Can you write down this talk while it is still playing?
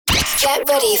Get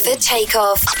ready for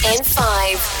takeoff in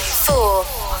 5, 4,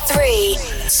 3,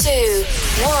 2,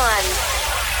 1.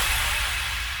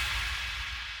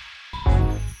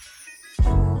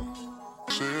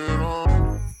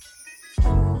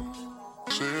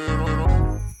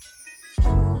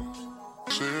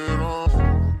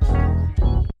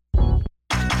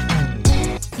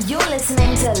 You're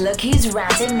listening to Look Who's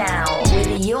Ranting Now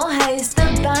with your host,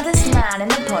 the baddest man in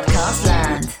the podcast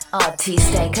land,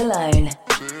 Artiste Cologne.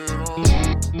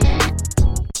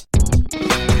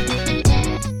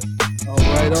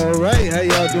 All right. How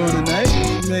y'all doing tonight?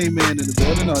 It's the main man in the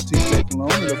building, Artiste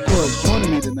Cologne. And of course,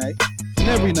 joining me tonight, and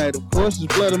every night, of course, is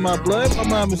blood in my blood. My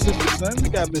mom and sister's son. We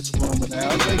got Mr. Bowman in the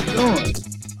house. How you doing?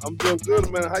 I'm doing good,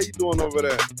 man. How you doing over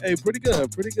there? Hey, pretty good,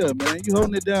 man. You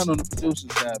holding it down on the producer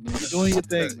side, man. You're doing your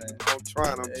thing, man. I'm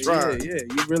trying. Yeah,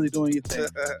 you're really doing your thing.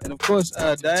 And of course,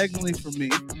 diagonally from me,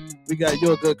 we got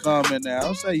your good Karma in the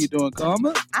house. How you doing,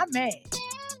 Karma? I'm mad.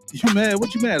 You mad?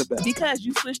 What you mad about? Because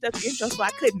you switched up the intro so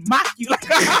I couldn't mock you like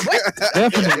I always.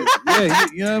 Definitely. Yeah,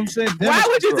 you know what I'm saying? Why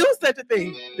would you do such a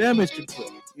thing? Damage control.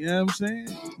 You know what I'm saying?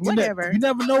 Whatever. You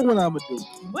never know what I'm going to do.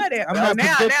 Whatever. Now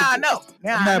I know.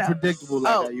 I'm not predictable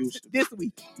like I used to. This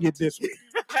week. Yeah, this week.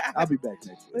 I'll be back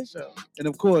next week. For sure. And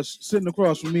of course, sitting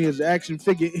across from me is the action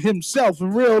figure himself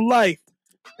in real life.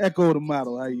 Echo the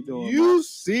model. How you doing? You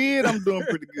see it? I'm doing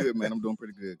pretty good, man. I'm doing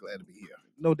pretty good. Glad to be here.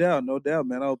 No doubt,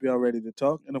 man. I hope y'all ready to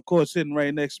talk. And of course, sitting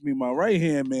right next to me, my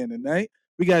right-hand man tonight,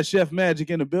 we got Chef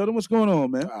Magic in the building. What's going on,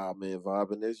 man? Man,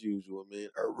 vibing as usual, man.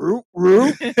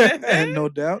 And no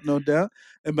doubt.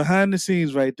 And behind the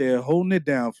scenes right there, holding it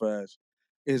down for us,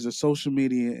 is a social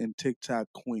media and TikTok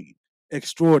queen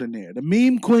extraordinaire. The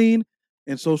meme queen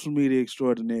and social media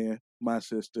extraordinaire, my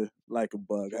sister, Like a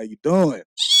Bug. How you doing?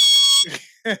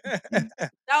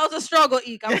 That was a struggle,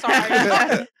 Eek. I'm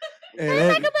sorry.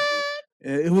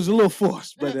 It was a little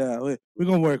forced, but we're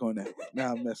going to work on that.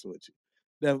 Now I'm messing with you.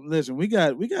 Now, listen, we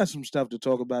got some stuff to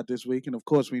talk about this week. And, of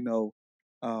course, we know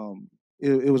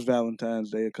it was Valentine's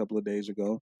Day a couple of days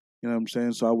ago. You know what I'm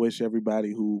saying? So I wish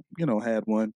everybody who, had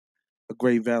one a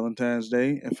great Valentine's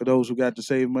Day. And for those who got to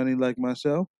save money like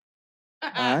myself,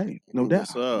 all right, no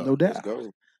doubt. Let's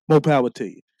go. More power to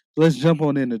you. So let's jump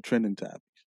on into trending topics.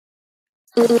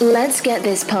 Let's get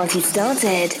this party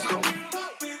started.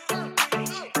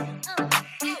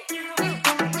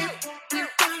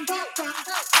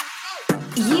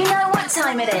 You know what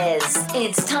time it is.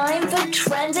 It's time for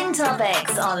Trending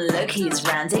Topics on Look Who's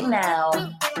Ranting Now.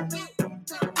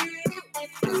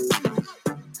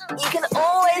 You can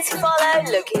always follow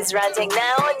Look Who's Ranting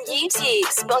Now on YouTube,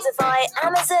 Spotify,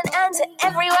 Amazon, and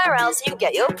everywhere else you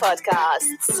get your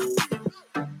podcasts.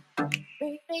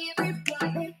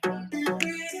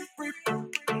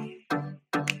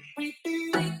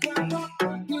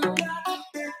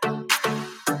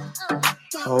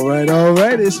 All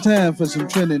right. It's time for some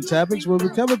trending topics where we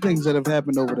cover things that have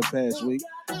happened over the past week.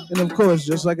 And of course,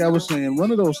 just like I was saying,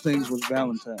 one of those things was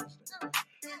Valentine's Day.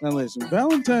 Now listen,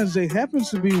 Valentine's Day happens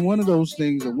to be one of those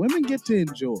things that women get to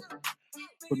enjoy,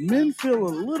 but men feel a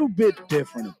little bit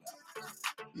different about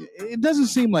it. It doesn't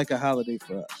seem like a holiday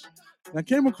for us. And I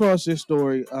came across this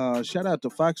story. Shout out to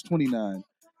Fox 29.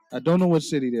 I don't know what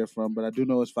city they're from, but I do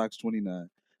know it's Fox 29.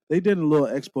 They did a little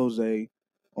expose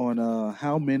on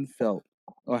how men felt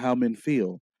or how men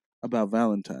feel about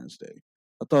Valentine's Day.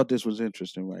 I thought this was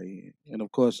interesting right here. And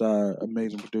of course, our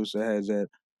amazing producer has that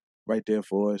right there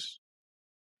for us.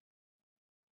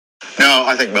 No,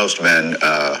 I think most men,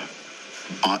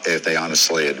 if they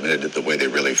honestly admitted it the way they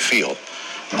really feel,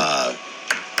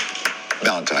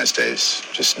 Valentine's Day is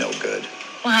just no good.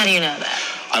 Well, how do you know that?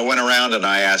 I went around and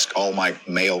I asked all my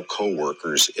male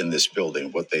coworkers in this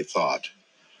building what they thought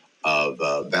of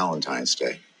Valentine's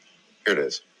Day. Here it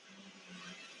is.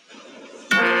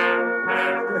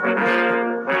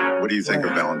 What do you think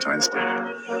of Valentine's Day?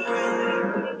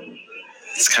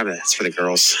 It's for the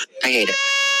girls. I hate it.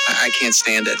 I can't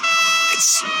stand it.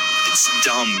 It's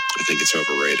dumb. I think it's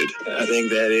overrated. I think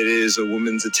that it is a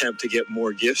woman's attempt to get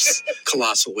more gifts.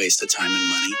 Colossal waste of time and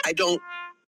money. I don't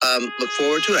look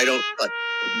forward to it. I don't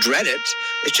dread it.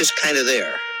 It's just kind of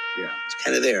there. Yeah. It's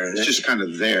kind of there. It's just kind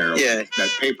of there. Yeah. That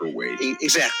paperweight.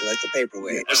 Exactly, like the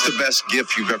paperweight. What's the best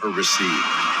gift you've ever received?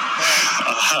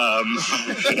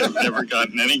 I've never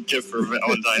gotten any gift for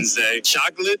Valentine's Day.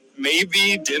 Chocolate,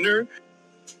 maybe dinner.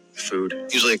 Food.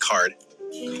 Usually a card.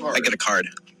 I get a card.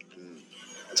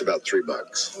 It's about $3.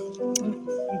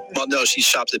 Well, no, she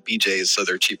shops at BJ's, so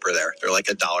they're cheaper there. They're like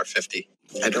 $1.50.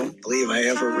 I don't believe I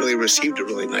ever really received a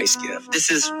really nice gift. This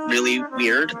is really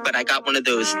weird, but I got one of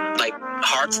those like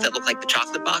hearts that look like the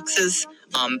chocolate boxes,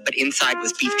 but inside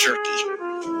was beef jerky.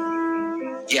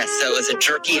 Yes, so it's a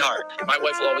jerky heart. My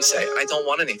wife will always say, I don't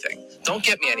want anything. Don't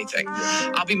get me anything.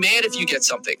 I'll be mad if you get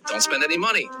something. Don't spend any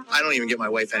money. I don't even get my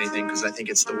wife anything because I think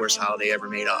it's the worst holiday ever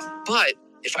made up. But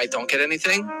if I don't get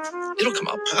anything, it'll come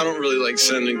up. I don't really like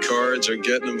sending cards or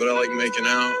getting them, but I like making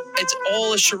out. It's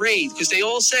all a charade because they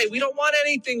all say, we don't want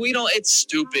anything. It's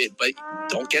stupid, but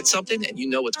don't get something and you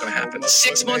know what's going to happen.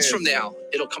 6 months from now,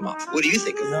 it'll come up. What do you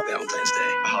think of Valentine's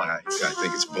Day? Oh, I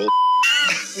think it's bull.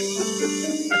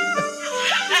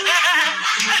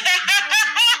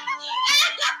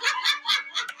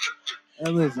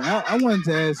 Listen, I wanted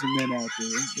to ask the men out there,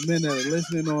 the men that are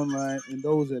listening online and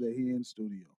those that are here in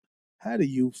studio. How do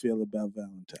you feel about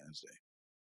Valentine's Day?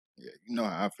 Yeah, you know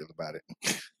how I feel about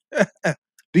it.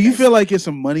 Do you feel like it's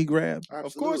a money grab? Absolutely.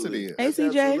 Of course it is. Hey,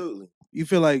 CJ. Absolutely. You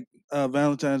feel like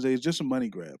Valentine's Day is just a money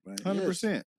grab, right?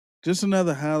 100%. Just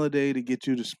another holiday to get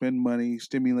you to spend money,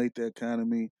 stimulate the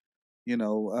economy,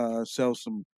 sell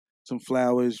some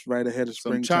flowers right ahead of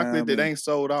Some springtime. chocolate that ain't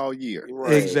sold all year.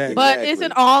 Right. Exactly. But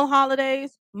isn't all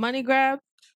holidays money grab?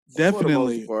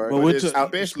 Definitely. But But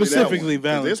especially specifically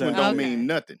that one, 'cause Valentine's. this one don't mean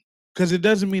nothing. Because it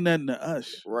doesn't mean nothing to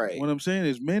us. Right. What I'm saying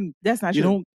is men, That's not you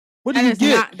true. don't, what do you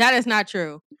get? That is not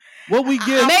true. What we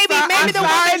get? Maybe the I'm women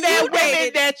sorry that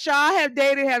women that y'all have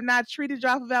dated have not treated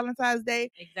y'all for Valentine's Day.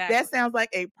 Exactly. That sounds like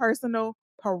a personal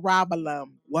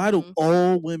problem. Why do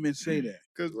all women say that?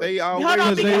 Because they Hold always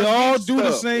on, Because they all do the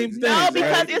stuff. same thing. No,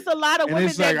 because right? it's a lot of And women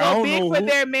it's that like, I go don't big know for who-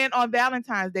 their men on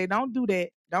Valentine's Day. Don't do that.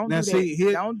 Don't Now, do see, that.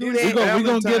 here- Don't do we that. gonna get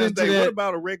Valentine's into Day, that What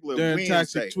about a regular during Wednesday?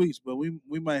 toxic tweets, but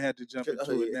we might have to jump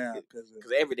into it now because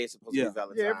every day's supposed to be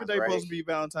Valentine's. Yeah, every day right? supposed to be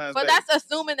Valentine's But Day. that's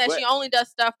assuming that she only does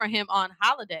stuff for him on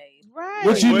holidays. Right.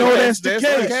 But you know that's the case.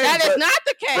 That is not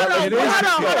the case. Hold on, It is hold on, the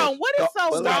hold case. on. What is so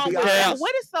But let's wrong be with honest. it?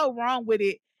 What is so wrong with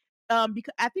it?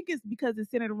 Because I think it's because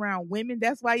it's centered around women.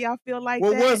 That's why y'all feel like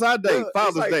What that. was our day? Look, Father's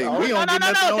it's like Day. the We don't get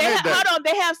nothing on They that day. hold on.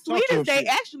 They have Talk to Sweetest him, Day Sweet.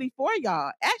 actually for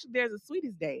y'all. Actually, there's a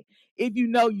Sweetest Day. If you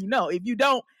know, you know. If you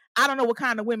don't, I don't know what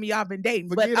kind of women y'all been dating.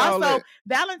 Forget but all also, that.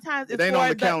 Valentine's is It ain't for on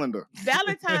the calendar.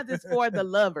 Valentine's is for the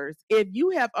lovers. If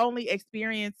you have only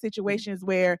experienced situations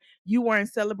where you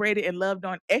weren't celebrated and loved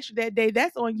on extra that day,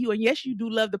 that's on you. And yes, you do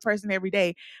love the person every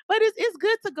day. But it's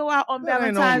good to go out on That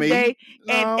ain't on Valentine's me. Day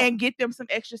No. and get them some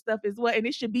extra stuff as well. And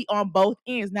it should be on both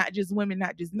ends, not just women,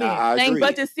 not just men. I agree.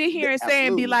 But to sit here and say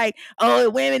and be Absolutely. like, oh,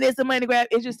 women, it's a money grab,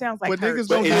 it just sounds like But hurt. niggas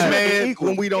don't But get it's mad equal.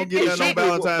 when we don't get It nothing on should be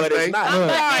equal, Valentine's but it's Day. not. I'm Look,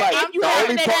 sorry. like, If you the have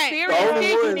only that part- experience, the only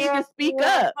you ones- need to speak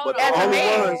up. Hold But on. the As a only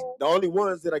man. ones, the only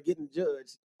ones that are getting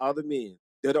judged are the men.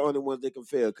 They're the only ones that can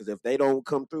fail. Because if they don't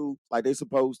come through like they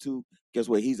supposed to, guess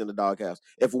what? He's in the doghouse.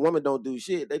 If a woman don't do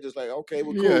shit, they just like, okay,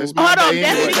 well, cool. Yeah, it's my Hold on, day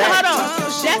that's anyway.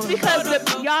 because, that's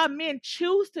because y'all men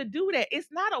choose to do that. It's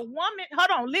not a woman. Hold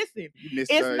on, listen. You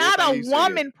missed, It's not a everything he said.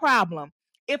 woman problem.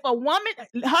 If a woman,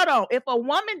 hold on, if a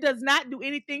woman does not do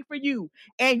anything for you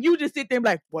and you just sit there and be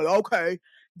like, well, okay,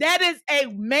 that is a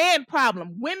man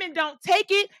problem. Women don't take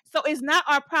it, so it's not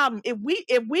our problem. If we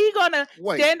gonna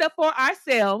Wait. stand up for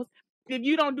ourselves, if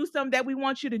you don't do something that we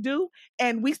want you to do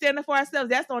and we stand up for ourselves,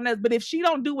 that's on us. But if she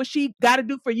don't do what she got to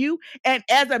do for you, and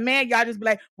as a man, y'all just be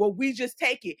like, well, we just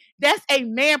take it. That's a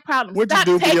man problem. What you Stop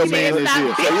do for your taking man it and is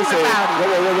stop this. So you're bitching saying, about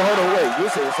it. wait, hold on, wait. You're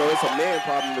saying so it's a man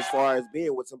problem as far as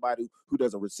being with somebody who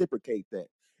doesn't reciprocate that.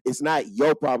 It's not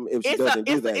your problem if she It's a- doesn't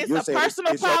do it's a- that. it's You're a saying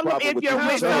personal it's your problem problem if with you're you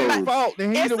with It's somebody. his chose. fault.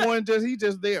 Then he It's the a- one he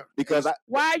just there. Because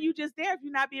Why are you just there if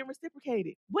you're not being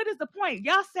reciprocated? What is the point?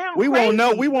 Y'all sound We crazy. won't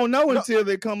know. We won't know until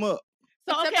they come up.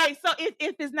 So okay, so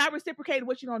if it's not reciprocated,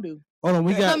 what you gonna do? Hold on,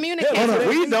 we got. Communicate. Hold on,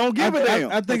 We don't give a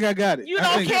damn. I think I got it. You I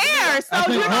don't think- care, so I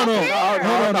think, you don't hold on, care.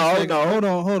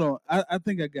 hold on. I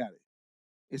think I got it.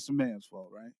 It's the man's fault,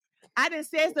 right? I didn't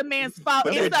say it's the man's fault.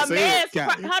 But It's you the just said man's. it.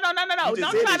 Got it. Hold on, no. you Don't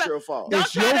just said try it's to. your fault. Don't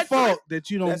It's try your to fault that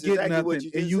you don't That's get exactly what nothing,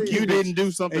 you and just you said. give You it, didn't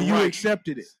do something and you right.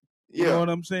 accepted it. You Yeah. know what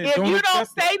I'm saying? If you don't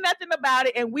accept it. say nothing about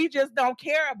it and we just don't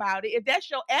care about it, if that's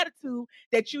your attitude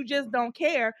that you just don't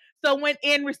care, so when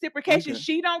in reciprocation Okay.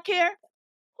 she don't care,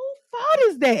 whose fault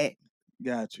is that?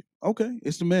 Got you. Okay,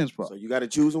 it's the man's fault. So you got to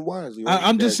choose them wisely. Right?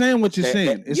 I'm just saying what you're that-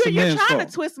 saying. It's the You're man's trying fault.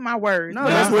 to twist my words. No, What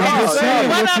that's I'm what saying- I'm saying.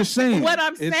 What you're saying. What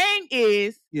I'm It's- saying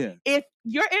is, Yeah, if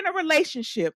you're in a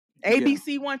relationship,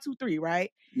 ABC 1, 2, 3,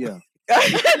 right? yeah.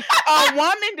 A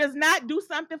woman does not do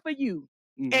something for you,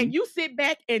 Mhm. and you sit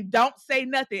back and don't say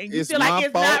nothing, and you It's feel like my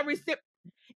it's not fault.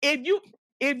 if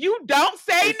you don't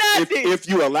say nothing, if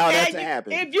you allow that and to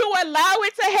happen. if you allow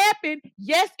it to happen,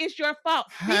 yes, it's your fault.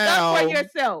 Speak up How for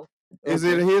yourself. Is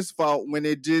it his fault when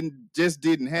it just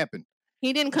didn't happen?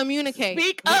 He didn't communicate.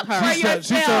 Speak with up her. for She's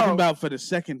yourself. talking about for the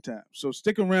second time. So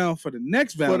stick around for the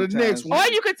next Valentine's. the next one.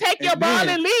 Or you could take your And ball then-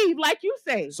 and leave, like you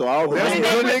say. So all the That's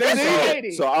men, what they so,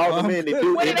 did. so all the men that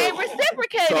do When it it ain't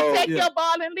reciprocated, So- take Yeah. your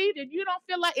ball and leave. If you don't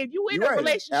feel like, if you in You're a right.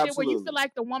 relationship where you Absolutely. feel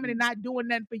like the woman is not doing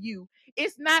nothing for you,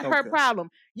 it's not her Okay.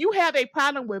 problem. You have a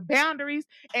problem with boundaries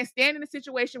and stand in a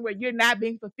situation where you're not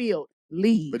being fulfilled.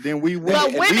 Leave. But then we weak.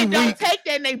 But we women don't weak. take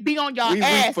that and they be on y'all We weak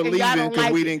ass for and y'all leaving don't because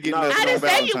like we it. didn't get No, nothing I on didn't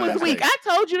say you was Valentine's weak. Day. I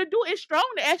told you to do it strong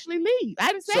to actually leave. I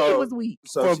didn't say So- you was weak.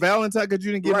 So For she- Valentine, because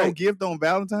you didn't get no Right. gift on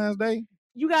Valentine's Day.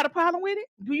 You got a problem with it?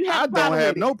 Do you have I a problem don't have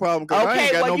with it? no problem because I Okay,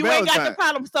 ain't got well, no you ain't got the Valentine.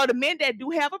 problem. So the men that do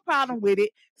have a problem with it,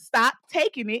 stop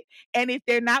taking it. And if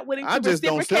they're not willing I to just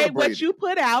don't reciprocate celebrate what it. you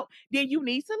put out, then you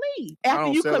need to leave. I After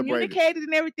don't you celebrate it. communicated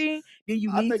and everything, then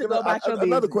you I need think to go about your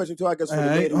another business. question too, I guess, for the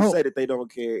Alright, men who hold- say that they don't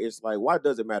care. It's like, why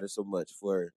does it matter so much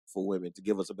for women to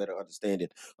give us a better understanding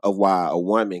of why a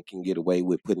woman can get away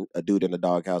with putting a dude in the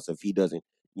doghouse if he doesn't,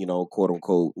 quote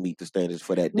unquote, meet the standards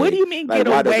for that day? What do you mean Like,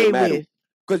 get why does it away matter? with?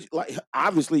 Because, like,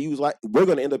 obviously, you was like, we're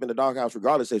gonna end up in the doghouse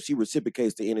regardless if she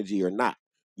reciprocates the energy or not.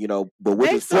 But we're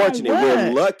just Based on fortunate, we're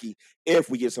what? lucky if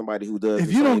we get somebody who does. If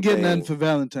the you don't same get thing. nothing for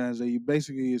Valentine's Day,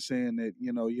 you're saying that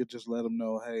you just let them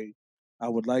know, hey, I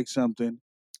would like something,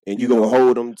 and you you gonna know,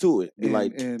 hold them to it, be and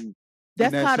like, and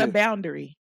That's that's called a it.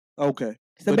 boundary. Okay,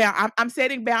 It's a but- I'm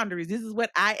setting boundaries. This is what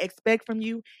I expect from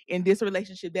you in this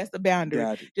relationship. That's the boundary.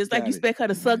 Got it, Just like got you it. expect her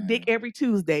to suck dick every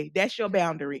Tuesday. That's your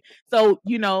boundary. So,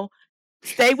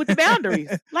 stay with the boundaries.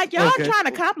 Like y'all Okay. trying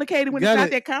to complicate it when Got it's not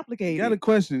it. that complicated. Got a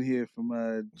question here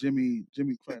from Jimmy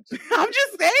Clinton. I'm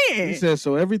just He saying. says,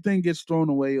 so everything gets thrown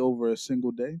away over a single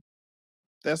day?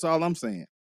 That's all I'm saying.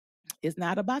 It's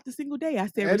not about the single day. I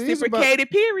said That is about- reciprocated,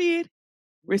 period.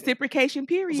 Reciprocation,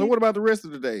 period. So what about the rest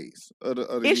of the days of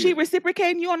the Is she year?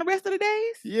 reciprocating you on the rest of the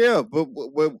days? Yeah, but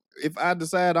if I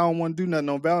decide I don't want to do nothing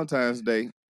on Valentine's Day,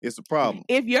 it's a problem.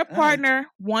 If your partner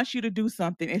wants you to do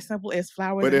something as simple as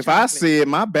flowers But and if I chocolate, said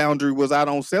my boundary was I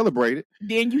don't celebrate it,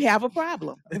 then you have a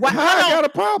problem. Why, how I got a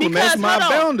problem? That's my hold on,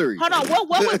 boundary. Hold on.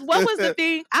 What was the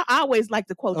thing? I always like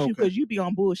to quote you Okay. because you be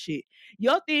on bullshit.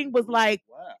 Your thing was like,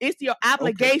 it's your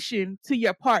obligation to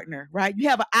your partner, right? You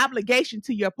have an obligation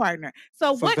to your partner.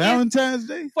 So For what is Valentine's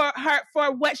Day?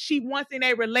 for what she wants in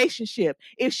a relationship?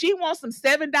 If she wants some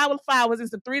 $7 flowers and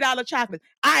some $3 chocolates,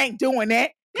 I ain't doing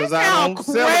that. That 'Cause I sound don't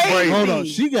crazy. celebrate. Hold on,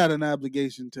 she got an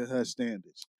obligation to her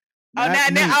standards. Oh,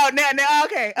 now,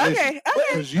 okay,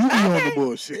 Because you be on the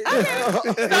bullshit. So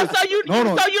you Hold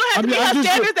on. so you don't have to meet her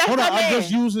standards as hold her on, I'm man.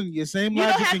 just using your same You don't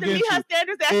logic have to against meet her you.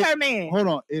 standards as her man. Hold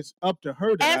on, it's up to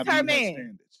her to As not her meet her man.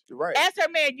 standards. Right. As her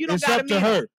man, you don't It's gotta up meet to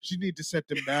her. She need to set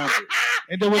them boundaries.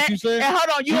 Ain't that what you said? And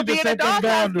hold on, She you'll need be to in the set them doghouse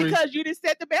boundaries. because you didn't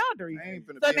set the boundaries.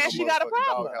 So be now no she got a motherfucking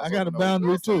problem. doghouse I got a over no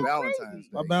boundary too. Valentine's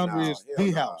My Day. boundary Nah, is hell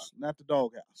the nah. house, not the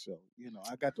doghouse. So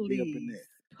I got to be up in there.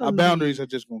 Please, Our boundaries are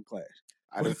just gonna clash.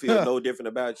 I didn't feel no different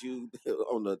about you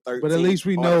on the 13th But at least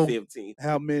we or know the 15th.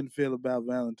 how men feel about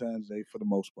Valentine's Day for the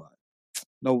most part.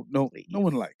 No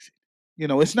one likes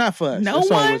it. It's not for us. No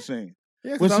That's all one? we're saying.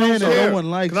 Yeah, 'cause we're I saying don't that care. no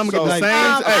one likes 'Cause I'm it. gonna get the Like, same.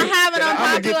 I have an I'ma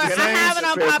get unpopular. the I have an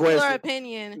same fair unpopular question.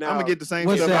 opinion. Now, I'm gonna get the same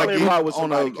What's stuff that? I Tell me get why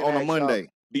on a ask Monday. y'all,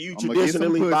 do you I'ma get some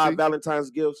traditionally buy pussy. Valentine's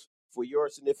gifts for your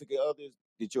significant others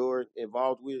that you're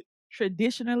involved with?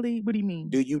 Traditionally, what do you mean?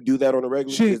 Do you do that on a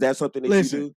regular? She- Is that something that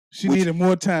listen, you do? she needed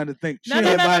more time to think. She No.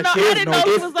 ain't buy I shit, didn't know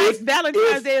it was like if-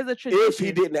 Valentine's Day is a tradition. If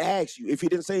he didn't ask you, if he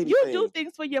didn't say anything, You do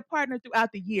things for your partner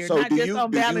throughout the year, So not do just you-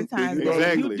 on do you- do Valentine's you Day.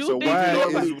 Exactly. You do So things why for your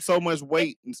normally- partner. is so much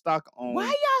weight and stock on Why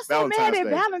y'all so mad Valentine's at Day?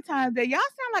 Valentine's Day? Y'all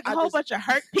sound like a I whole just- bunch of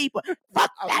hurt people.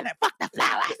 Fuck that, fuck the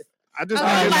flowers. I just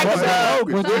Okay, think like it's so- bogus. What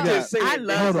you We're got? just saying I that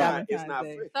love it's not Valentine's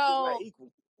Day. fair. It's So- not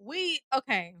equal. Me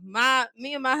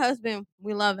and my husband,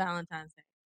 we love Valentine's Day.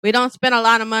 We don't spend a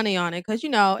lot of money on it because You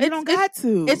don't got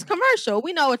to. it's commercial.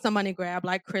 We know it's a money grab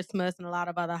like Christmas and a lot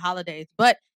of other holidays,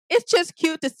 but it's just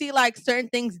cute to see like certain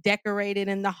things decorated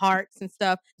in the hearts and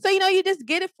stuff. So, you just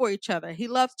get it for each other. He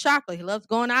loves chocolate. He loves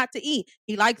going out to eat.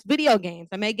 He likes video games.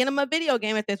 I may get him a video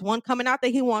game if there's one coming out that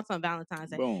he wants on Valentine's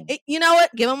Day. Boom. You know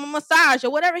what? Give him a massage or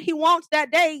whatever he wants that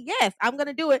day. Yes, I'm going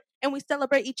to do it. And we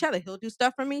celebrate each other. He'll do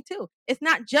stuff for me too. It's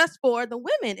not just for the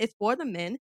women. It's for the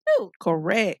men too.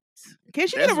 Correct. Can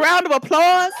she get That's- a round of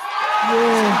applause?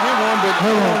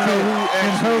 Hold on,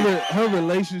 can her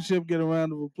relationship get a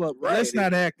round of applause? But let's Right.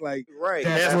 not act like Right.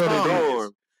 That's That's what the it is.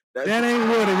 norm. That's that ain't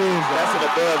what it is. That's though. an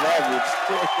above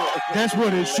average. That's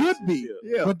what it should be.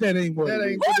 Yeah. But that ain't what That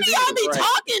it ain't is. Who do y'all be Right.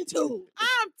 talking to?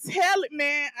 I'm telling,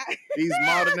 man. These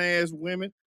modern ass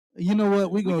women. You know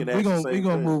what? We We're can ask the gonna same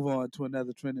thing. move on to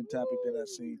another trending topic that I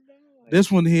seen.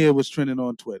 This one here was trending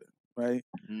on Twitter, right?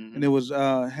 And it was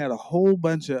had a whole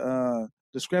bunch of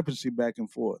discrepancy back and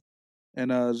forth.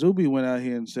 And Zuby went out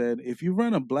here and said, if you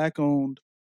run a black-owned,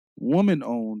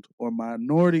 woman-owned, or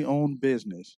minority-owned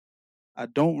business, I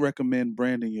don't recommend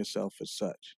branding yourself as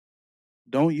such.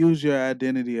 Don't use your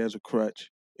identity as a crutch.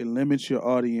 It limits your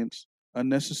audience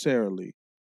unnecessarily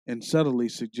and subtly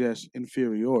suggests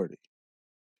inferiority.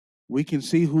 We can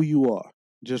see who you are.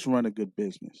 Just run a good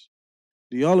business.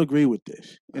 Do y'all agree with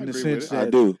this? In the sense that I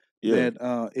do. Yeah.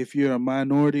 that if you're a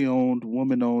minority-owned,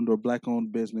 woman-owned, or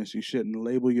black-owned business, you shouldn't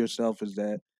label yourself as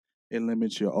that. It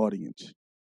limits your audience.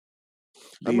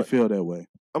 Do you feel that way?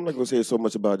 I'm not gonna say so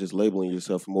much about just labeling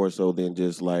yourself, more so than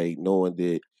just like knowing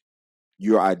that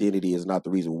your identity is not the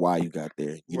reason why you got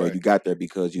there. You know, you got there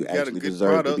because you got a actually good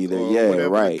deserve to be there. product or Yeah, whatever the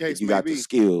right. case You may got the be.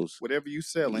 skills. Whatever you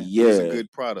selling, Yeah. it's a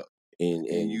good product. And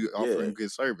you offering yeah.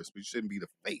 good service, but you shouldn't be the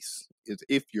face. It's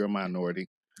if you're a minority.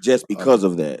 Just because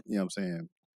of that. You know what I'm saying?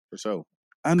 For sure.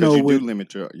 I know you do with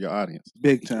limit your audience.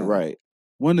 big time. Right.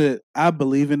 One that I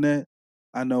believe in that.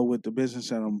 I know with the business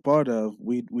that I'm part of,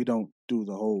 we don't do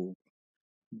the whole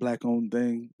black-owned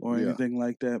thing or Yeah. anything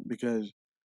like that because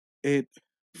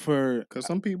because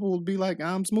some people will be like,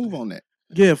 I'm smooth on that.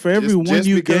 Yeah, for every one just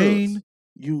you because. gain,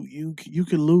 you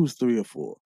could lose 3 or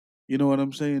 4. You know what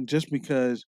I'm saying? Just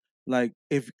because, like,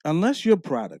 unless your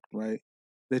product, right,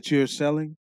 that you're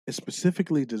selling is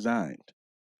specifically designed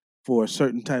for a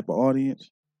certain type of audience,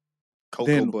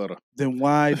 Cocoa butter. then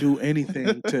why do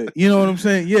anything to, you know what I'm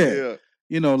saying? Yeah. Yeah.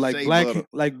 You know, like Shea black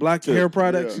butter. black hair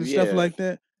products and stuff Yeah. like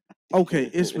that. Okay,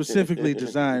 it's specifically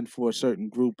designed for a certain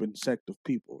group and sect of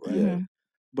people, right? Yeah.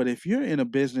 But if you're in a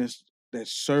business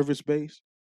that's service based,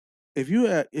 if you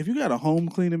got a home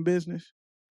cleaning business,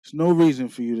 there's no reason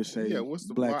for you to say Yeah, what's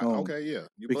the black owned. Okay, yeah.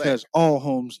 You Because all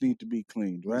homes need to be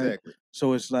cleaned, right? Exactly.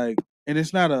 So it's like, and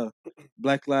it's not a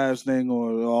Black Lives thing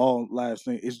or all lives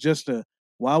thing. It's just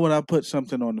why would I put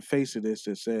something on the face of this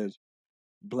that says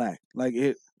black? Like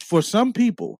for some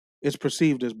people, it's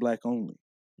perceived as black only.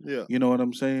 Yeah. You know what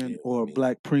I'm saying? Or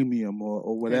black premium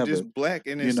or whatever. And just black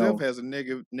in you itself know. has a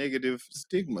negative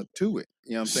stigma to it.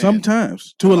 You know what I'm saying?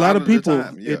 Sometimes, to a lot of the people,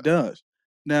 time, yeah. it does.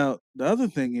 Now, the other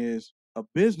thing is a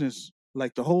business,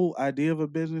 like the whole idea of a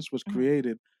business was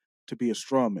created to be a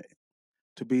straw man,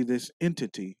 to be this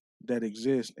entity that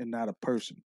exists and not a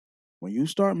person. When you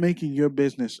start making your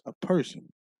business a person,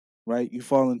 right, you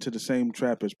fall into the same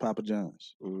trap as Papa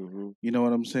John's. Mm-hmm. You know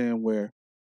what I'm saying? Where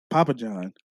Papa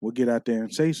John will get out there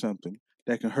and say something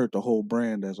that can hurt the whole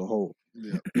brand as a whole.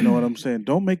 Yeah. You know what I'm saying?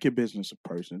 Don't make your business a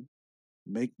person.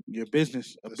 Make your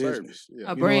business a business. Service, yeah. A You know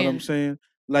what I'm brand. saying?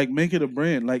 Like make it a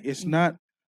brand. Like it's not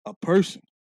a person.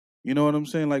 You know what I'm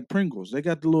saying? Like Pringles, they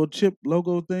got the little chip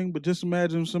logo thing, but just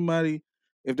imagine somebody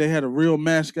if they had a real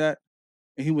mascot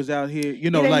and he was out here.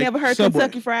 You know, They like never heard Subway.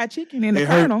 Kentucky Fried Chicken in the It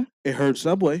hurt. Colonel. It hurt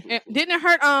Subway Didn't it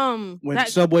hurt? when that-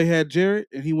 Subway had Jared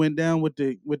and he went down with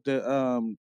the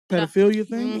pedophilia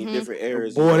thing. In different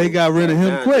areas. Boy, they got rid of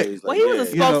him quick. nowadays, Well, like, he was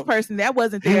a You know, spokesperson. That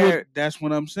wasn't He there. was, that's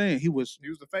what I'm saying. He was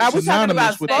the face. Are we talking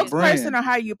about synonymous with the brand. spokesperson or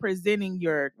how you presenting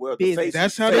your Well, the business? face.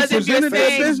 That's how they Because if you're presented their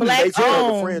saying business. black Face of the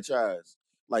owned, franchise,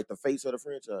 like the face of the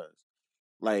franchise.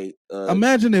 Like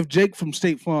Imagine if Jake from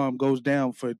State Farm goes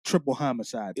down for triple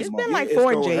homicide it's tomorrow. been like it's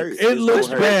 4 gonna Jakes. hurt. It It's looks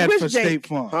gonna hurt. bad Which for Jake? State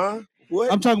Farm. Huh?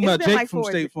 What? I'm talking It's about been Jake like from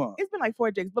 4 State Jakes. Farm. It's been like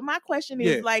 4 Jakes. But my question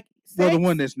is Yeah. like, Well, say, the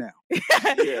one that's now.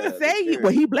 say you,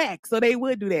 well, he black, so they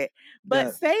would do that. But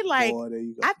Yeah. say like, Boy, there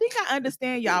you go. I think I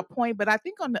understand y'all point, but I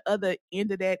think on the other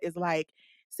end of that is like,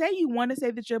 say you want to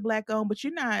say that you're black owned, but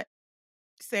you're not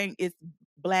saying it's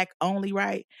black only,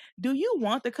 right? Do you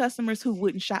want the customers who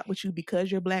wouldn't shop with you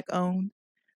because you're black owned?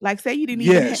 Like, say you didn't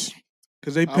even. Yes,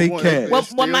 because they I pay want- cash. Well,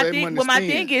 Still my that thing, money well, my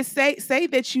spent. thing is, say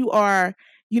that you are,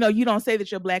 you know, you don't say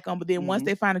that you're black owned, but then once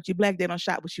they find out you're black, they don't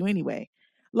shop with you anyway.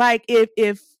 Like if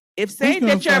Who's saying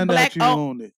gonna that you're find black out you owned,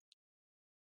 owned it?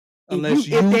 if Unless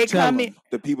you- if you they tell come them. in-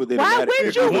 The people that Why matter.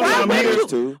 wouldn't you? People Why that wouldn't matters you?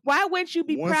 to. Why wouldn't you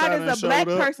be Once proud I as done a black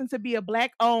showed up. person to be a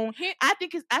black owned? I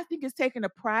think it's taking the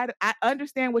pride. I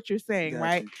understand what you're saying, Got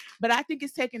right? you. But I think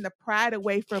it's taking the pride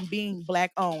away from being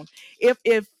black owned.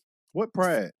 If What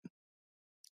pride?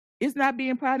 it's not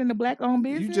being proud in the black owned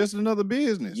business, You just another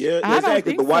business. Yeah, I don't exactly.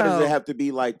 think But why does so. it have to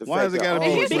be like the Why fact does it that, gotta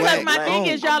oh, be it's because black my black thing owned,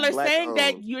 is, y'all I'm are black saying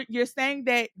that owned. you're saying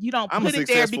that you don't I'm put a it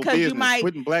there successful because business. you might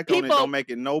Putting black on it people- don't make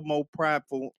it no more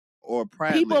prideful or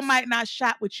prideless. people might not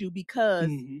shop with you because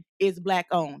Mhm. it's black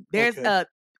owned. There's Okay.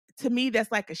 to me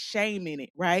that's like a shame in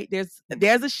it, right? There's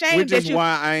a shame Which that is you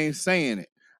why I ain't saying it.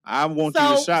 I want you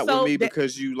to So- shop so with me that-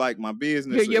 because you like my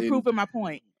business. you're and- proving my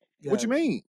point. What you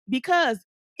mean? Because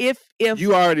if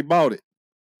You already bought it.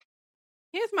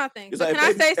 Here's my thing. It's So like can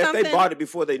I say if they something? bought it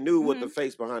before they knew what the Mhm.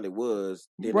 face behind it was,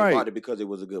 then they Right. bought it because it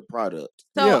was a good product.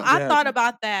 So Yeah. I Yeah. thought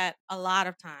about that a lot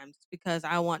of times because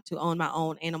I want to own my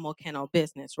own animal kennel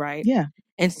business, right? Yeah.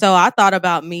 And so I thought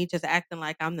about me just acting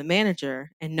like I'm the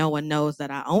manager and no one knows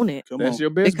that I own it Come That's on. your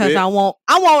best because bet. I want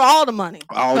all the money.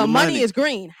 All So the money money. is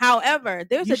green. However,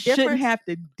 there's You a difference. shouldn't have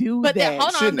to do But that.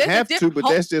 hold on, Shouldn't there's a have dif- to, but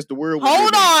ho- that's just the world we Hold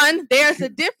live in. on. There's a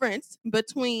difference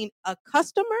between a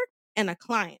customer and a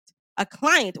client. A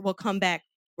client will come back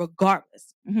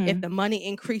regardless. Mhm. If the money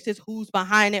increases, who's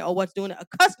behind it or what's doing it.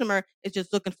 A customer is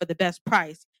just looking for the best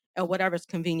price or whatever's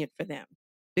convenient for them.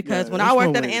 Because Yeah, when I there's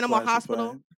worked no at an way to animal classify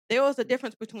hospital, it. there was a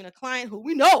difference between a client who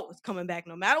we know is coming back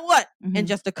no matter what and Mhm.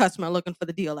 just a customer looking for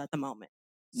the deal at the moment.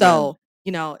 Yeah. So,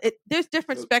 there's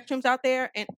different spectrums out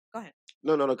there. And go ahead.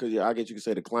 No, because I get you can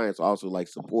say the clients are also like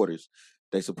supporters.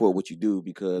 They support what you do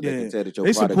because they Yeah. can tell that your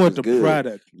They product support is the good.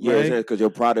 product, Yeah, right? because your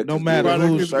product No is matter good. Product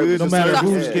who's is good, no the matter service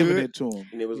who's is giving good. it to them.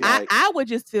 And it was I, like, I would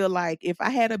just feel like if I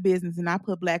had a business and I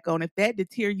put black on, if that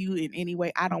deter you in any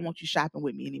way, I don't want you shopping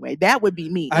with me anyway. That would be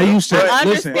me. I used to I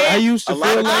listen. I understand. used to a lot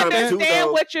feel of like times that. too, understand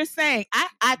though. what you're saying.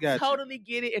 I Gotcha. totally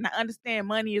get it, and I understand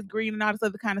money is green and all this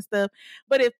other kind of stuff.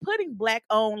 But if putting black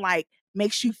on like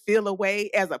makes you feel away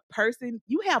as a person,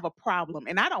 you have a problem,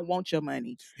 and I don't want your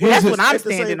money. Here's That's the- what I'm at the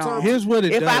same standing time, on. Here's what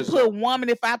it If I does. put woman,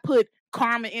 if I put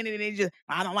karma in it, and it just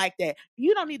I don't like that.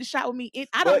 You don't need to shop with me.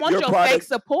 I don't But want your your fake product-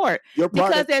 support your because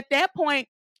product, at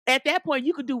that point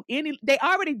you could do any. They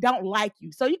already don't like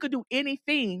you, so you could do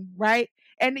anything, right?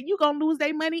 And then you're gonna lose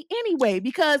their money anyway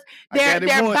because I their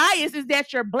got it once. bias is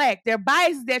that you're black. Their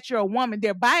bias is that you're a woman.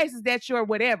 Their bias is that you're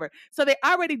whatever. So they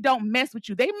already don't mess with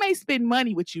you. They may spend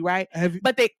money with you, right? Have you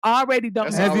But they already don't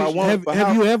That's mess have all I you want. have, But have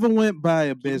how- you ever went by a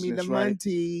Give me business, the right?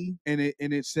 money.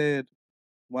 And it said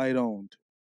white owned,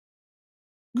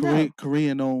 No.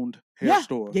 Korean owned hair Yeah.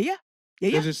 store. Yeah.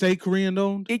 Does it say Korean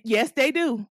owned? Yes, they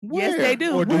do. Yes, they Where?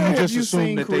 do. Or do Where you have just you assume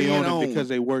seen that they own Korean it because owned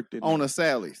they worked in on it? a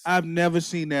Sally's? I've never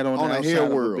seen that on On the a hair outside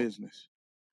of a world. business.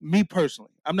 Me personally.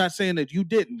 I'm not saying that you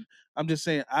didn't. I'm just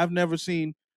saying I've never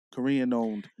seen Korean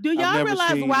owned. Do I've y'all never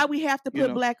realize seen, why we have to you put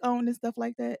know- black owned and stuff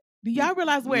like that? Do y'all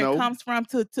realize where No. it comes from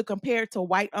to compare it to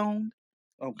white owned?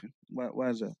 Okay. Why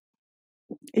is that?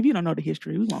 If you don't know the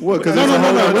history, we won't. Well, put 'cause it it's on. a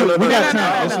whole no, other- we got No,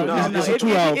 time. no, no, It's a If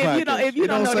 2-hour you don't podcast. if you It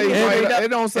don't don't know say the history, white. It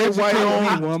don't say white Educate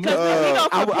on. me, woman. because we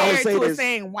don't I would compare it say to it this.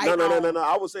 saying white No. owned.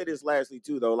 I would say this lastly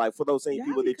too, though. Like for those same Y'all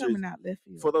people be that you're coming out left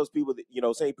field. for those people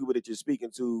that same people that you're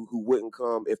speaking to who wouldn't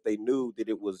come if they knew that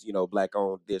it was black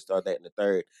owned this or that and the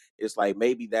third. It's like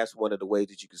maybe that's one of the ways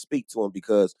that you can speak to them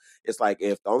because it's like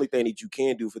if the only thing that you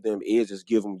can do for them is just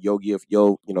give them your gift,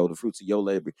 the fruits of your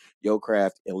labor, your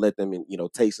craft, and let them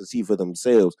taste and see for themselves.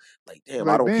 Like damn,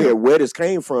 I Like, don't damn. care where this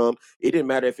came from. It didn't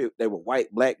matter if they were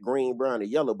white, black, green, brown, or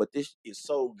yellow, but this is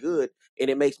so good and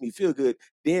it makes me feel good.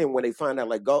 Then when they find out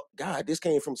like God, this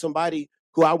came from somebody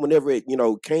who I whenever it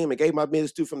came and gave my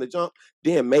business to from the jump,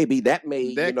 then maybe that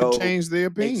may That could change their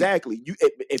opinion. exactly. You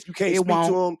if you can't It speak won't.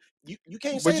 to them, you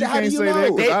can't But say you that. How do can't you say that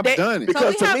know? because I've done it.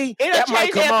 Because to me, it'll that might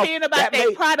change come their off. opinion about that their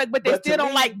may- product, but they but to still don't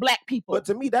me- like black people. But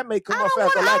to me, that may come I off don't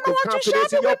as a want- I lack don't of want you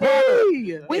confidence in shopping your with product.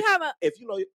 me. We have a If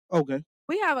Okay.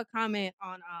 we have a comment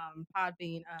on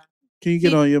Podbean. Can you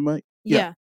get on your mic?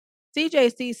 Yeah.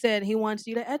 CJC said he wants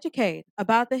you to educate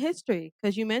about the history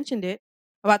because you mentioned it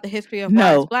about the history of why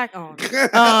No. it's black owned. Because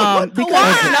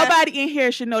Why? nobody in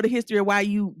here should know the history of why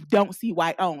you don't see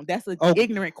white owned. That's an Okay.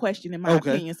 ignorant question in my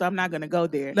Okay. opinion, so I'm not going to go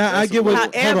there. Now I That's a get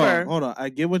what. little- Hold on. I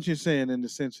get what you're saying in the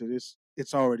sense that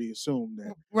it's already assumed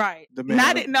that Right. the man.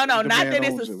 Not the not man that it's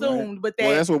owns it, right? assumed, but that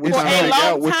Well, that's what we're for trying to a figure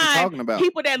out long what you're time, talking about.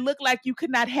 people that look like you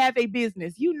could not have a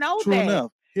business. You know True that.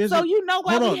 enough. Here's So the- you know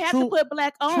why hold we on, have true- to put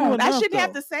black true on. I enough, shouldn't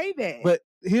have though. to say that. But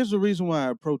here's the reason why I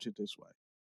approach it this way.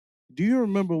 Do you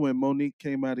remember when Monique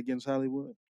came out against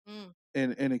Hollywood Mm.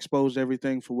 and exposed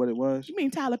everything for what it was? you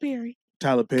mean Tyler Perry?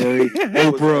 Tyler Perry, It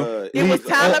was, Oprah. It was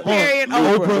Tyler Perry and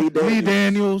Oprah. Lee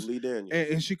Daniels. Lee Daniels.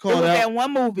 And she It called was out. that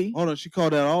one movie. Hold on, she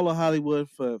called out all of Hollywood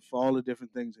for all the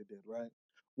different things they did, right?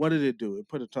 What did it do? It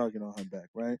put a target on her back,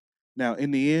 right? Now,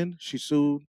 in the end, she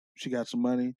sued, she got some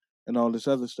money, and all this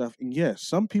other stuff. And yes,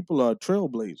 some people are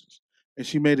trailblazers. And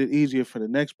she made it easier for the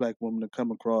next black woman to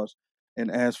come across and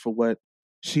ask for what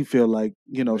she feel like,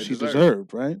 They she deserve.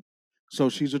 deserved, right? So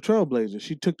she's a trailblazer.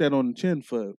 She took that on the chin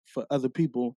for other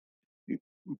people,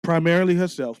 primarily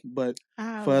herself, but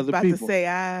I for was other about people. to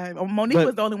say Monique But-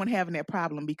 was the only one having that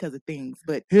problem because of things.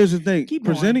 But Here's the thing: Keep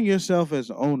going. presenting yourself as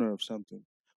the owner of something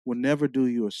will never do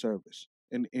you a service.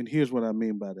 And here's what I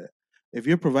mean by that: if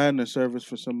you're providing a service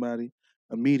for somebody,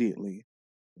 immediately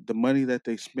the money that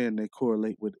they spend they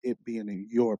correlate with it being in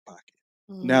your pocket.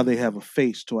 Now they have a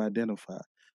face to identify.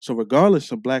 So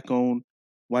regardless of black owned,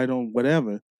 white owned,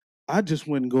 whatever. I just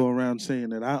wouldn't go around saying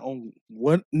that I own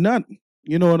nothing.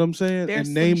 You know what I'm saying? There's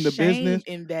and name some the shame business.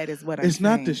 in that is what I'm It's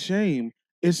not the saying. shame.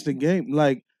 It's the game.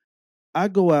 Like I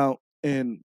go out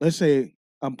and let's say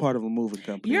I'm part of a moving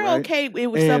company. You're right? okay if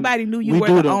And somebody knew you we were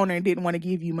do the them. owner and didn't want to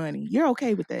give you money. You're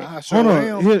okay with that. I sure Hold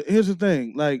am. on. Here's the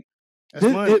thing. Like That's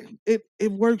this, money.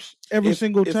 it works every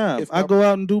single time. I go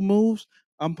out and do moves.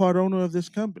 I'm part owner of this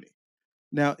company.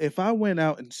 Now, if I went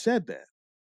out and said that,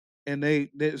 and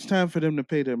it's time for them to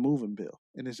pay their moving bill,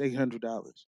 and it's $800,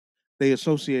 they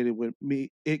associated with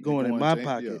me it going in my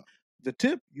pocket. Yeah. The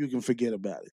tip, you can forget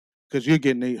about it because you're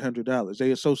getting $800.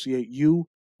 They associate you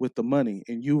with the money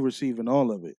and you receiving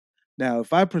all of it. Now,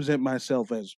 if I present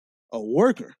myself as a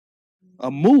worker, a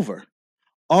mover,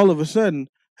 all of a sudden,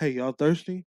 hey, y'all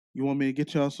thirsty? You want me to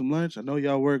get y'all some lunch? I know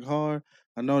y'all work hard.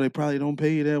 I know they probably don't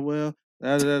pay you that well.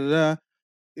 Da, da, da, da.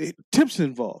 Tips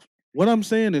involved. What I'm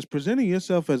saying is presenting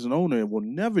yourself as an owner will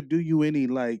never do you any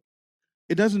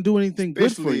it doesn't do anything good for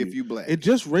Especially you. if you black. It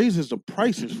just raises the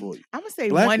prices for you. I'm gonna say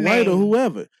Black, one white, or name.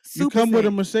 whoever. You come with a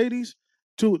 2%. Mercedes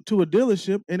to a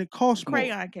dealership and it costs more.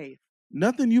 Crayon case.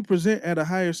 Nothing you present at a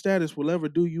higher status will ever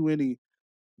do you any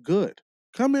good.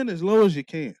 Come in as low as you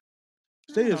can.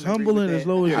 Stay as humble and as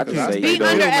low as you can. Be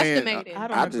underestimated.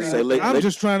 I just say, I'm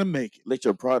just trying to make it. Let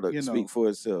your product You know. speak for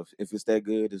itself. If it's that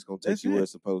good, it's gonna take That's you where it.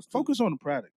 it's supposed to. Focus on the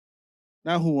product,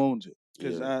 not who owns it.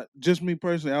 Because just me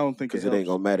personally, I don't think it Because helps. it ain't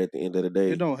gonna matter at the end of the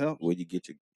day. It don't help. Where you get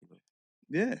your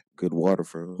Yeah. good water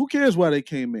from. Who cares why they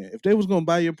came in? If they was gonna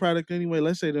buy your product anyway,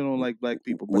 let's say they don't like black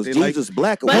people, but Was they Jesus like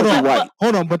black or hold was he on, white?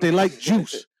 Hold on, but they like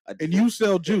juice, and you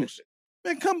sell juice.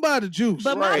 Man, come buy the juice.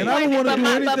 But my and I don't point- want to but do my-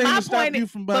 anything but my to stop point you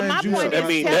is- from but buying my juice. point That is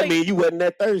mean telling- you wasn't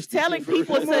that thirsty. Telling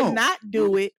people Come to on. not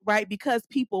do it, right? Because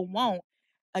people won't.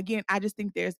 Again, I just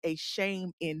think there's a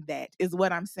shame in that, is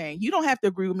what I'm saying. You don't have to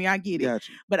agree with me, I get it. Got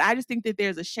you. But I just think that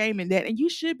there's a shame in that. And you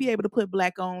should be able to put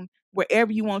black on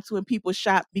wherever you want to and people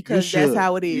shop because that's should.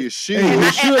 how it is. You should. Hey, And you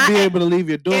I- should and be I- able to leave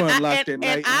your door and I- unlocked and- at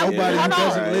night. and I- Nobody who hold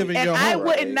doesn't on. live in And your I home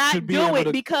would not should be do able it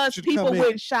to because should people come in.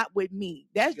 wouldn't shop with me.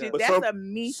 That's just But that's some- a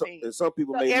me thing. And some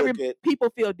people So may look at people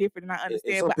feel different, and I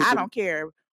understand, some but I people- don't care.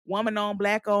 Woman on,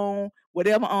 black on,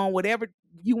 whatever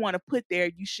you want to put there,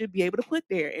 you should be able to put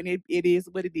there, and it is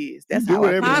what it is. That's do how I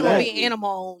whatever feel. Mine gonna want. be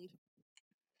animal owned.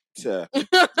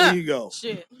 There you go.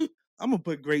 Shit. I'm gonna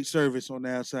put great service on the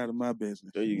outside of my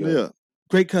business. There you go. Yeah.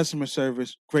 Great customer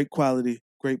service, great quality,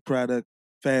 great product,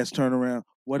 fast turnaround,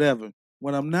 whatever.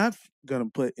 What I'm not gonna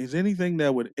put is anything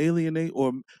that would alienate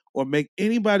or make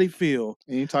anybody feel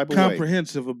Any type of way.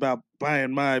 comprehensive about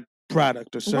buying my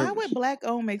product or service. Why would black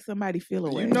on make somebody feel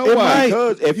away? You know It why? might.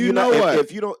 Because if You you know know what?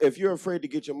 if you're afraid to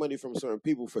get your money from certain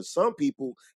people, for some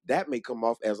people that may come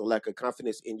off as a lack of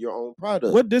confidence in your own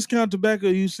product. What discount tobacco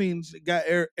you seen got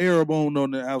Arab owned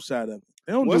on the outside of it?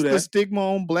 They don't What's do the that.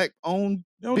 stigma on black owned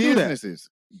They don't do that. businesses?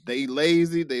 They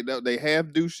lazy. They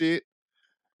half do shit.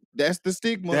 That's the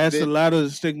stigma. That's that, a lot of the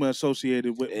stigma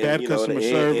associated with And, bad you know, customer and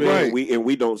service. Right.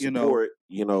 we don't You know. support,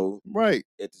 right.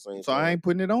 at the same So time. I ain't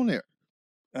putting it on there.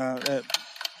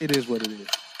 It is what it is.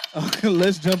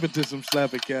 Let's jump into some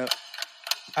slap and cap.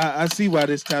 I see why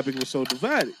this topic was so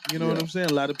divided. You know what Yeah. I'm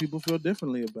saying? A lot of people feel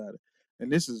differently about it. And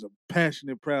this is a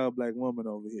passionate, proud black woman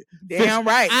over here. Damn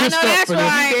right. I know that's You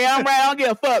right. Damn right. I don't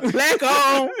give a fuck. Black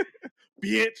on,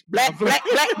 Bitch. black in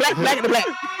the black.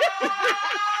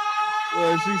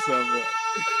 Well, she's something else.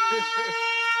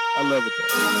 I love it though.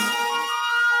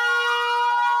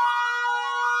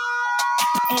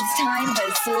 It's time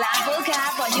for Slap or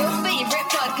Cap on your favorite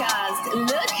podcast.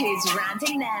 Look who's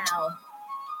ranting now.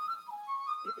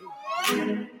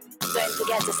 Don't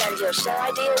forget to send your show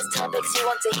ideas, topics you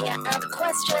want to hear, and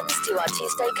questions to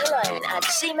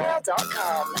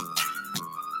artisteCologne@gmail.com.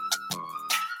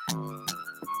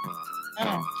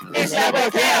 It's Slap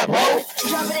or Cap, ho.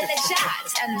 Drop it in the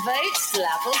chat and vote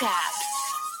Slap or Cap.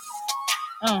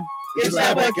 It's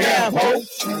Slap or Cap, ho.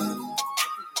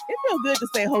 It feels good to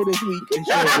say ho this week. It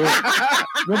sure will.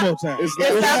 One more time. It's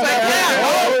Slap or Cap,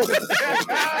 ho.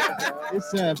 It's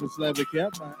time for Slap and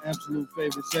Cap, my absolute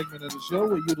favorite segment of the show,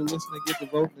 where you, the listener, get to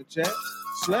vote in the chat.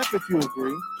 Slap if you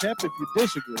agree, cap if you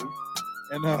disagree.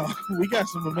 And we got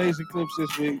some amazing clips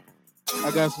this week.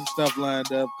 I got some stuff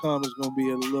lined up. Karma's gonna be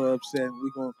a little upset.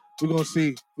 We're gonna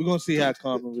see how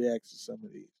Karma reacts to some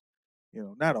of these. You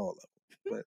know, not all of them,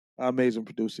 but our amazing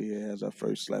producer here has our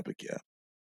first Slap and Cap.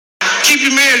 Keep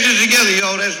your marriages together,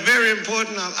 y'all. That's very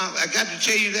important. I got to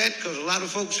tell you that because a lot of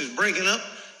folks is breaking up.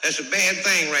 That's a bad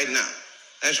thing right now.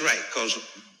 That's right, because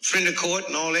friend of court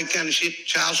and all that kind of shit,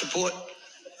 child support.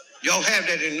 Y'all have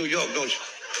that in New York, don't you?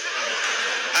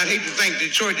 I'd hate to think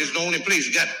Detroit is the only place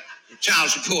that got child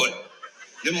support.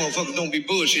 Them motherfuckers don't be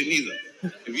bullshitting either.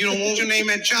 If you don't want your name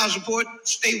at child support,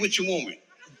 stay with your woman.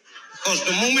 Because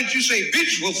the moment you say,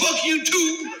 bitch, well, fuck you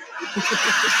too.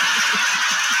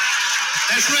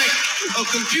 That's right. A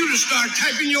computer start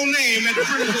typing your name at the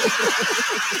printer.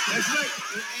 That's right.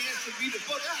 Your ass will be the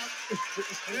fuck out.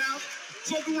 Now,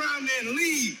 fuck around there and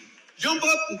leave. Jump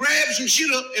up and grab some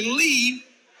shit up and leave.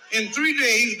 In 3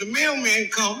 days, the mailman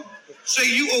come, say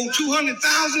you owe $200,000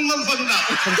 motherfucking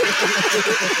dollars.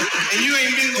 And you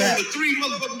ain't been over 3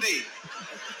 motherfucking days.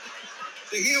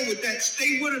 To hell with that.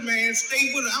 Stay with her, man.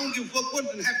 Stay with her. I don't give a fuck what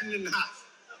happened in the house.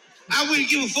 I wouldn't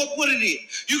give a fuck what it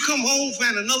is. You come home,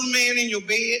 find another man in your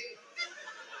bed.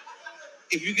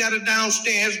 If you got her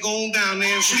downstairs, go on down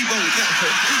there and sleep on the couch.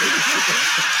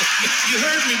 You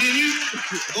heard me, didn't you?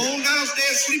 Go on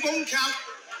downstairs, sleep on the couch.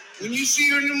 When you see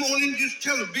her in the morning, just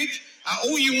tell her, bitch, I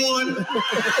owe you one. And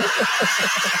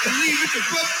leave it the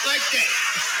fuck like that.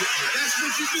 That's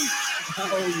what you do. I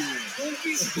owe you one. Don't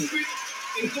be stupid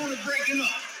and go to breaking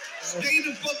up. Stay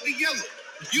the fuck together.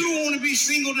 You don't want to be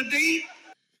single today.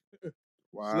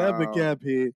 Slap a cap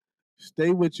head.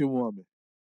 Stay with your woman.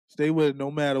 Stay with her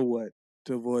no matter what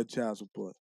to avoid child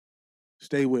support.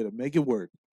 Stay with her. Make it work.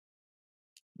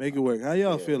 Make it work. How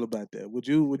y'all feel about that? Would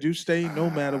you stay no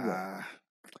matter what?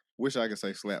 Wish I could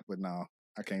say slap, but no,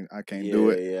 I can't do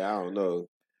it. Yeah, I don't know.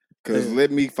 Cause let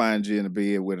me find you in the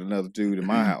bed with another dude in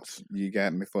my house. You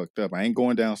got me fucked up. I ain't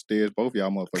going downstairs. Both of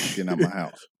y'all motherfuckers getting out my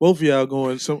house. Both of y'all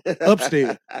going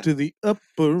upstairs to the upper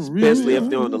room. Especially if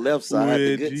they're on the left side,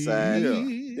 the good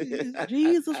side.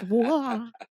 Jesus, boy.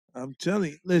 I'm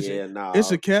telling you, listen, Yeah, nah.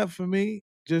 it's a cap for me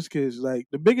just because, like,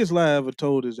 the biggest lie I ever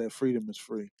told is that freedom is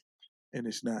free, and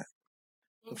it's not.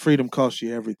 Freedom costs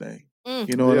you everything.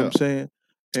 You know what I'm saying?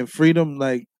 And freedom,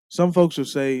 like, some folks will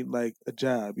say, like, a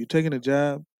job. You taking a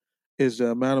job is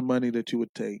the amount of money that you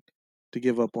would take to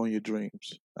give up on your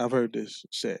dreams. I've heard this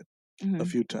said a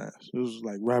few times. It was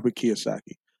like Robert Kiyosaki.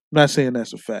 I'm not saying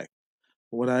that's a fact.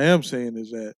 But what I am saying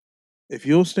is that if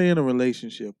you'll stay in a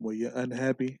relationship where you're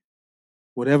unhappy,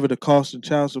 whatever the cost of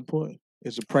child support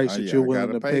is a price that you're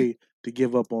willing to pay to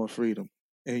give up on freedom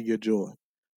and your joy.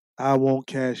 I won't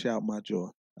cash out my joy.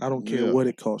 I don't care what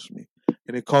it costs me.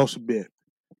 And it costs a bit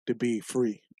to be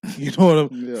free. You know what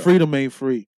I'm Freedom ain't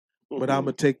free. But I'm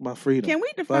going to take my freedom. Can we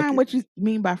define what you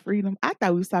mean by freedom? I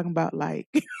thought we was talking about, like...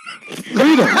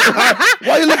 freedom.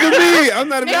 Why you look at me? I'm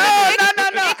not a man.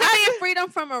 No. It could be freedom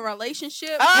from a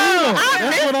relationship.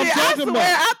 That's what I'm talking about.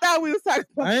 I thought we was talking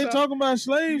about... I ain't talking about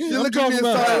slaves. You look at me and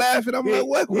start laughing. I'm like,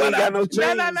 what? We ain't got no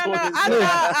chains. No.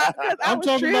 I was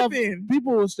talking tripping. about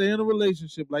people will stay in a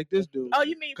relationship like this dude. Oh,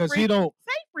 you mean because freedom? he don't...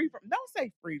 Say freedom. Don't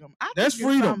say freedom. That's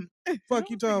freedom. Fuck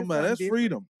you talking about? That's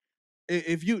freedom.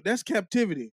 If you... That's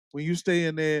captivity. When you stay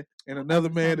in there and another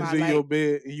man is in your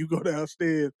bed and you go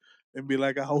downstairs and be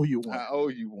like, I owe you one. I owe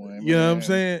you one. You know what I'm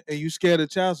saying? And you scared of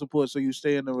child support, so you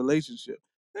stay in the relationship.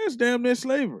 That's damn near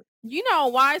slavery. You know, a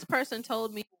wise person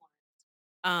told me,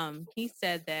 he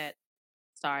said that,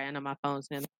 sorry, I know my phone's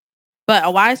in, but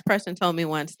a wise person told me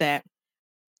once that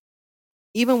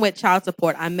even with child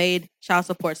support, I made child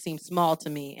support seem small to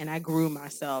me and I grew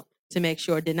myself to make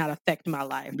sure it did not affect my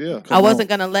life. Yeah, I wasn't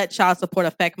going to let child support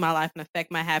affect my life and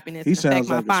affect my happiness and affect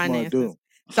my finances.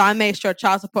 So I made sure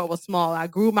child support was small. I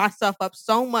grew myself up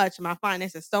so much, my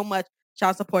finances so much,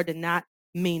 child support did not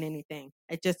mean anything.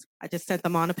 I just sent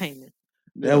them on a payment.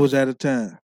 That was at a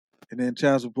time. And then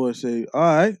child support say, all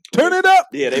right, turn it up.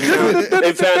 Yeah, they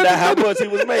found out how much he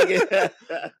was making.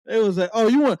 It was like, oh,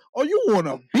 you want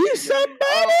to be somebody?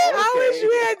 I wish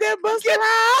you had that bus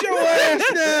around. Your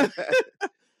ass down.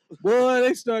 Boy,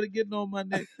 they started getting on my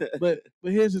neck. But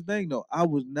here's the thing, though. I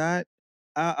was not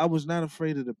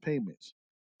afraid of the payments.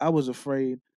 I was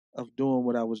afraid of doing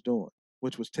what I was doing,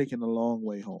 which was taking the long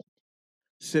way home.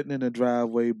 Sitting in the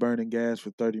driveway, burning gas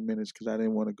for 30 minutes because I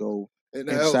didn't want to go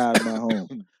inside my home.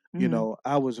 You know,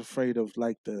 I was afraid of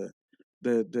like the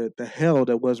hell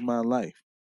that was my life.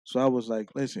 So I was like,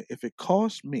 listen, if it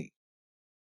costs me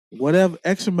whatever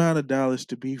X amount of dollars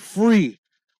to be free,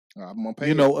 I'm gonna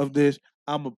pay of this,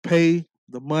 I'm gonna pay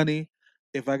the money.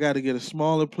 If I got to get a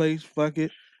smaller place, fuck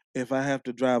it. If I have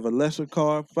to drive a lesser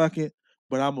car, fuck it.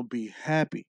 But I'm gonna be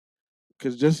happy.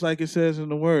 Because just like it says in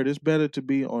the word, it's better to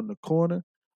be on the corner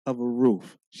of a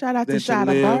roof. Shout out to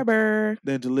Shada Barber.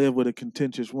 Than to live with a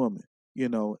contentious woman. You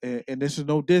know, and this is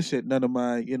no diss at none of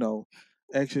my,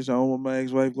 exes. I don't want my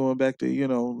ex-wife going back to,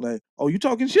 like, oh, you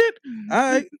talking shit? All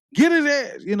right, get his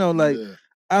ass.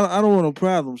 I don't want no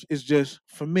problems. It's just,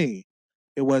 for me,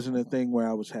 it wasn't a thing where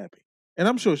I was happy. And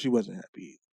I'm sure she wasn't happy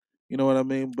either. You know what I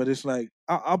mean? But it's like,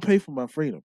 I'll pay for my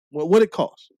freedom. What it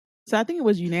costs. So I think it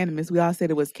was unanimous. We all said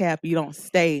it was cap. You don't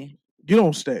stay you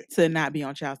don't stay. To not be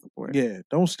on child support. Yeah,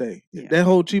 don't stay. Yeah. That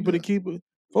whole cheaper to keep it.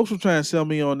 Folks were trying to sell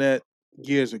me on that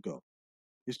years ago.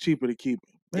 It's cheaper to keep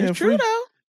it. Man, It's true though.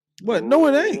 What? No,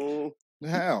 it ain't.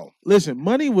 How? Listen,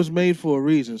 money was made for a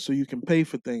reason, so you can pay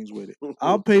for things with it.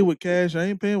 I'll pay with cash. I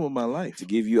ain't paying with my life. To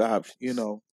give you options. You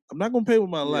know, I'm not gonna pay with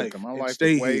my Yeah, life. 'cause my and life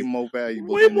stay is way here. more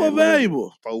valuable. Way than more that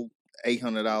little valuable.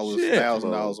 $800, Shit.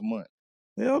 $1,000 a month.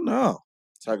 Hell no.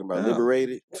 Talking about No.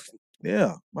 liberated.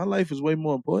 Yeah, my life is way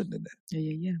more important than that.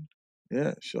 Yeah.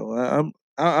 Yeah, so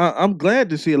I'm glad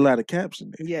to see a lot of caps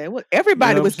in there. Yeah, well,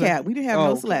 everybody You know what was I'm saying? capped. We didn't have Oh,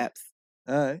 no okay. slaps.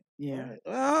 All right. Yeah.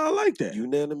 I like that.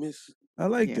 Unanimous. I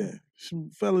like Yeah. that. Some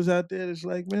fellas out there that's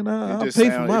like, man, I'll It just, pay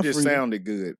for my it just freedom. sounded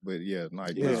good, but yeah,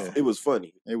 like Yeah. It was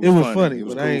funny. It It was funny, It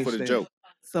was but I cool ain't for the staying. joke.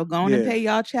 So go on and Yeah. pay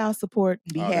y'all child support.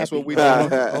 Be happy. That's what we I doing.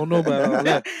 don't know about all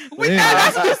that. We know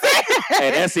that's what you said.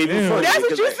 Hey, that's even Yeah. funny. That's what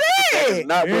because you that is said.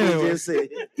 not what Yeah. he just said.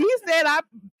 He said I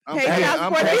I'm pay paying- child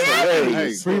I'm support. Be paying- happy.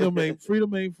 Hey, Freedom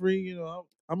ain't free. You know,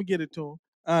 I'm gonna get it to him.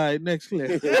 All right, next clip.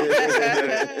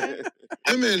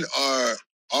 Women are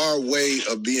our way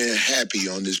of being happy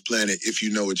on this planet if you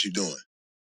know what you're doing.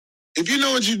 If you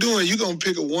know what you're doing, you're going to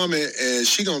pick a woman and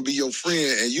she going to be your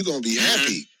friend and you're going to be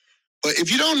happy. But if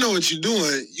you don't know what you're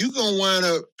doing, you're going to wind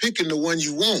up picking the one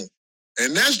you want.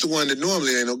 And that's the one that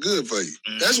normally ain't no good for you.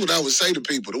 That's what I would say to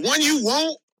people. The one you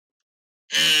want,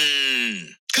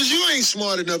 because you ain't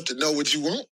smart enough to know what you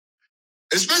want.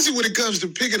 Especially when it comes to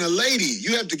picking a lady,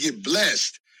 you have to get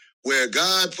blessed where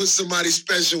God puts somebody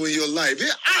special in your life.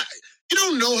 You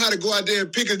don't know how to go out there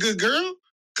and pick a good girl.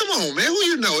 Come on, man. Who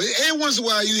you know? Every once in a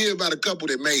while you hear about a couple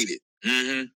that made it.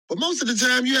 Mm-hmm. But most of the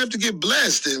time you have to get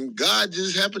blessed and God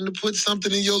just happened to put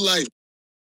something in your life.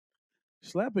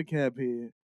 Slap a cap here.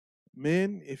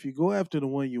 Men, if you go after the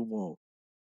one you want,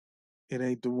 it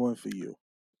ain't the one for you.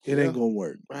 It ain't gonna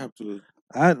work. I have to.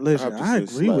 I have listen. to I say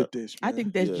agree slap. with this. I Man.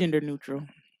 think that's Yeah. gender neutral.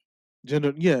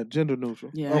 gender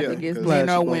neutral. Yeah, I think it's 'cause men or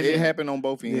Classic. women. It happened on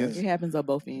both ends. It happens on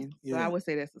both ends. So Yeah. I would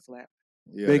say that's a slap.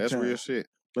 Yeah, Big that's time. real shit.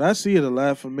 But I see it a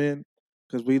lot for men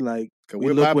because we like Cause we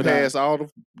we look with our- bypass all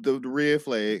the red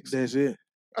flags. That's it.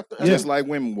 Just like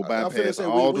women will I finna bypass say,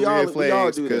 all we the all- red we all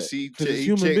flags do because that. he 'Cause it's he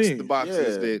human checks beings. the boxes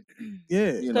Yeah. that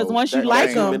Yeah. you Because know. once you that- like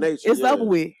that's human them, nature, it's yeah. over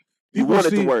with. You People want it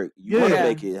see- to work. You want to Yeah.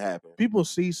 make it happen. People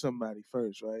see somebody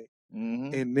first, right?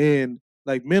 Mhm. And then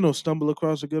like men will stumble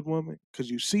across a good woman because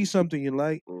you see something you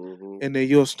like, Mm-hmm. and then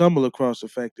you'll stumble across the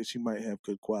fact that she might have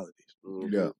good qualities.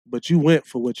 Yeah. But you went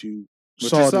for what you What you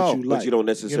saw saw. that you But like. you don't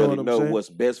necessarily what I'm know saying? what's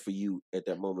best for you at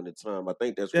that moment in time. I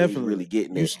think that's what Definitely he's really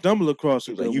getting You at. stumble across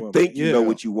a He's good like, you woman. think you yeah, know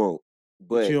what you want, but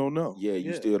but you don't know. yeah,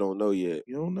 you Yeah. still don't know yet.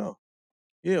 You don't know.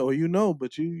 Yeah, or you know,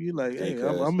 but you like, hey, I'm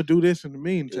Because- gonna do this in the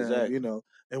meantime, Exactly. you know.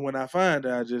 And when I find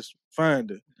her, I just find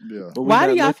her. Yeah. But we Why do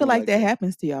not y'all looking feel like that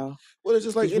happens to y'all? Well, it's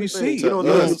just like 'Cause we anything. see You don't it.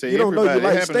 know Yeah. you don't know you Everybody. It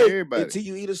like happen to steak everybody. until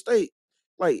you eat a steak.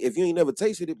 Like if you ain't never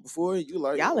tasted it before, you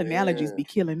like Y'all analogies man, be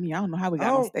killing me. I don't know how we I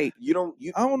got on don't- steak. You don't.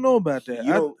 You I don't know about that.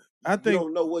 you don't. I you think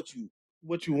don't know what you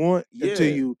what you want until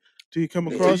Yeah. you come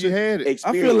Until across you it. had it.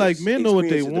 I feel like experience. men know what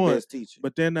they Experience is the want, best teacher.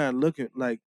 but they're not looking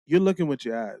like you're looking with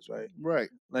your eyes, right? Right.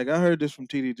 Like I heard this from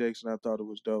TD Jakes and I thought it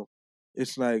was dope.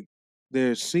 It's like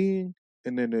there's seeing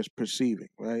and then there's perceiving,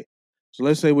 right? So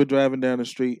let's say we're driving down the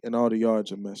street and all the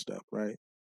yards are messed up, right?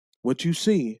 What you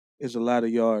see is a lot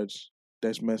of yards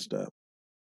that's messed up.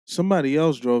 Somebody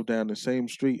else drove down the same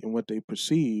street and what they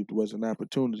perceived was an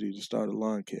opportunity to start a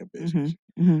lawn care business.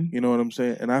 Mm-hmm. You know what I'm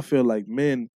saying? And I feel like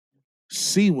men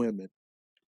see women,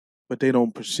 but they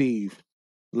don't perceive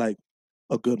like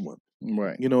a good one.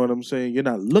 Right. You know what I'm saying? You're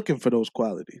not looking for those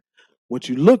qualities. What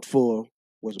you looked for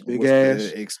was a big What's ass,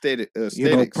 the aesthetic, you know,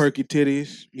 aesthetics. perky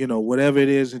titties, you know, whatever it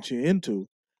is that you're into.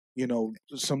 You know,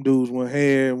 some dudes want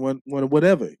hair and want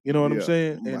whatever. You know what I'm Yeah.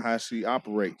 saying? But And how she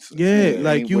operates. Yeah, It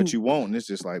like ain't what you want. And it's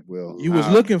just like, well, you was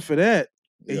looking for that,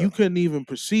 and Yeah. you couldn't even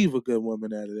perceive a good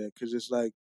woman out of that because it's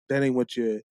like that ain't what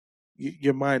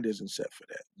your mind isn't set for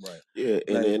that. Right. Yeah,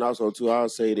 and Like- then also too, I'll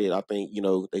say that I think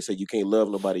they say you can't love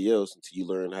nobody else until you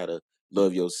learn how to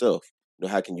love yourself. You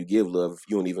know, how can you give love if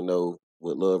you don't even know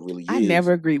what love really is? I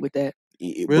never agreed with that.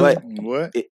 Really? But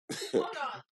What? it,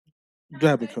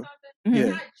 Drop it, come. Mhm.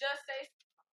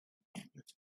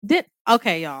 Yeah.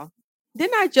 Okay, y'all.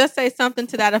 Didn't I just say something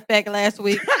to that effect last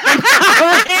week? Did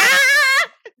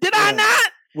I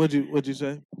not? What'd you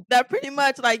say? That pretty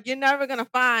much like you're never gonna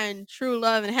find true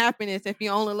love and happiness if you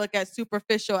only look at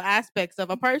superficial aspects of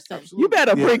a person. You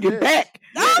better Yeah. bring it back.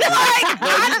 I'm like,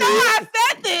 I know I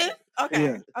said this. Okay.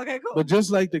 Yeah. Okay, cool. But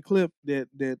just like the clip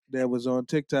that was on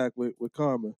TikTok with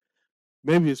Karma,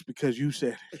 maybe it's because you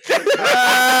said it.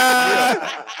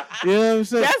 You know what I'm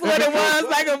saying? That's what it was,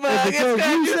 like a bug. It's because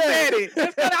because you you said said it.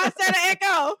 That's what I said an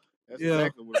echo. That's Yeah.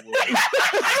 exactly what it was.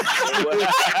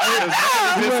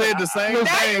 just said the same Now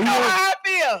thing. you know how I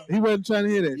feel. He wasn't trying to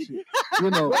hear that shit. You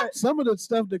know, some of the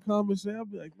stuff that Carmen said, I'll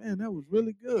be like, man, that was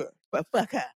really good. But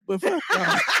fuck her. But fuck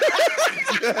her.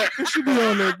 She be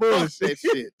on that bullshit.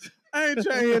 Shit. I ain't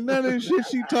trying to hear none of the shit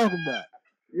she talking about.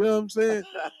 You know what I'm saying?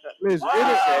 Listen,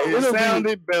 It it'll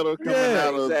sounded better coming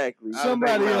out of exactly.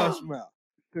 somebody else's mouth.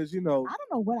 Because, you know, I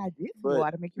don't know what I did But-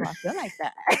 for to make you all feel like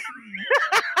that.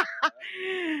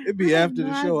 it'd be after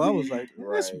the show. I was like,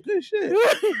 that's some Right. good shit.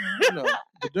 You know,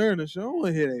 but during the show, I don't want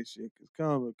to hear that shit.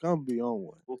 Because Carmen be on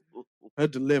one. Her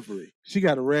delivery. She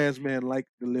got a Razman like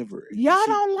delivery. Y'all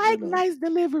She- don't like you know. nice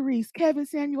deliveries, Kevin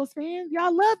Samuels fans.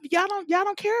 Y'all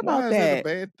don't care Why about is that a that.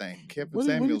 bad thing? Kevin What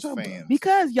you Samuels talking fans. about?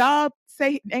 Because y'all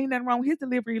say ain't nothing wrong with his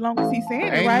delivery as long as he's saying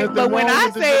it Ain't right. nothing But when wrong I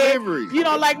with the say it, delivery. you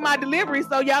don't like my delivery,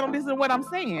 so y'all don't listen to what I'm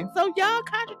saying. So y'all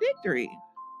contradictory.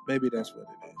 Maybe that's what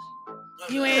it is.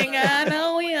 You ain't got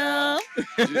no young.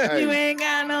 Hey, You ain't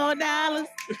got no dollars.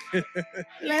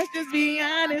 Let's just be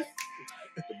honest.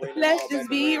 Let's just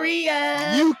be real.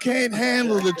 you can't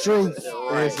handle the truth.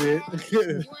 That's it.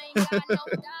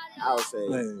 I would say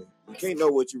Man. you can't know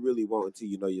what you really want until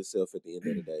you know yourself at the end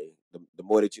of the day. The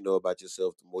more that you know about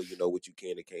yourself, the more you know what you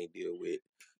can and can't deal with.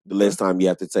 The less time you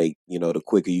have to take, the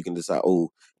quicker you can decide, oh,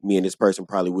 me and this person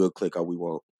probably will click or we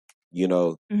won't.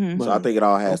 Mhm. So I think it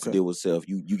all has to Okay. deal with self.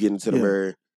 You get into the Yeah.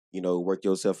 mirror, work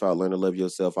yourself out, learn to love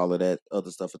yourself, all of that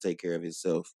other stuff will take care of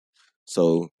itself.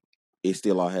 So it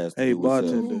still all has to Hey, do with self.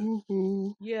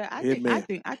 bartender. Yeah, I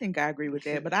Hitman. think I agree with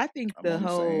that. But I think I'm the on the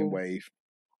same whole wave.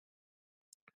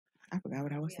 I forgot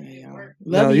what I was saying, y'all. No,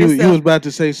 Loving you was yourself. about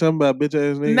to say something about bitch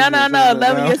ass niggas. No, or something loving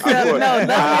like that. yourself. No, loving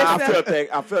I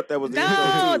yourself. felt that was the No,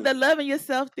 intro too. the loving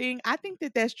yourself thing. I think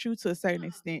that's true to a certain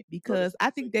extent because I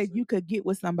think that you could get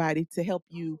with somebody to help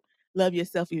you love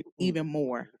yourself even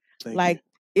more. Thank Like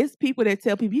it's people that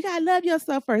tell people you gotta love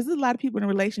yourself first. There's a lot of people in a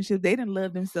relationship they didn't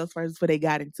love themselves first before they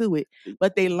got into it,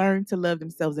 but they learned to love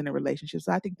themselves in a relationship.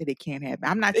 So I think that it can happen.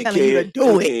 I'm not It telling you to can,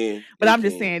 do it it, can, but it I'm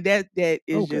just can. saying that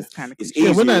is Okay. just kind of It's Yeah,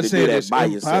 we're easier not to do saying that it's by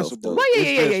yourself, impossible. though. Well,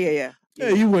 It's just- yeah. Yeah,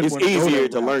 you wouldn't It's want to go easier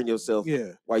that to route. learn yourself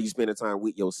Yeah, while you spending time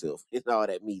with yourself. It's all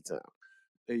that me time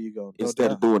there you go. No instead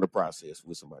doubt. of doing the process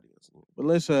with somebody else. But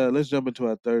let's jump into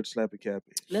our third slappy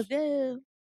cappy. Let's go.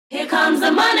 Here comes the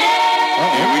money.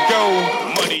 Here we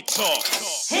go. Money talk.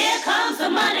 Here comes the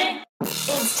money.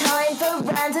 It's time for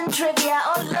random trivia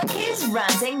on Look Who's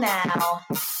Ranting Now.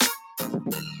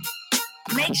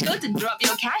 Make sure to drop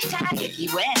your cash tag if you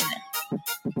win.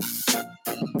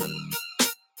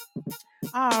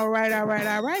 All right.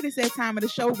 It's that time of the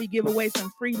show. We give away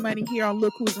some free money here on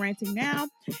Look Who's Ranting Now.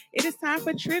 It is time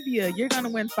for trivia. You're going to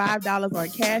win $5 on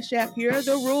Cash App. Here are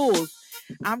the rules.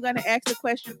 I'm going to ask a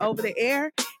question over the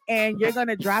air, and you're going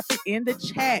to drop it in the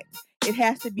chat. It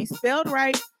has to be spelled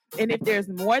right, and if there's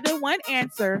more than one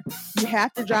answer, you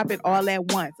have to drop it all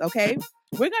at once, okay?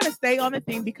 We're going to stay on the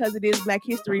theme because it is Black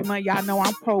History Month. Y'all know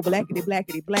I'm pro blackity,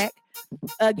 blackity, black.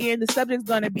 Again, the subject's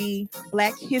going to be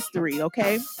Black history,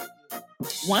 okay?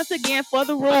 Once again, for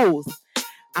the rules,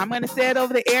 I'm going to say it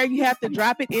over the air. You have to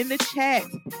drop it in the chat.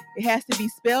 It has to be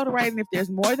spelled right. And if there's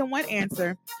more than one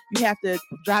answer, you have to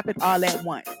drop it all at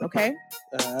once. Okay?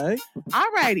 All right.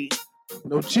 All righty.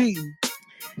 No cheating.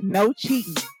 No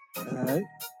cheating. All right.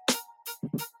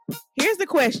 Here's the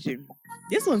question.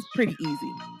 This one's pretty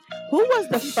easy. Who was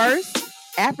the first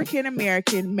African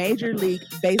American Major League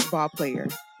Baseball player?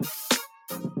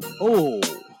 Oh,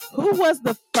 Who was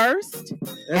the first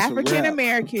that's a African wrap.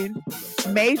 American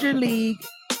Major League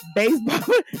Baseball?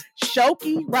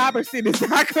 Shoki Robertson is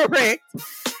not correct.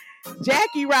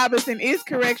 Jackie Robinson is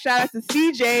correct. Shout out to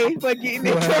CJ for getting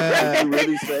it Wow. correct. You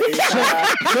really say?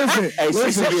 Listen, Hey,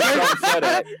 listen. she get something for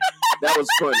that. That was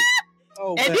funny.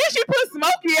 Oh, And man. then she put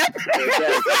Smokey up.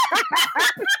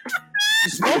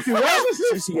 Smokey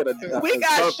Robinson? She get a We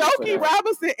got something for Shoki that.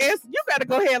 Robinson. You better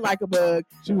go ahead like a bug.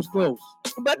 She was close.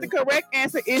 But the correct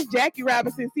answer is Jackie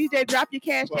Robinson. CJ, drop your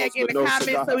cash tag Close, in but the no comments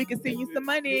cigar. so we can send you some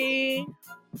money.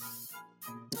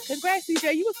 Congrats,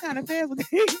 CJ. You was kind of fast with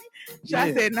it. Yeah.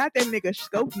 I said, not that nigga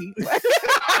Skokie.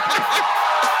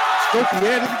 Smokey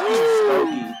had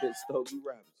it. Stokey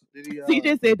Robinson. Did he,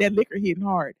 CJ said that liquor hitting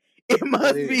hard. It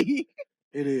must is. be.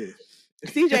 It is.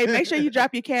 CJ, make sure you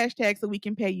drop your cash tag so we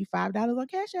can pay you $5 on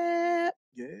Cash App.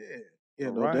 Yeah. Yeah,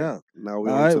 All no right. doubt. Now we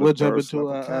All on right, to the we'll jump first into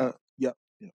level cap. yep.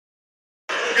 You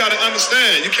got to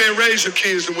understand, you can't raise your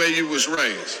kids the way you was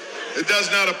raised. It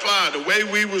does not apply. The way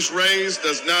we was raised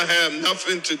does not have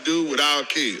nothing to do with our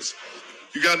kids.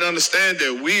 You got to understand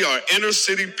that we are inner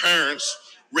city parents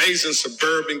raising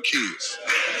suburban kids.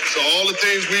 So all the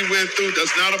things we went through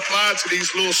does not apply to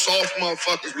these little soft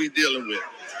motherfuckers we dealing with.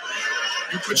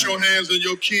 You put your hands on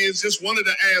your kids. Just one of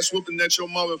the ass whooping that your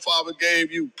mom and father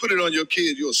gave you, put it on your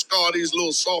kids. You'll scar these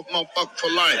little soft motherfuckers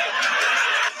for life.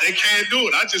 They can't do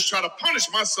it. I just try to punish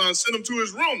my son, send him to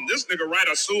his room. This nigga write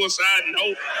a suicide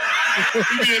note.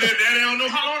 He be in there, Daddy, I don't know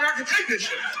how long I can take this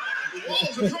shit. The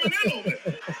walls are coming in on me.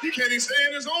 He can't even stay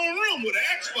in his own room with an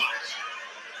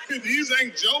Xbox. These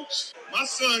ain't jokes. My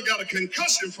son got a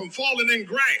concussion from falling in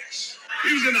grass.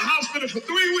 He was in the hospital for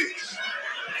 3 weeks.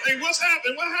 Hey, what's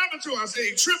happened? What happened to him? I said,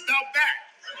 he tripped out back.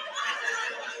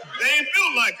 They ain't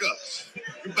built like us.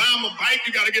 You buy them a bike,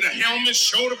 you got to get a helmet,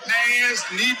 shoulder pads,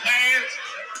 knee pads.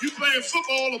 You playing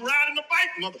football or riding a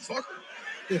bike, motherfucker.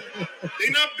 They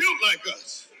not built like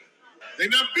us. They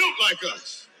not built like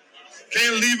us.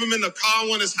 Can't leave them in the car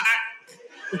when it's hot.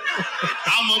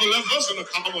 Our mother left us in the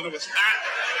car when it was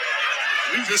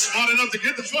hot. We just smart enough to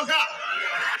get the fuck out.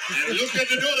 And look at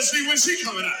the door to see when she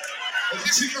coming out. Okay,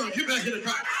 she coming. Get back in the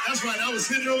car. That's right. I was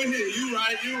sitting over here. You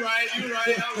right.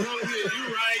 I was over here.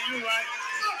 You right.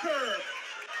 Fuck her.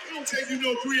 It don't take you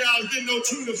no 3 hours getting no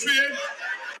tuna fish.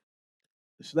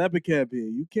 Slapping cap here.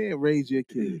 You can't raise your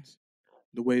kids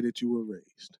the way that you were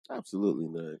raised. Absolutely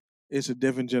not. It's a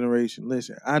different generation.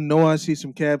 Listen, I know I see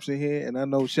some caps in here, and I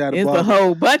know Shadow It's a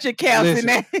whole bunch of caps in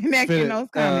those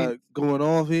comments. Going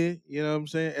off here. You know what I'm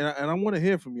saying? And I want to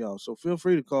hear from y'all. So feel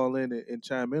free to call in and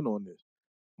chime in on this.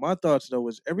 My thoughts, though,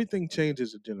 is everything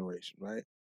changes a generation, right?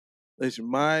 Listen,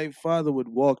 my father would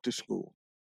walk to school.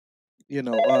 You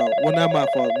know, well, not my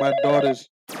father. My daughter's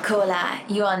Caller,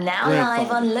 you are now live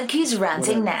on Look Who's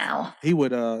Ranting Now. He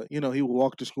would, he would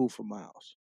walk to school for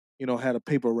miles. You know, had a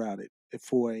paper route at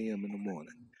 4 a.m. in the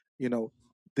morning. You know,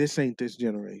 this ain't this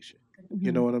generation. Mm-hmm.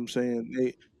 You know what I'm saying?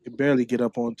 They barely get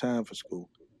up on time for school.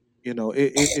 You know,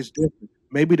 it's different.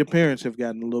 Maybe the parents have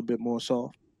gotten a little bit more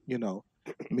soft. You know,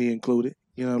 me included.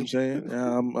 You know what I'm saying?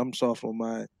 I'm soft on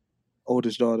my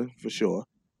oldest daughter for sure.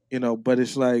 You know, but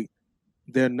it's like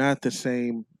they're not the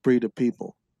same breed of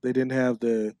people. They didn't have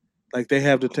they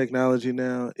have the technology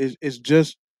now. It's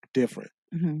just different.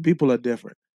 Mm-hmm. People are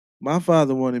different. My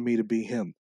father wanted me to be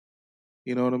him.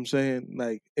 You know what I'm saying?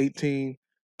 Like 18,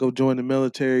 go join the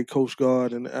military, Coast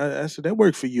Guard, and I said that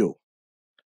worked for you.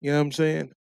 You know what I'm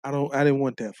saying? I didn't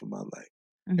want that for my life.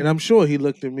 Mm-hmm. And I'm sure he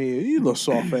looked at me, you little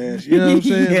soft ass. You know what I'm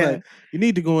saying? Yeah. Like, you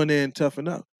need to go in there and toughen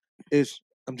up.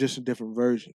 I'm just a different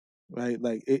version, right?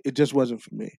 Like it just wasn't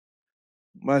for me.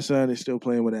 My son is still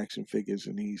playing with action figures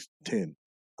and he's 10,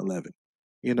 11.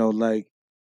 You know, like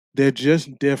they're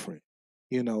just different.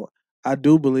 You know, I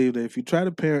do believe that if you try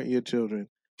to parent your children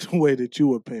the way that you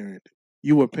were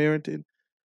parented,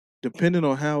 depending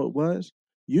on how it was,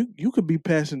 you could be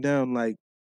passing down like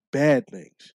bad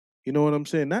things. You know what I'm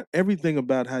saying? Not everything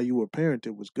about how you were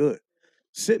parented was good.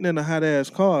 Sitting in a hot ass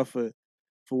car for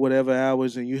whatever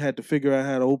hours and you had to figure out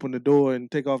how to open the door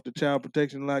and take off the child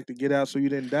protection lock to get out so you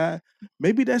didn't die,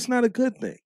 maybe that's not a good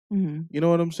thing. Mm-hmm. You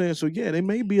know what I'm saying? So yeah, they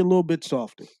may be a little bit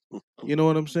softer. You know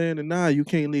what I'm saying? And you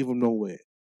can't leave them nowhere.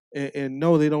 And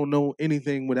no, they don't know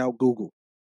anything without Google.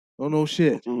 Don't know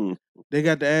shit. They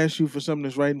got to ask you for something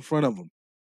that's right in front of them.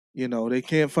 You know, they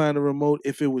can't find a remote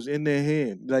if it was in their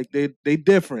hand. Like they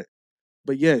different.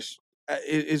 But yes,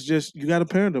 it's just you got to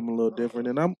parent them a little different,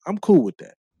 and I'm cool with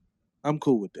that. I'm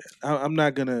cool with that. I'm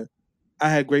not gonna. I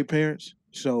had great parents,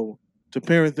 so to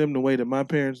parent them the way that my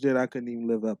parents did, I couldn't even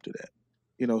live up to that.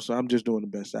 You know, so I'm just doing the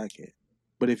best I can.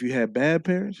 But if you had bad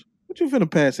parents, what you finna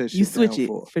pass that shit You switch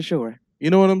down it for sure. You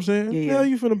know what I'm saying? Yeah. Hell,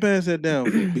 you finna pass that down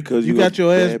for? Because you you got a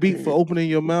your ass bad beat parent. for opening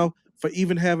your mouth, for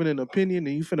even having an opinion,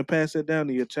 and you finna pass that down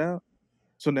to your child.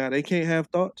 So now they can't have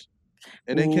thoughts,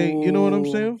 and they can't. You know what I'm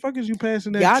saying? Fuck is you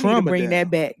passing that Y'all trauma need to bring down?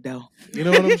 that back though. You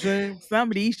know what I'm saying? Some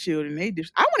of these children, I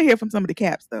want to hear from some of the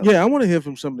caps though. Yeah, I want to hear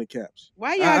from some of the caps.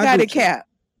 Why y'all I got do a too. cap?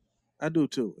 I do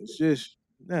too. It's just,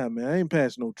 nah, man, I ain't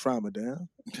passing no trauma down.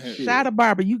 Shit. Shout out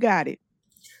Barbara, you got it.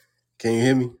 Can you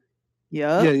hear me?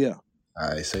 Yeah. Yeah. All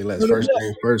right, say less. First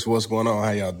thing first, what's going on?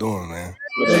 How y'all doing, man?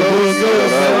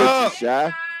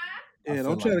 Yeah,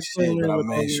 don't try to shit, but I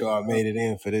made sure I made it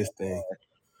in for this thing.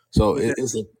 So Okay.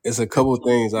 it's a couple of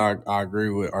things I agree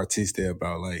with Artiste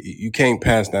about. Like, you can't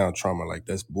pass down trauma. Like,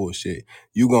 that's bullshit.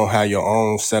 You gonna have your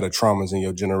own set of traumas in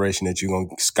your generation that you gonna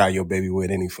sky your baby with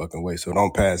any fucking way. So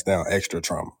don't pass down extra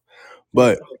trauma.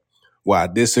 But what I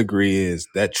disagree is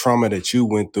that trauma that you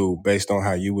went through based on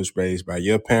how you was raised by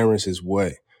your parents is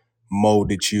what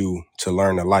molded you to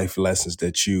learn the life lessons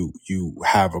that you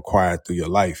have acquired through your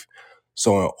life.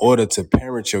 So in order to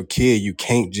parent your kid, you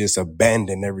can't just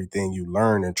abandon everything you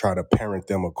learn and try to parent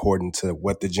them according to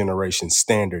what the generation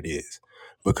standard is.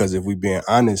 Because if we being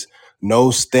honest,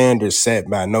 no standard set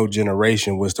by no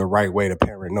generation was the right way to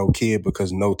parent no kid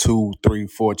because no 2, 3,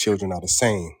 4 children are the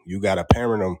same. You got to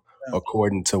parent them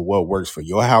according to what works for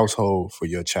your household, for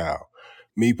your child.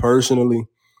 Me personally,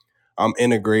 I'm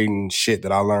integrating shit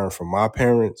that I learned from my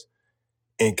parents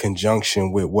in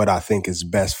conjunction with what I think is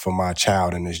best for my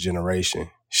child in this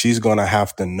generation. She's going to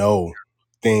have to know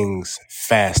things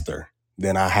faster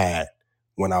than I had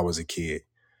when I was a kid,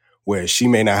 where she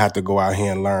may not have to go out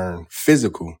here and learn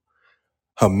physical.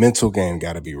 Her mental game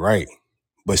got to be right.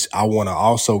 But I want to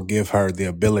also give her the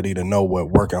ability to know what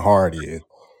working hard is,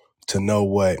 to know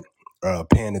what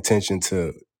paying attention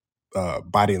to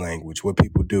body language, what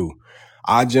people do.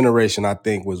 Our generation, I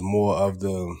think, was more of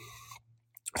the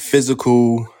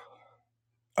physical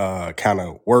kind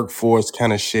of workforce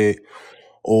kind of shit,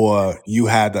 or you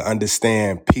had to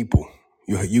understand people.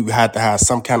 You had to have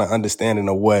some kind of understanding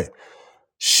of what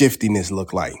shiftiness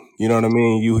looked like. You know what I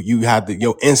mean? You had to,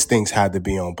 your instincts had to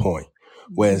be on point.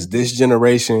 Whereas this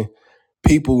generation,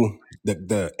 people,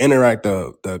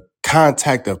 the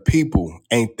contact of people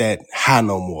ain't that high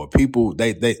no more. People,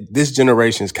 they this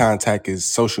generation's contact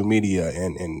is social media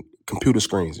and computer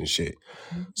screens and shit.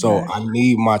 So Right. I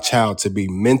need my child to be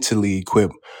mentally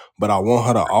equipped, but I want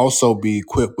her to also be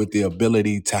equipped with the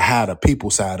ability to have the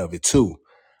people side of it too.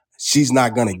 She's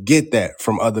not gonna get that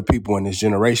from other people in this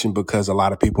generation because a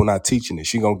lot of people not teaching it.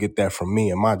 She gonna get that from me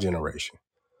and my generation.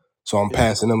 So I'm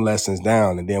passing them lessons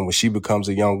down, and then when she becomes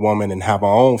a young woman and have her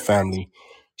own family,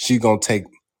 she gonna take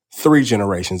 3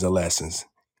 generations of lessons,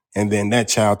 and then that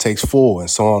child takes 4, and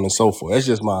so on and so forth. That's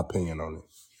just my opinion on it.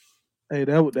 Hey,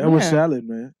 that was Yeah. solid,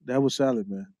 man. That was solid,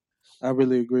 man. I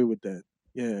really agree with that.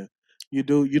 Yeah, you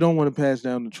do. You don't want to pass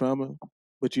down the trauma,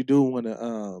 but you do want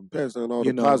to, Pass down all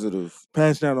you the know, positive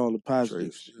pass down all the traits.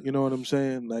 positives. You know what I'm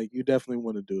saying? Like you definitely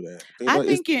want to do that. Think I about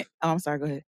it's think it. Oh, I'm sorry. Go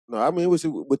ahead. No, I mean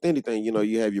with anything,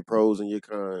 you have your pros and your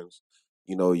cons,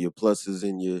 your pluses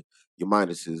and your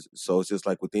minuses. So it's just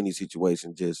like with any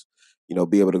situation, just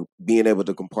being able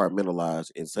to compartmentalize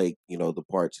and take, the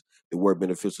parts that were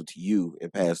beneficial to you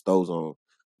and pass those on,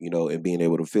 and being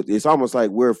able to filter. It's almost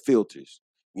like we're filters.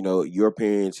 Your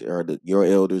parents or your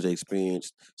elders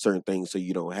experienced certain things so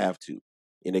you don't have to.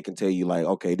 And they can tell you like,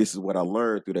 okay, this is what I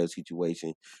learned through that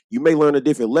situation. You may learn a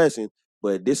different lesson,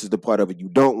 but this is the part of it you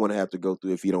don't want to have to go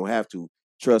through if you don't have to.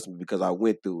 Trust me, because I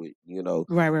went through it.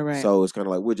 Right. So it's kind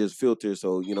of like we're just filters,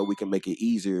 so we can make it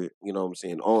easier. What I'm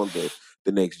saying, on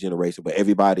the next generation. But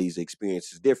everybody's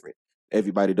experience is different.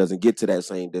 Everybody doesn't get to that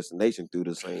same destination through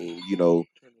the same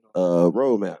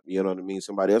roadmap. You know what I mean?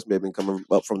 Somebody else may have been coming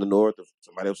up from the north, or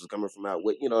somebody else was coming from out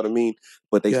west. You know what I mean?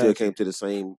 But they still Gotcha. came to the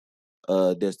same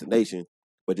destination.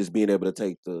 But just being able to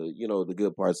take the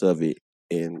good parts of it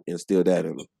and instill that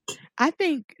in them. I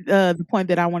think the point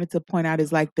that I wanted to point out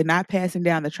is like the not passing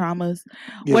down the traumas.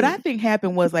 What Yeah. I think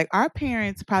happened was like our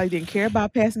parents probably didn't care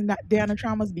about passing down the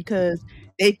traumas because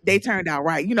they turned out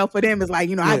right. For them it's like,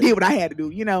 I Yeah. did what I had to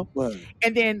do. Right.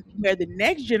 And then where the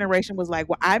next generation was like,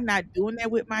 well, I'm not doing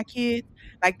that with my kids.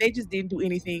 Like they just didn't do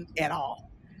anything at all.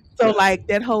 So Yeah. like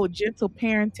that whole gentle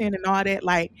parenting and all that,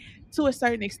 like to a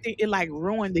certain extent, it like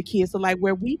ruined the kids. So like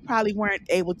where we probably weren't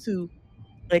able to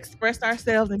express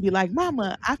ourselves and be like,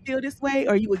 "Mama, I feel this way,"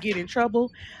 or you would get in trouble.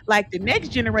 Like the next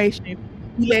generation,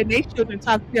 we letting their children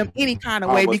talk to them any kind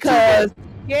of way Almost too much. because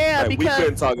Like we because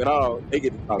couldn't talk at all. They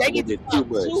get to talk a they little get to bit talk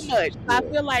too much. too much. So I Yeah.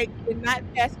 feel like we're not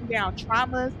passing down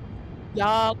traumas,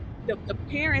 y'all. The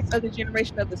parents of the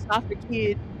generation of the softer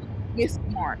kids missed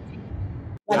the mark.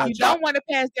 Like you Gotcha. don't want to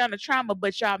pass down the trauma,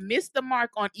 but y'all missed the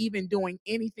mark on even doing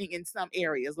anything in some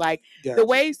areas. Like the Gotcha.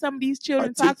 way some of these Or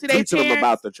children talk to their teaching them parents,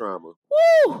 about the trauma.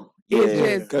 woo, Yeah,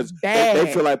 is just because they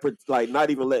bad. feel like not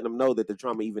even letting them know that the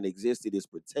trauma even existed is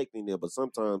protecting them. But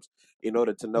sometimes, in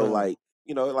order to know, Right.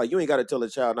 like you ain't got to tell a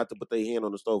child not to put their hand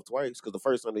on the stove twice because the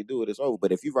first time they do it, it's over.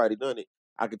 But if you've already done it,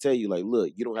 I can tell you, like,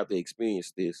 look, you don't have to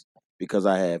experience this because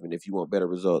I have, and if you want better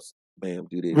results, bam,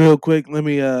 do this. Real quick, let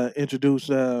me introduce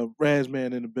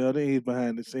Razman in the building. He's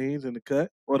behind the scenes in the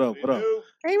cut. What up? What up?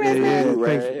 Hey, Yeah, Razman. yeah. Ooh,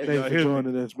 Thanks Raz. for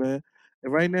joining us, man.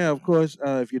 And right now, of course,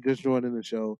 if you're just joining the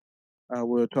show,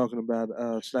 we're talking about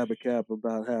Slap a Cap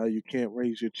about how you can't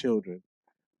raise your children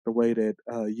the way that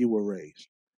you were raised.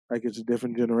 Like it's a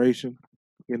different generation,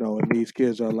 and these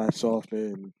kids are a lot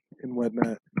softer and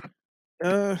whatnot.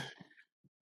 Uh,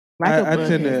 Like a I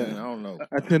tend butthead. I to don't know.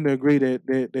 I tend to agree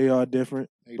that they are different,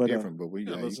 They but different, but we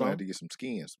yeah, you're let's gonna have go. to get some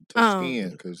skin, some tough skin,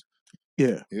 Um, because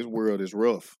Yeah, his world is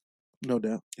rough. no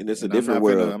doubt. And it's a And I'm different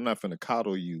not finna world. I'm not finna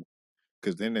coddle you,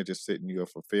 because then they're just setting you up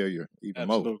for failure even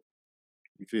more. Absolutely.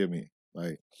 You feel me?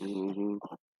 Like hmm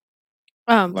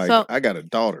so I got a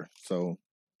daughter, so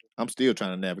I'm still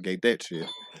trying to navigate that shit.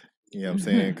 You know what I'm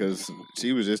saying? Because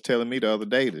she was just telling me the other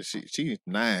day that she's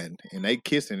 9 and they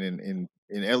kissing in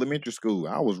elementary school.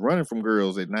 I was running from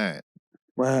girls at 9.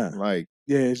 Wow. Like,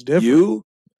 yeah, it's different. You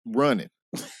running.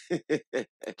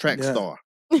 Track Yeah. star.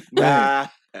 Man.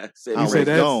 I You was say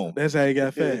gone. that's how you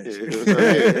got fast.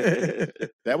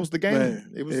 That was the game.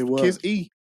 Man, it was it was. Kiss E.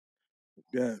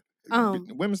 Yeah.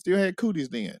 Women still had cooties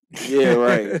then. Yeah,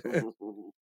 right.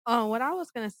 What I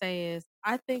was gonna say is,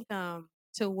 I think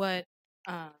to what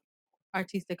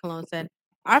Artista Cologne said,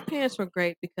 our parents were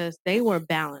great because they were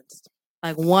balanced.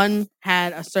 Like one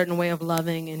had a certain way of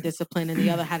loving and discipline, and the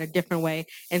other had a different way.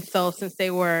 And so, since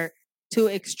they were two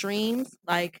extremes,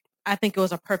 like I think it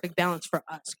was a perfect balance for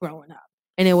us growing up.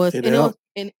 And it was, It and helped.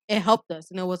 it helped us,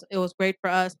 and it was great for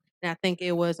us. And I think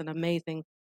it was an amazing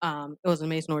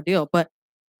ordeal. But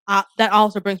that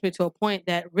also brings me to a point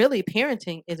that really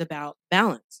parenting is about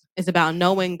balance. It's about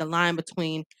knowing the line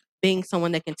between being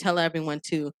someone that can tell everyone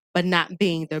to, but not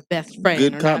being their best friend.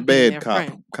 Good or cop, not being bad their cop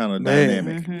friend. kind of Man,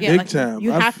 dynamic. Mhm. Yeah, big like time.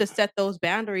 you I've- have to set those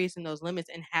boundaries and those limits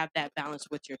and have that balance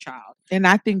with your child. And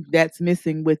I think that's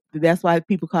missing that's why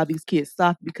people call these kids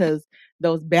soft, because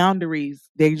those boundaries,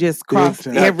 they just cross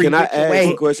time. every Can I which ask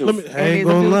way. a question? I ain't it's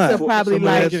gonna due lie. to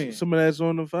probably Some of that's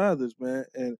on the fathers, man,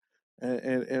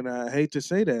 and I hate to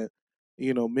say that,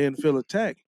 men feel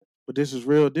attacked, but this is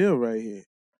real deal right here.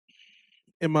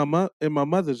 In my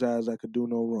mother's eyes, I could do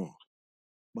no wrong.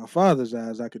 My father's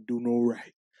eyes, I could do no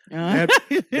right.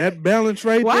 That balance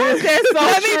right Why there. is that so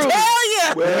Let true? me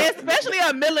tell Well, especially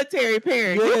a military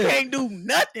parent, you Yeah. can't do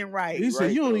nothing right. He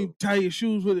said, "You don't even tie your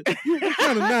shoes with it. What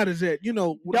kind of knot is that? Don't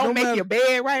no make matter- your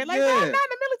bed right. Like, no, I'm Yeah. not in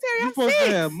the military. You I'm supposed six.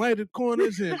 to have mitered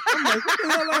corners, and I'm like, what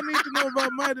the hell I need to know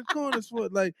about mitered corners for?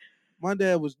 Like, my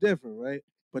dad was different, right?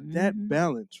 But that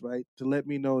balance, right, to let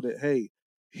me know that, hey,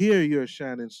 here you're a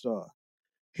shining star.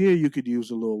 Here you could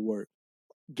use a little work.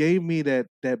 Gave me that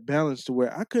balance to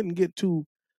where I couldn't get too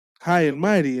high and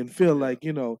mighty and feel like,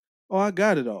 oh, I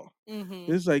got it all.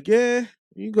 It's like, yeah,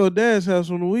 you go to dad's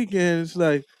house on the weekend. It's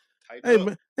like, hey,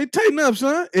 man, hey, tighten up,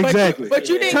 son. Exactly. But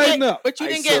you didn't tighten get, up. but you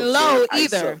didn't get low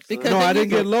either because No, then I didn't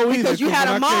get low either. because you had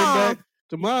a when I came mom. back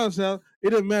to mom's house, it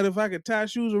didn't matter if I could tie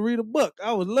shoes or read a book.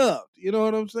 I was loved. You know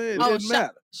what I'm saying? It didn't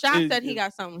matter. Shaq said he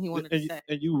got something he wanted to say.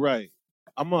 And you right.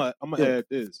 I'm gonna Yeah. add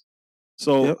this.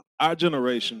 So Yep. our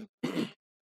generation,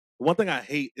 one thing I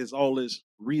hate is all this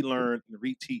relearn and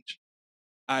reteach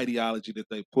ideology that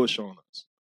they push on us.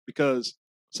 Because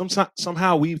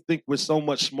somehow we think we're so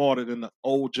much smarter than the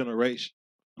old generation.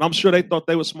 And I'm sure they thought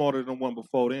they were smarter than the one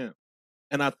before them.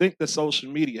 And I think that social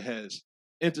media has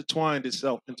intertwined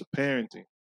itself into parenting.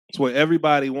 It's where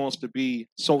everybody wants to be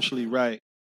socially right.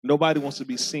 Nobody wants to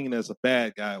be seen as a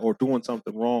bad guy or doing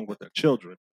something wrong with their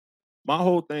children. My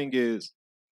whole thing is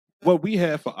what we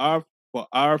had for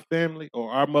our family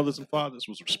or our mothers and fathers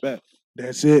was respect.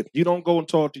 That's it. You don't go and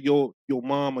talk to your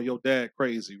mom or your dad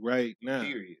crazy right now.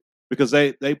 Period. Because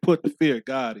they put the fear of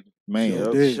God in you. Man,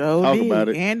 Sure talk did. about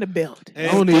it. And the belt.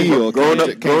 And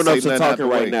Grown-ups are talking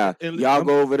right now. And Y'all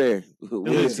go over there. We'll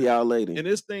listen, see y'all later. And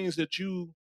there's things that you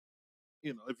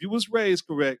know, if you was raised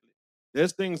correctly,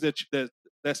 there's things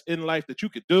that's in life that you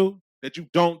could do that you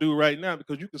don't do right now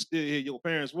because you can still hear your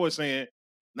parents' voice saying,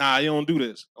 "Nah, you don't do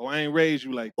this," or "I ain't raised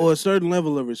you like that." Or a certain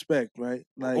level of respect, right?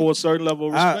 Like, Or a certain level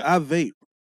of respect. I vape,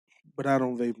 but I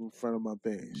don't vape in front of my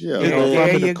parents. Yeah. If I'm There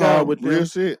in the you car go. with Real them,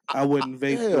 shit. I wouldn't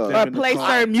vape Yeah. with them Or in the play car.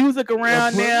 certain music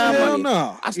around them. Hell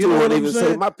no. I You still know won't what I'm even say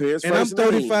saying? my parents' And I'm first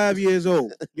name. 35 years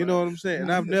old. You know what I'm saying?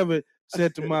 And I've never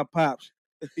said to my pops,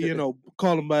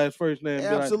 call him by his first name.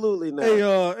 Absolutely be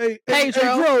not. like, hey,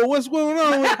 Pedro, what's going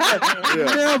on with that?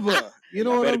 Yeah. Never. You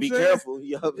know what better I'm be saying? careful.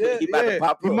 He about to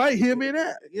pop You up. might hear me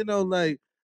that.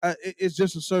 It's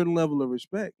just a certain level of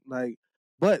respect.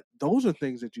 But those are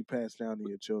things that you pass down to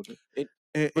your children.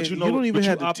 And But you you know, don't even but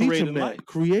have you to teach operate them in that. life.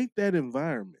 Create that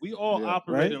environment. We all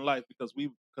operate right? in life because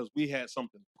we had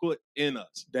something put in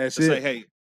us. That's to it. say, hey,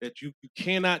 that you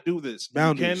cannot do this.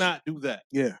 Boundaries. You cannot do that.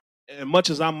 Yeah. And much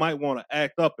as I might want to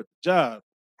act up at the job,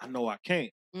 I know I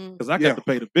can't because I Yeah. got to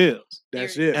pay the bills.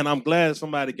 That's it. And I'm glad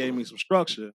somebody gave me some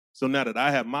structure. So now that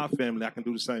I have my family, I can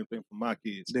do the same thing for my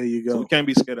kids. There you So go. we can't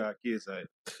be scared of our kids.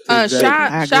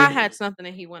 Sha had something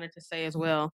that he wanted to say as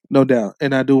well. No doubt.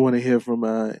 And I do want to hear from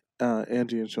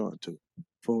Angie and Sean too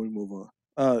before we move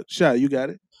on. Sha, you got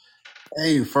it?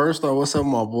 Hey, first off, what's up,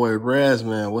 my boy Raz,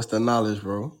 man? What's the knowledge,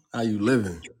 bro? How you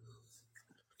living?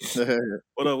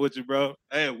 What up with you, bro?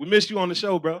 Hey, we missed you on the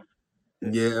show, bro.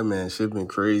 Yeah, man, shit been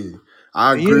crazy.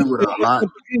 I agree with a lot.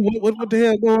 What the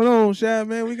hell going on, Sha,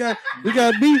 man? We got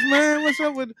beef, man. What's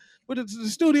up with the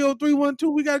Studio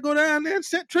 312? We got to go down there and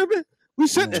set tripping? We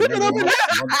sent tripping over there.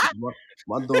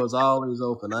 My door's always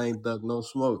open. I ain't duck no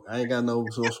smoke. I ain't got no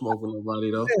smoke with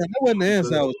nobody though. Yeah, that wasn't the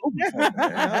answer I was hoping for, man.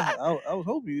 I was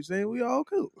hoping you saying we all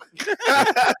cool.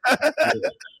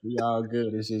 We all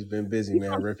good. It's just been busy,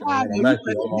 man. Ripping. I'm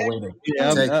actually on my way to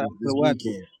Texas this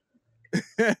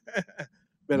weekend.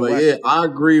 But yeah, I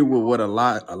agree with what a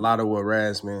lot of what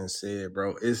Razman said,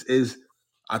 bro. Is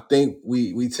I think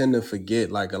we tend to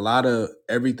forget like a lot of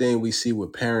everything we see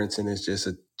with parenting is just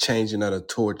a changing of the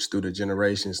torch through the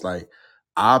generations. Like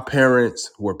our parents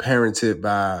were parented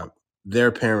by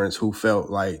their parents who felt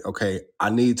like, okay, I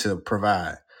need to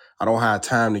provide. I don't have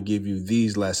time to give you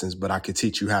these lessons, but I could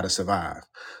teach you how to survive.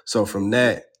 So from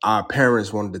that, our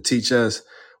parents wanted to teach us,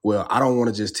 well, I don't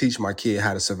want to just teach my kid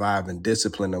how to survive and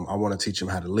discipline them. I want to teach them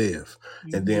how to live.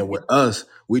 And then with us,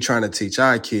 we trying to teach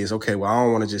our kids, okay, well, I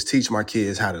don't want to just teach my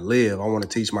kids how to live. I want to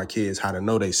teach my kids how to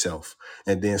know themselves,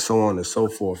 and then so on and so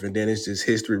forth. And then it's just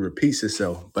history repeats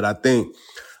itself. But I think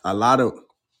a lot of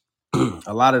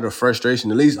the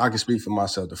frustration, at least I can speak for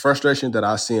myself, the frustration that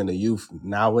I see in the youth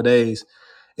nowadays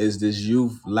is this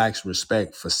youth lacks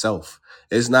respect for self.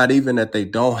 It's not even that they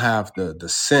don't have the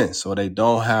sense or they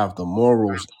don't have the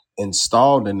morals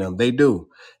installed in them. They do.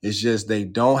 It's just they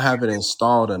don't have it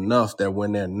installed enough that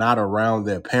when they're not around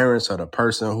their parents or the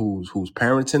person who's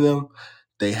parenting them,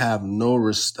 they have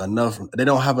they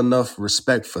don't have enough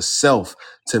respect for self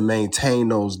to maintain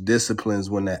those disciplines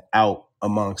when they're out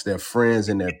amongst their friends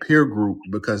and their peer group,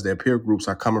 because their peer groups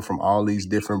are coming from all these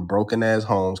different broken ass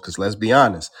homes. Because let's be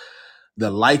honest,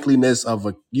 the likeliness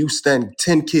of you stand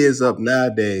 10 kids up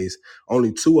nowadays,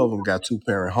 only 2 of them got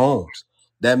 2-parent homes.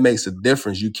 That makes a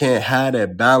difference. You can't have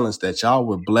that balance that y'all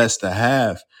were blessed to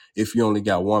have if you only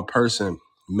got one person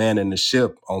manning the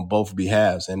ship on both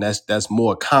behalves. And that's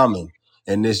more common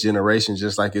in this generation,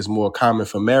 just like it's more common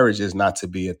for marriages not to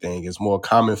be a thing. It's more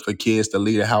common for kids to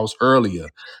leave the house earlier.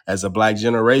 As a Black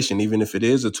generation, even if it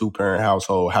is a 2-parent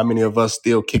household, how many of us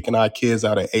still kicking our kids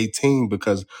out at 18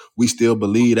 because we still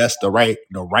believe that's the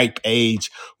ripe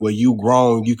age where you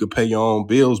grown, you could pay your own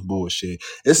bills bullshit?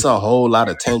 It's a whole lot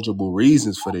of tangible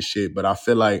reasons for this shit, but I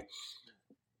feel like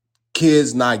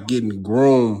kids not getting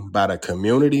groomed by the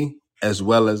community as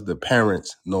well as the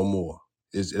parents no more.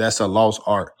 That's a lost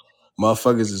art.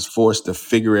 Motherfuckers is forced to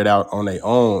figure it out on their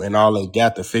own, and all they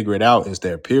got to figure it out is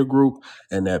their peer group,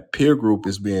 and that peer group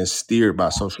is being steered by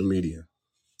social media.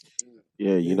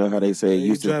 Yeah, you know how they say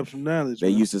used drop some knowledge, they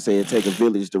man. used to say it take a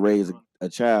village to raise a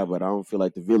child, but I don't feel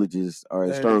like the villages are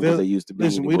as strong as they used to be.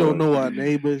 Listen, we don't know our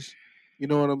neighbors. You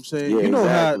know what I'm saying? Yeah, you know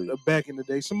exactly. how back in the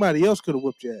day, somebody else could have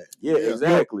whooped your ass. Yeah,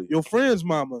 exactly. Your friend's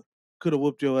mama could have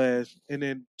whooped your ass and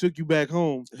then took you back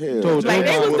home. Hell, Like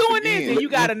they was whoop doing this, and you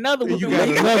got another one. you got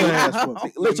another ass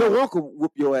whooping. Let your uncle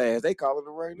whoop your ass. They calling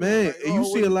them right now. Man, Like, and you oh,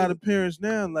 see what a lot you of parents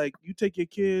now, like you take your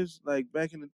kids, like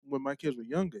back when my kids were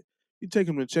younger, you take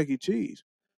them to Chuck E. Cheese.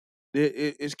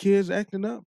 It's kids acting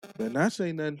up. But not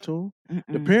say nothing to them.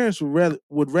 The parents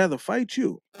would rather fight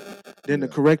you than to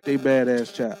correct their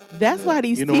badass child. That's why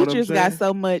these You know what I'm teachers got saying?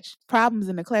 so much problems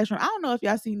in the classroom. I don't know if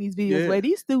y'all seen these videos Yeah. where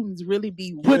these students really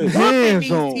be Putting whooping hands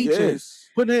these on. teachers.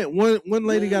 Putting hand, one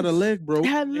lady got her leg broke.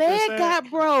 Her leg got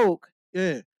broke.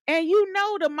 Yeah. And you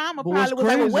know the mama But what's probably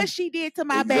was like, well, what crazy- she did to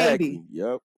my Exactly. baby.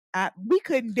 Yep. We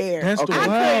couldn't dare. That's the I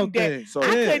wild couldn't dare. thing. So- I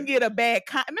Yeah. couldn't get a bad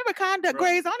remember conduct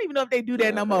grades? I don't even know if they do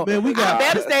that no more. Man, we got- I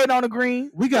better stayed on the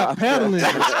green. We got paddling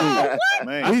at school.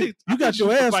 Man, You got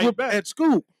your ass whooped at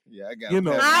school. yeah, I got You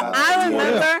know.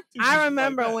 I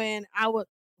remember when I was.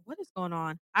 What is going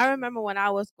on? I remember when I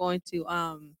was going to.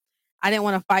 I didn't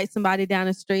want to fight somebody down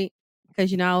the street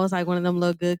because I was like one of them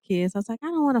little good kids. I was like, I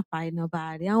don't want to fight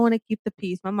nobody. I want to keep the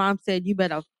peace. My mom said, "You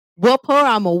better whoop her.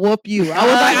 I'm gonna whoop you." I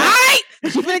was like, "All right,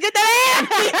 she finna get that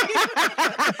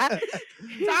ass.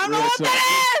 Time to whoop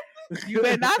that ass." You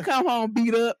better not come home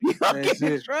beat up. You gonna That's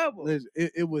get in it. trouble. Listen,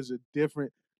 it was a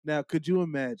different. Now, could you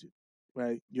imagine,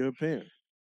 right? You're a parent.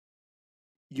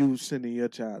 You sending your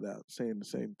child out saying the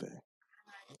same thing.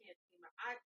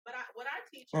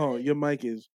 Oh, your mic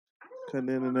is cutting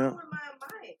in and out.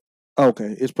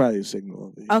 Okay, it's probably a signal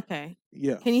over here. Okay.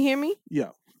 Yeah. Can you hear me? Yeah.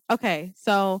 Okay.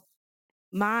 So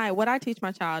what I teach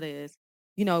my child is,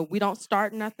 we don't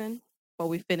start nothing, but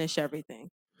we finish everything.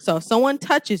 So if someone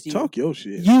touches you, Talk your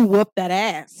shit. you whoop that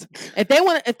ass. If they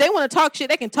want to talk shit,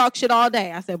 they can talk shit all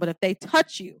day. I said, but if they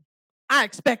touch you, I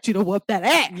expect you to whoop that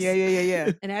ass.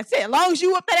 Yeah. And that's it. As long as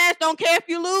you whoop that ass, don't care if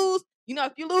you lose.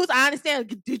 If you lose, I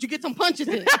understand. Did you get some punches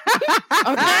in? Okay.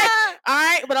 All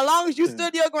right. But as long as you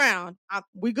stood your ground,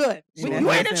 we good. So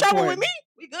You ain't in trouble with me.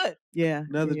 We good. Yeah.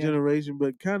 Another yeah. generation,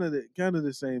 but kind of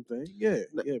the same thing. Yeah,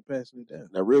 passing it down.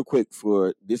 Now, real quick,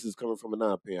 for this is coming from a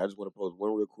non-parent. I just want to pose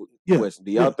one real quick Yeah, question.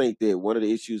 Do y'all yeah. think that one of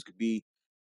the issues could be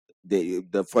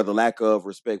that for the lack of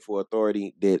respect for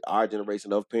authority, that our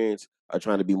generation of parents are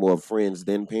trying to be more friends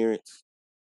than parents?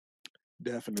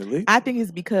 Definitely. I think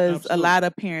it's because Absolutely. a lot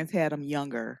of parents had them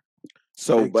younger.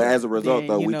 So, Big but as a time. result, Then,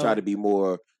 though, you we try know- to be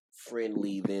more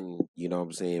friendly than, you know what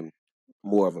I'm saying,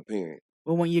 more of a parent.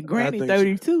 But when your granny think so.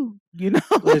 32, you know.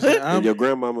 Listen, And your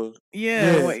grandmama,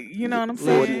 yeah, Yeah. well, you know what I'm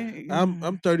 40. saying?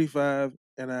 I'm 35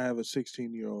 and I have a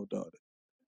 16-year-old daughter,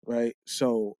 right?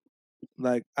 So,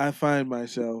 like, I find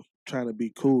myself trying to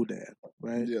be cool dad,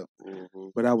 right? Yeah. Mm-hmm.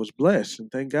 But I was blessed,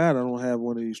 and thank God I don't have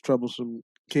one of these troublesome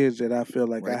kids that I feel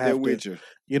like Right I there have with to. you.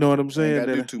 You know what I'm Ain't saying? got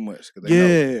to That do I- too much. 'Cause they know.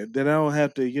 yeah, that I don't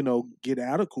have to, get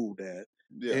out of cool dad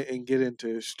Yeah. and get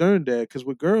into stern dad. Because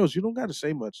with girls, you don't got to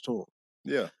say much to them.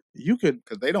 Yeah. You could,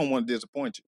 Because they don't want to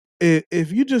disappoint you.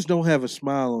 if you just don't have a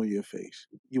smile on your face,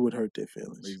 you would hurt their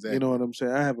feelings. You Exactly. know what I'm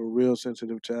saying? I have a real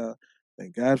sensitive child.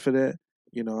 Thank God for that.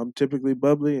 I'm typically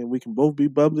bubbly, and we can both be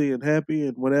bubbly and happy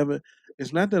and whatever.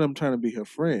 It's not that I'm trying to be her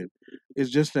friend. It's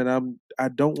just that I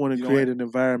don't want You to don't create an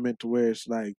environment to where it's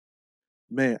like,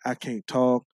 man, I can't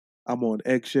talk. I'm on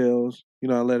eggshells.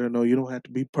 I let her know you don't have to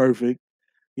be perfect.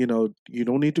 You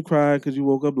don't need to cry because you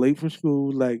woke up late for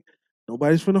school. Like,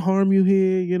 nobody's gonna harm you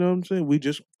here. You know what I'm saying? We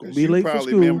just gonna 'Cause be you late for probably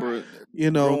school. remember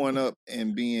Know, growing up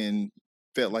and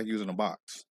felt like you was in a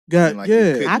box. God, and like you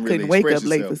yeah. couldn't I really couldn't wake express up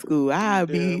late for yourself. school. I'd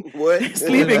be What?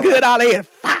 sleeping good all day at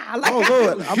 5. Like, Oh,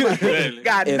 Lord. I'm like,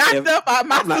 got if- knocked if- up out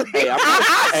my I'm not, sleep. hey, I'm not,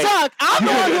 I hey, suck. I'm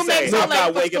the you one who just say, makes her I'm late not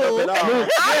for waking up school. at all. Yeah,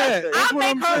 I that's what make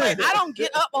I'm her saying. late. I don't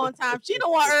get up on time. She the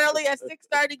one early at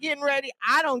 6:30 getting ready.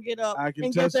 I don't get up I can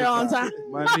and get there on testify.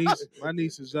 time. My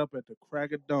niece is up at the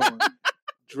crack of dawn,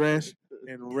 dressed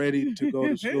and ready to go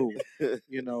to school.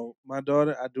 My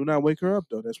daughter, I do not wake her up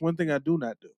though. That's one thing I do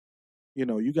not do.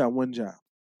 You got one job.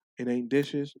 It ain't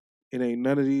dishes. It ain't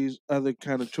none of these other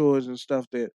kind of chores and stuff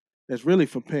that's really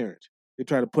for parents. They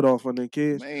try to put off on their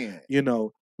kids. Man,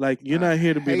 Like you're I not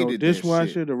here to be no hated that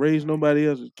dishwasher, shit. to raise nobody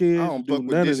else's I kids, don't do fuck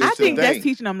with none of dishes this I think stuff. that's today.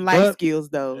 teaching them life But- skills,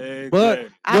 though. But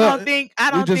I don't think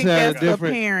we just have a that's for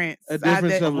different- parents. a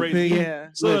difference of opinion. Yeah.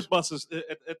 Sud busters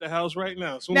at the house right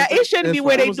now. Soon Now as they- it shouldn't that's be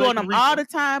where fine. they As soon as doing they them can reach all them.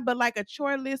 the time, but like a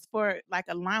chore list for like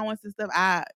allowance and stuff.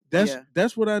 That's yeah.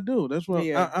 that's what I do. That's what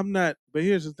Yeah. I'm not. But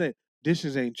here's the thing: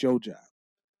 dishes ain't your job.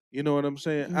 You know what I'm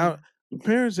saying? Mhm. The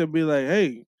parents that be like,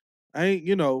 "Hey, I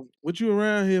ain't. What you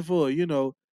around here for? You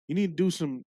need to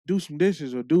do some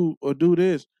dishes or do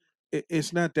this."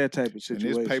 It's not that type of And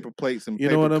situation. there's paper plates and You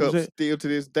know paper what I'm cups saying? still to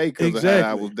this day because of how I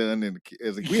Exactly. was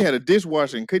done. We had a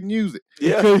dishwasher and couldn't use it.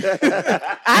 Yeah.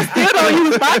 I still don't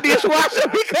use my dishwasher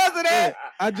because of that.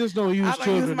 I just don't use I don't use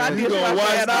children my as You gonna dishwasher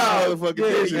wash at these all. motherfucking Yeah,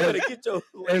 dishes. You better get your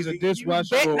as a lazy-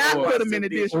 dishwasher Bet not or put them in the a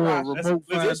dishwasher. remote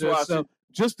finder dishwasher. stuff.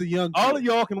 Just the young. All kids. of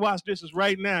y'all can wash dishes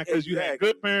right now because you had Exactly.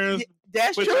 good parents.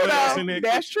 That's Put true your ass in though. there.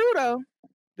 That's true though.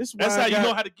 This is That's why how I you got-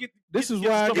 know how to get. This get, is get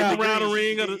why I stuff got from around the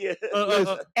ring. Or the,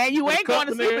 Yeah. And you With ain't the going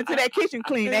to cup in sleep there. until that kitchen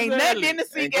clean. Ain't nothing in the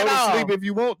And sink go at to all. sleep if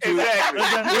you want to. Exactly. You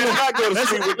better not go to That's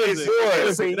sleep with this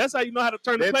listen, boy. that's how you know how to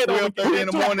turn the That plate on. 12:30 in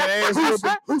the morning ass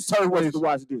whooping. Whose turn was it to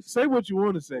watch this? Say what you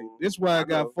want to say. This is why I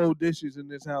got 4 dishes in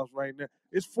this house right now.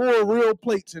 It's 4 real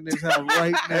plates in this house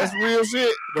right now. That's real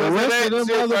shit. The 'Cause of rest that of them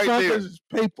shit right motherfuckers there. is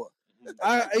paper.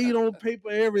 I eat on paper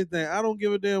everything. I don't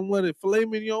give a damn what it filet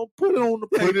mignon. Put it on the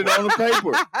paper. Put it on the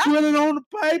paper. Put it on the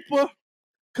paper.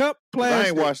 Cup 'Cause I plastic.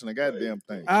 ain't washing a goddamn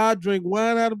thing. I'll drink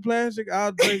wine out of plastic.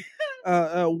 I'll drink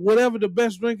whatever the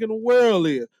best drink in the world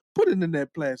is. Put it in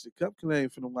that plastic cup because I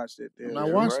ain't finna watch that damn. I'm not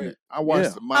shit. washing it. I watched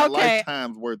Yeah. my Okay.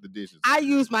 lifetime's worth of dishes. I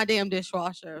use my damn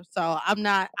dishwasher, so I'm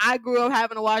not. I grew up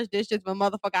having to wash dishes, but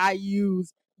motherfucker, I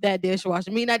use that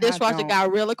dishwasher. Me and that I dishwasher don't.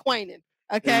 got real acquainted.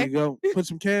 There Okay, you go. Put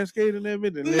some Cascade in that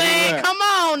bit and let it man, ride, come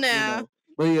on you now. know.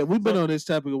 But yeah, we've been on this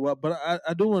topic a while. But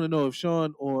I do want to know if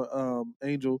Sean or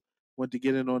Angel want to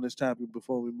get in on this topic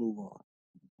before we move on.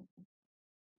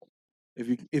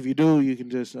 If you do, you can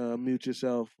just mute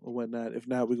yourself or whatnot. If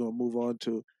not, we're gonna move on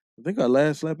to I think our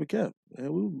last slap of cap.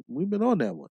 And we've been on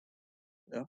that one.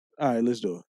 Yeah. All right, let's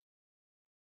do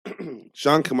it.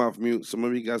 Sean come off mute, so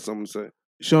maybe he got something to say.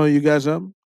 Sean, you got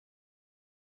something?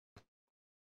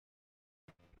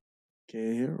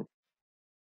 Can't hear him.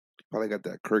 Probably got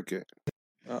that cricket.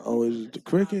 Oh, is it the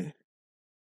cricket?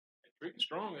 Pretty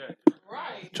strong at.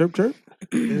 Right. Chirp chirp.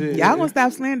 Y'all gonna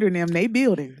stop slandering them. They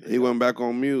building. He went back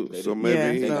on mute, so maybe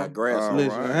Yeah, They so- got grass. All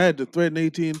Listen, right. I had to threaten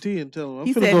AT&T and tell them I'm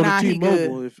He finna said, go nah, to he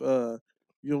T-Mobile if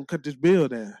you don't cut this bill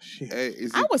down. Shit. Hey,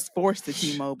 is I it was forced to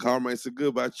T-Mobile. karma ain't so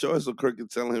good by choice, so cricket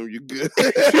telling him you good.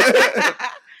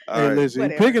 Hey, right. listen, he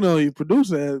Whatever. picking on you,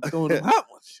 producer, throwing them hot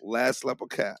ones. Last slap of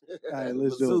cat. All right,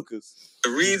 let's do it. Bazookas. The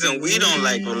reason we don't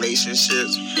like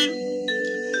relationships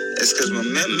is because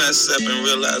when men mess up and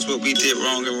realize what we did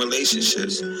wrong in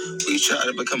relationships, we try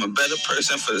to become a better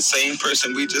person for the same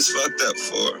person we just fucked up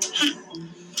for.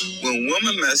 When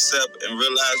women mess up and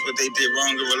realize what they did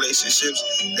wrong in relationships,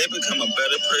 they become a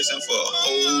better person for a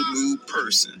whole new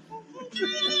person.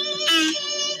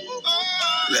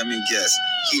 Let me guess,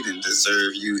 he didn't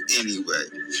deserve you anyway.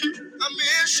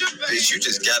 Bitch, you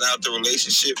just got out the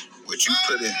relationship, what you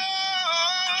put in.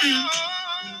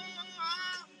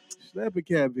 Slap a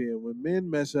cap here. When men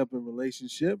mess up in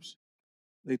relationships,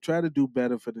 they try to do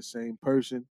better for the same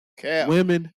person. Cap.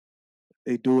 Women,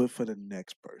 they do it for the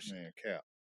next person. Man, cap.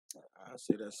 I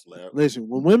say that slap. Listen,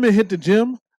 when women hit the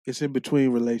gym, it's in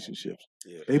between relationships.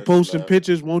 Yeah, They that's posting slap.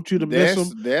 pictures, want you to miss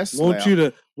them, That's want slap.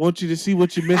 you to see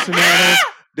what you're missing out on.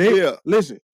 They Yeah.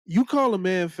 listen. You call a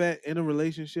man fat in a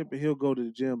relationship, and he'll go to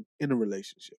the gym in a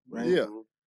relationship, right? Yeah.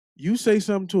 You say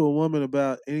something to a woman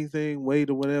about anything, weight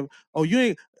or whatever. Oh, you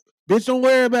ain't, bitch. Don't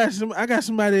worry about it. I got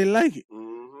somebody that like it.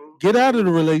 Get out of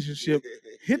the relationship.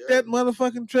 Hit that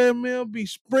motherfucking treadmill. Be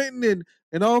sprinting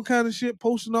and all kind of shit.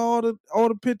 Posting all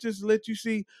the pictures to let you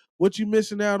see what you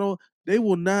missing out on. They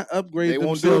will not upgrade They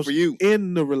won't do it themselves for you.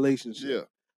 in the relationship. Yeah.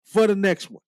 For the next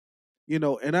one,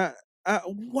 and I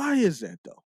why is that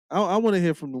though? I want to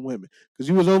hear from the women because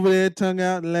you was over there tongue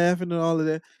out and laughing and all of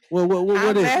that. Well, what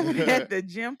I'm is laughing it? at the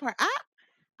gym part.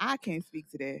 I can't speak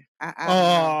to that.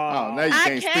 Oh, now you I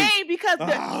can't speak. can't because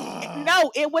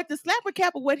with the slapper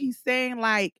cap of what he's saying,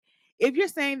 like if you're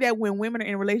saying that when women are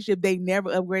in a relationship they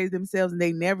never upgrade themselves and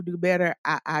they never do better,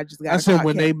 I just got. I said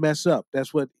when they mess up.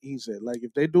 That's what he said. Like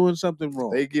if they're doing something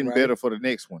wrong, They getting right, better for the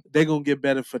next one. They're gonna get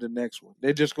better for the next one.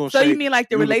 They're just gonna So say. you mean like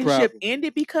the "You're relationship problem."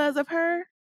 ended because of her?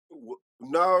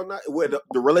 No, not well,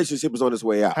 the relationship is on its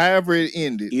way out. However it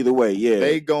ended, Either way, yeah,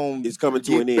 it's coming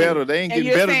to get an end. better. They ain't And getting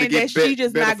you're better saying to get that she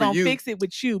just better not for gonna you. fix it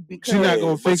with you because She's not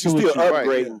gonna but fix she's it with still you.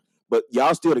 upgrading. Right. But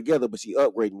y'all still together, but she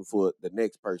upgrading for the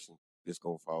next person that's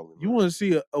gonna fall in. You want to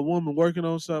see a woman working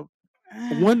on something,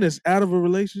 one that's out of a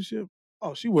relationship?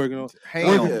 Oh, she working on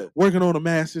working on a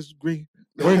master's degree,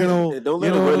 working on. Don't let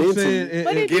you know her what run I'm into saying? you. But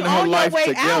And if getting you her on your life way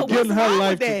together, out, what's getting her wrong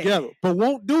life with that? together, but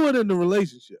won't do it in the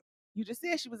relationship. You just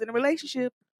said she was in a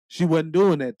relationship. She wasn't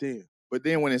doing that then. But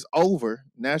then when it's over,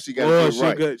 now she got Well,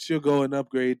 to get right. she'll go and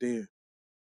upgrade then.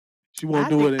 She won't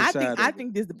do it inside. I of it.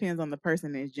 think this depends on the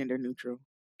person that's gender neutral.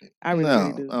 I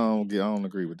really do. I don't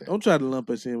agree with that. Don't try to lump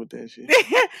us in with that shit.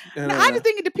 No, I just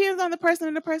think it depends on the person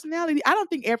and the personality. I don't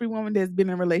think every woman that's been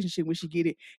in a relationship when she get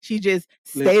it, she just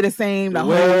stay the same the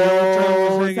way you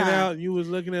whole was hanging time. out, and you was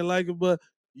looking at like it, but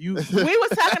you. We was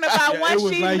talking about Yeah, once it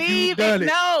was she like you leave. done And, it.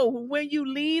 no, when you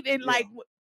leave and like,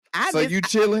 So you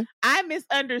chilling? I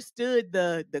misunderstood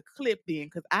the clip then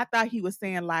because I thought he was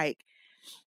saying like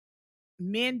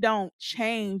men don't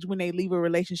change when they leave a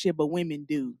relationship, but women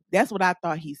do. That's what I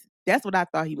thought he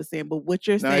was saying. But what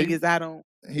you're saying is I don't.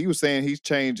 He was saying he's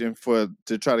changing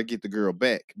to try to get the girl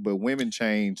back, but women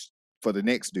change for the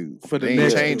next dude. For the they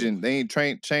next ain't changing. They ain't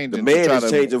changing. The man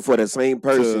is changing for the same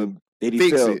person that he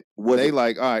fix felt it. wasn't- They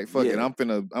like, all right, fuck it. Yeah. I'm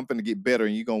finna get better,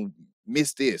 and you gonna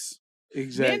miss this.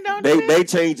 Exactly. They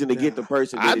changing to get the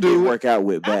person that it didn't work out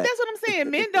with back. That's what I'm saying.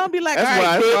 Men don't be like, That's all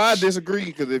right, why I bitch. disagree.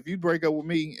 Because if you break up with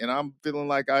me and I'm feeling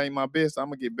like I ain't my best, I'm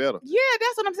gonna get better. Yeah,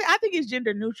 that's what I'm saying. I think it's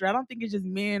gender neutral. I don't think it's just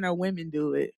men or women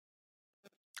do it.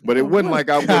 But it wasn't what a like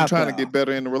I wasn't cop trying to out. get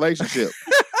better in the relationship.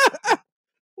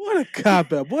 What a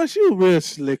cop out, boy! She was real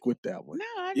slick with that one.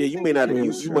 Yeah, you may not have Real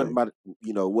you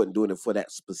wasn't doing it for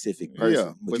that specific person.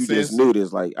 Yeah, but but you just since- knew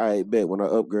this. Like, all right, bet when I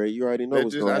upgrade, you already know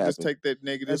what's gonna happen. I just take that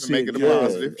negative That's and make it a yeah,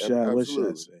 positive. Shy, what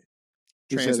should I say?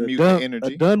 He said, Transmute a the done,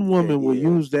 energy. A done woman will Yeah.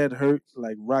 use that hurt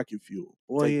like rocket fuel.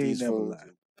 Boy, Take he ain't these never phones lied.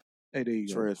 Hey, there you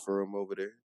go. Transfer them over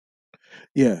there.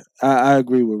 Yeah, I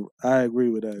agree with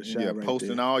that. Shy Yeah, right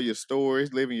posting there. all your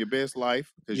stories, living your best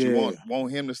life because you Yeah.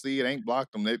 want him to see it. Ain't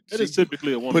blocked him. That is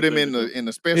typically a woman put him thing in to the do. in the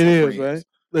It special is friends. right.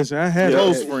 Listen, I had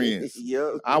Close that. friends.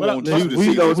 Yeah. I But want listen, you to we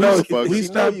see don't this know. motherfucker. We You know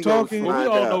stopped you gonna talking. But we find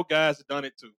all out. know guys that done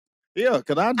it too. Yeah,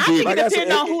 because I I did. think Like it I said,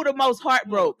 depends on who the most heart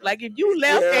broke. Like if you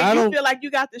left Yeah. I and you don't- feel like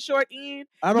you got the short end,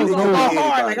 I you don't gonna know. go hard.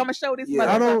 anybody. Like I'm gonna show this Yeah.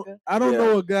 motherfucker. I don't Yeah.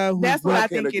 know a guy who's That's what I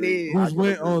can think it agree. is. I who's can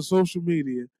went agree. on social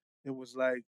media and was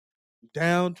like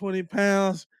down 20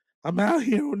 pounds. I'm out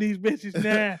here on these bitches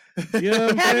now. You know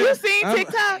what I'm Have saying? you seen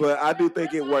TikTok? But I do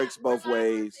think it works both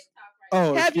ways.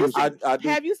 Oh, Have you excuse me. I do.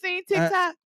 Have you seen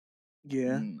TikTok?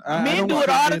 Yeah. Mm, I Men don't do see it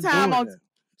all the men time doing on. that.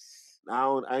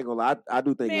 I ain't gonna lie. I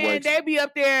do think it Man, works. they be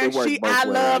up there. It works both I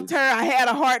loved ways. her. I had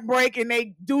a heartbreak, and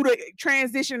they do the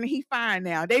transition, and he fine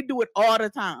now. They do it all the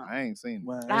time. I ain't seen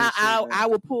it. I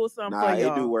will pull some Nah, for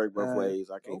y'all. it do work both ways.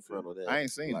 I can't front on that. I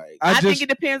ain't seen it. I think it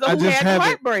depends on who had the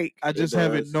heartbreak. I just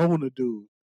haven't known a dude.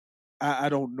 I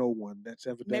don't know one that's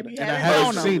ever done Maybe it, you and I haven't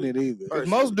haven't known seen him. it either. 'Cause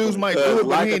most dudes might do it,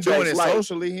 but he ain't doing it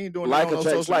socially. He ain't doing it like on a no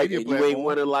text social like media it. You ain't platform.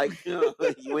 want to like.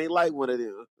 You ain't like one of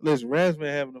them. Listen, Razman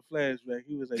having a flashback.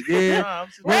 He was like, "Yeah,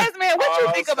 Razman, what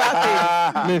you think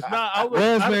about this?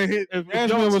 Listen,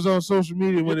 Razman was on social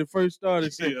media when it first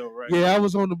started. Saying, "Yeah, I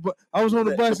was on the bus The at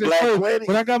Black first, Planet?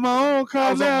 but I got my own car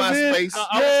I was on now, man. MySpace. No,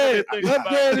 I was Yeah, thinking about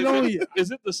upgrade it it. on you." Is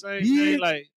it the same Yeah. thing,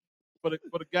 like for the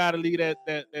guy to leave that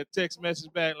text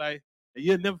message back, like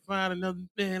you'll never find another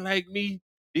man like me,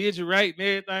 did you right and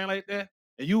everything like that,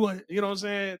 and you know what I'm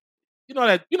saying? You know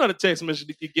the text message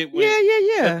that you get when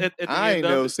Yeah. at the I end ain't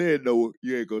of never it. said no.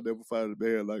 You ain't gonna never find a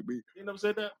man like me. You never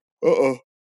said that?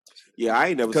 Yeah, I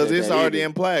ain't never Because said it's that already either.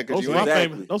 implied. Because Those you are ain't my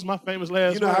Exactly. famous. Those are my famous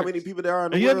last You know words. how many people there are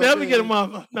in the And you'll world? never get a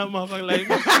man?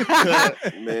 motherfucker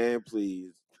like me. Man,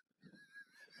 please.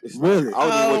 Really?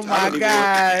 Oh my God!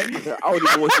 I don't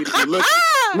even want you to be looking.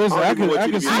 Listen, I don't even want you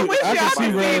can to be see. I looking. wish I y'all can could see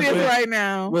see this Razman. right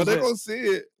now. Well, they gonna see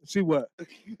it. See what?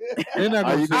 They're not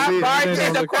gonna you see can it. see Our it. They're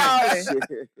bartender not crawling.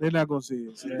 gonna- They're not gonna see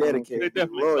it. She Man. dedicated. They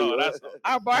definitely Lawyer. saw it. I saw it.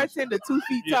 Our bartender 2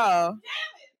 feet tall.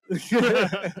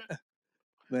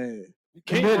 Man,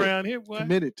 King around here, boy.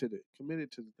 committed to the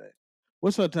thing.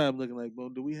 What's our time looking like, Bo?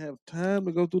 Do we have time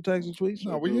to go through tax and tweets?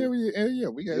 No, Or we do- we got Yeah,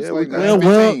 it's we like got- Well,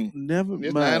 9:15. never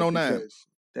It's mind. 9:09. because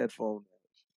that phone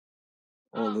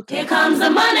all the time. Here comes the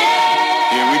money.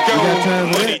 Here we go. You got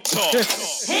time for Money that? talk.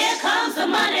 Here comes the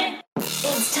money.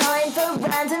 It's time for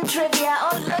random trivia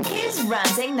on Look Who's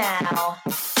Ranting Now.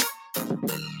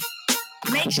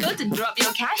 Make sure to drop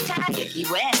your cash tag if you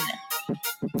win.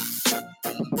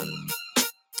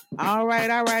 All right.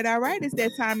 It's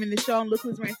that time in the show. And Look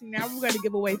Who's Ranting Now. We're going to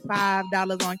give away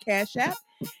 $5 on Cash App.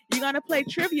 You're going to play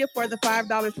trivia for the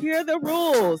 $5. Here are the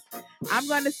rules. I'm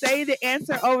going to say the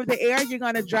answer over the air. You're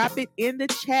going to drop it in the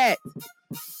chat.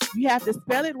 You have to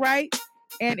spell it right.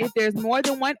 And if there's more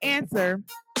than one answer,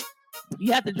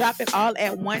 you have to drop it all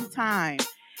at one time.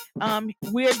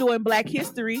 We're doing Black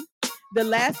History. The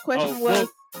last question was...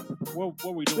 What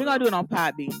we doing? We're going to do it on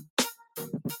Podbean.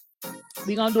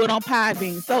 We're going to do it on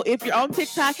Podbean. So if you're on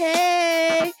TikTok,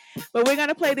 hey, but we're going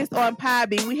to play this on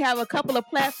Podbean. We have a couple of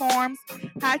platforms.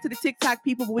 Hi to the TikTok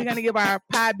people, but we're going to give our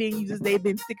Podbean users, they've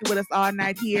been sticking with us all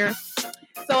night here.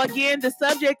 So again, the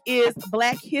subject is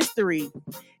Black History.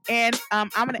 And I'm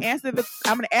going to ask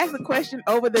the question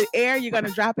over the air. You're going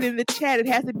to drop it in the chat. It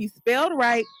has to be spelled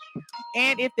right.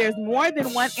 And if there's more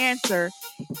than one answer,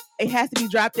 it has to be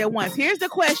dropped at once. Here's the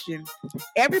question.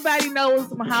 Everybody knows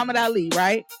Muhammad Ali,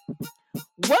 right?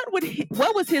 What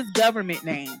was his government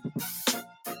name?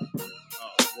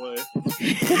 What?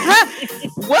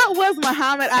 What was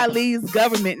Muhammad Ali's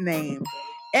government name?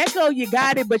 Echo, you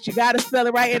got it, but you got to spell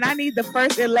it right. And I need the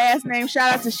first and last name.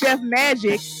 Shout out to Chef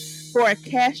Magic for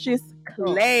Cassius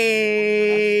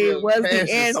Clay was the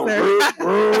answer.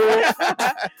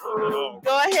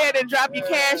 Go ahead and drop your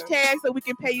cash tag so we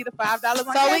can pay you the $5 on So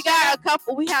we Cash got App. a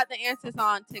couple. We have the answers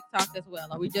on TikTok as well.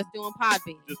 Are we just doing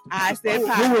Podbean? I said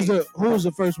Who was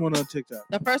the first one on TikTok?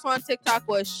 The first one on TikTok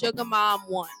was Sugar Mom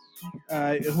 1.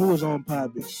 Who was on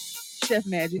Podbean? Chef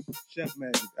Magic. Chef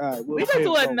Magic. All right, We can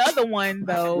do another one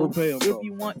though We'll pay 'em if both.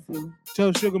 you want to.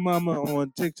 Tell Sugar Mama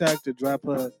on TikTok to drop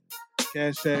her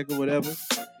cash tag or whatever.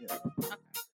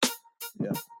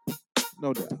 Yeah.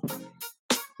 No doubt.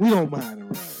 We don't mind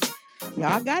around here.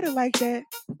 Y'all got it like that.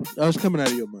 Oh, it's coming out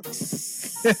of your money.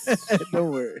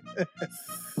 Don't worry.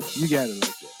 You got it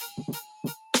like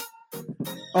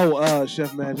that. Oh,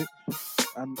 Chef Magic.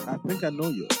 I think I know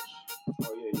yours.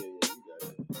 Oh yeah. You got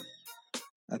it.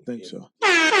 I think so.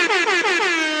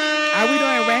 Are we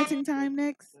doing ranting time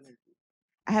next?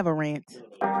 I have a rant.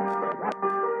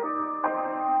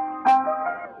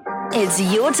 It's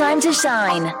your time to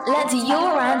shine. Let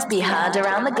your rant be heard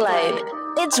around the globe.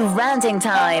 It's ranting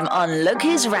time on Look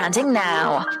Who's Ranting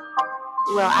Now.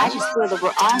 Well, I just feel that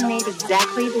we're all made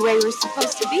exactly the way we're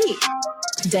supposed to be.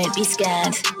 Don't be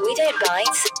scared. We don't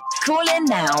bite. Call in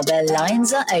now. The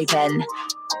lines are open.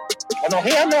 Oh, no,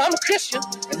 hell no, I'm a Christian,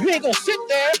 and you ain't gonna sit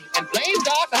there and blame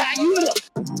God for how you look.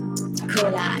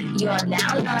 Caller, you are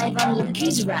now live on Look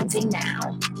Who's Ranting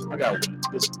Now. I got one.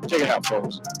 Listen, check it out,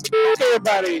 folks.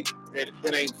 Everybody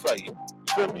that ain't for you. You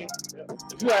feel me?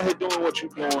 If you out here doing what you're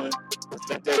doing,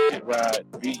 let that shit ride.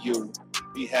 Be you.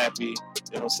 Be happy. You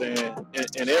know what I'm saying?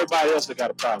 And everybody else that got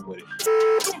a problem with it.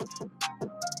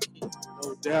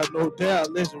 No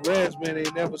doubt. Listen, Razman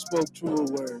ain't never spoke truer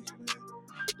words, man.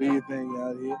 Do your thing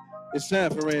out here. It's time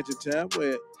for Ranching Time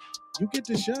where you get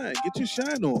to shine. Get your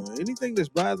shine on. Anything that's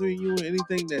bothering you,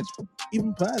 anything that's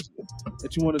even positive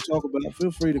that you want to talk about, feel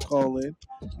free to call in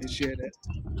and share that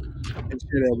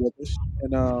with us.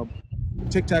 And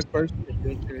TikTok person, if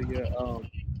you'll share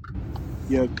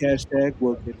your hashtag,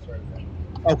 we'll get started.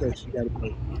 Okay, she got it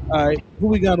first. All right, who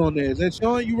we got on there? Is that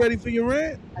Sean? You ready for your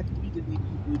rant? I can be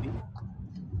deleted.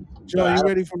 Sean, you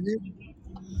ready for me?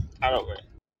 I don't know.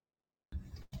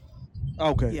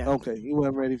 Okay, Yeah. okay. You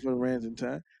weren't ready for the ranting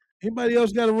time. Anybody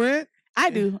else got a rant? I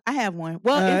do. I have one.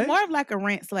 Well, All it's right. more of like a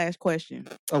rant / question.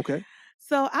 Okay.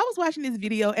 So I was watching this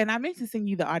video, and I meant to send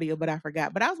you the audio, but I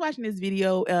forgot. But I was watching this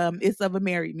video. It's of a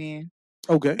married man,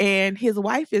 Okay. and his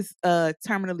wife is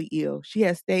terminally ill. She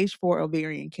has stage 4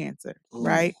 ovarian cancer,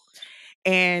 right?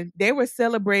 And they were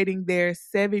celebrating their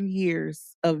 7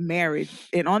 years of marriage,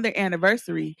 and on their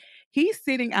anniversary, he's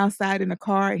sitting outside in a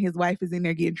car, and his wife is in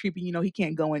there getting treatment. You know, he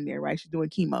can't go in there, right? She's doing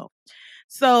chemo.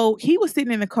 So he was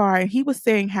sitting in the car, and he was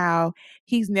saying how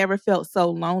he's never felt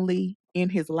so lonely in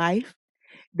his life.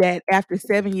 That after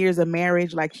 7 years of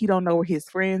marriage, like he don't know where his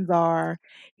friends are.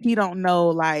 He don't know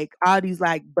like all these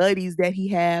like buddies that he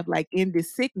have like in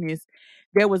this sickness.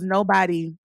 There was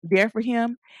nobody there for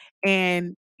him.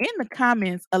 And in the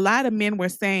comments, a lot of men were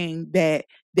saying that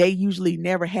they usually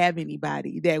never have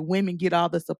anybody, that women get all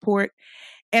the support.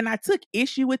 And I took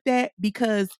issue with that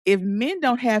because if men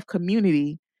don't have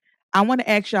community, I want to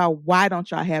ask y'all, why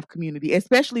don't y'all have community?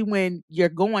 Especially when you're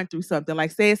going through something.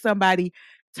 Like say it's somebody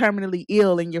terminally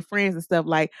ill and your friends and stuff,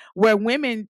 like where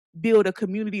women build a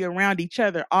community around each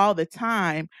other all the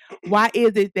time. Why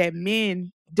is it that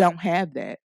men don't have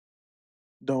that?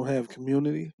 Don't have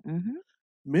community. Mm-hmm.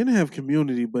 Men have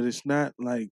community, but it's not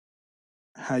like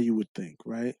how you would think,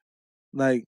 right?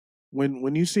 Like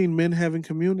when you seen men having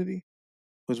community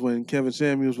was when Kevin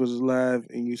Samuels was alive,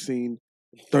 and you seen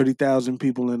 30,000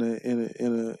 people in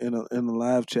a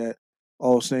live chat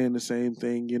all saying the same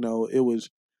thing. You know, it was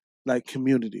like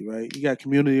community, right? You got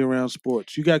community around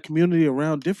sports. You got community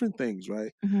around different things,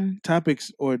 right? Mhm.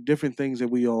 Topics or different things that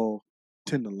we all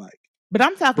tend to like. But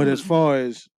I'm talking But as far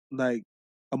as like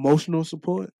emotional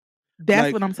support, that's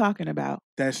like, what I'm talking about.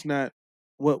 that's not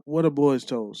what a boy's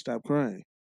told. Stop crying.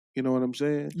 You know what I'm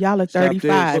saying? Y'all are Stop this,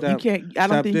 35. You stop- can't I don't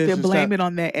stop think you this can and blame stop- it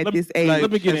on that at Let- this age. Like,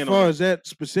 Let me get as in far on as that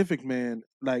specific man,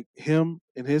 like him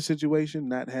in his situation,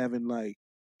 not having like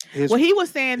his Well, he was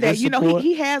saying that, his you know, support.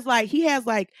 he has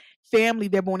like family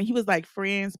that when he was like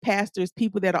friends, pastors,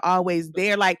 people that are always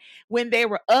there. Like when they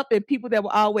were up and people that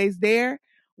were always there.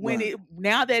 When Right.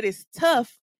 now that it's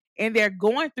tough and they're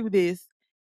going through this,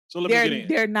 So let me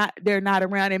get in. they're not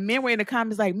around. And men were in the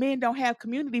comments like, men don't have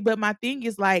community. But my thing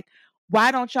is like, why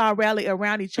don't y'all rally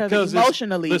around each other Because it's-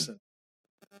 emotionally? Listen,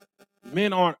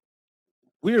 men aren't.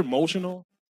 We're emotional,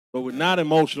 but we're not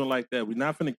emotional like that. We're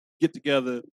not finna get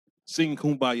together, sing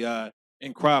Kumbaya,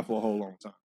 and cry for a whole long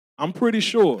time. I'm pretty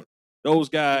sure those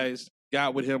guys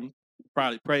got with him,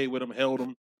 probably prayed with him, held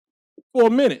him for a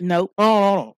minute. Nope.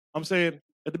 Oh, I'm saying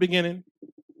at the beginning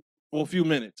for a few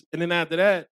minutes, and then after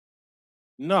that,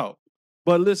 no.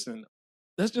 But listen,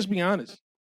 let's just be honest.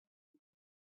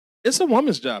 It's a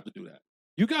woman's job to do that.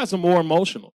 You guys are more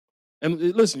emotional. And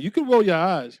listen, you can roll your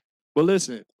eyes, but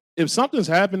listen, if something's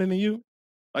happening to you,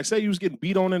 like say you was getting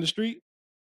beat on in the street,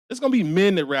 it's gonna be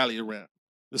men that rally around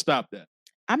to stop that.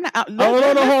 I'm not. Let's, no,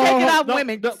 let's no, hold take on, it off no,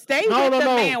 women. no, Stay no, with no, the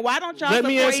no. man. Why don't y'all Let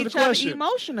me support answer the each other question.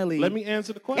 emotionally? Let me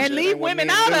answer the question. And leave women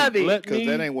out of it. Let Because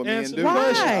that me ain't what men answer do. the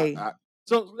question. Why?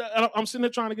 So I'm sitting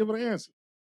there trying to give it an answer.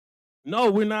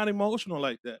 No, we're not emotional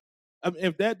like that. I mean,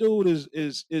 if that dude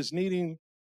is needing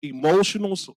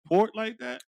emotional support like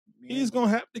that, he's gonna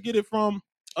have to get it from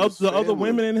the other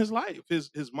women in his life, his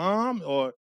mom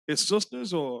or his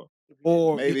sisters or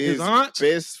Maybe his his aunt,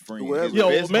 best friend, his Yo,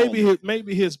 best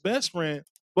maybe his best friend.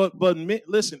 But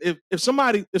listen, if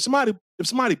somebody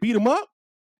beat him up,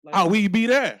 we be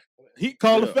there. He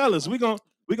call the fellas. We gonna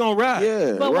ride.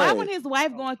 Yeah, But why, when his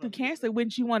wife going through cancer,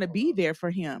 wouldn't you want to be there for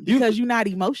him? You- Because you're not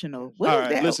emotional. What All is right,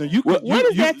 that? listen. You what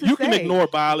is that to you can say? ignore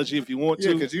biology if you want to.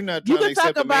 Yeah, because you're not You trying to can talk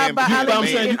accept a about man. biology I'm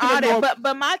saying you and can all ignore- that,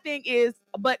 but my thing is,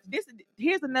 but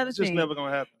here's another It's just thing. never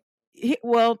gonna happen.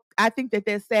 Well, I think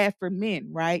that's sad for men,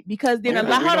 right? Because then Yeah, a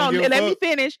lot. we Hold don't on, give a let me fuck.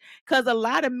 finish. Because a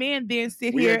lot of men then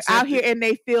sit We here accept out here it. and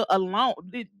they feel alone.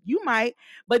 You might,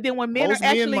 but then when men Most are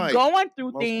men actually might. going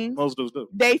through Most things, dudes do.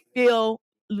 they feel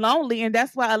lonely, and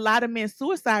that's why a lot of men's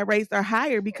suicide rates are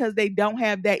higher because they don't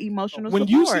have that emotional When support.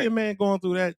 you see a man going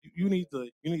through that, you need to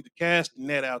cast the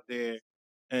net out there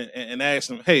and ask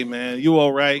him, hey man, you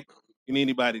all right? You need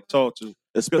anybody to talk to?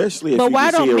 Especially if But you why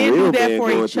can see don't a men real do that man for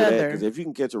going each through that, other? because if you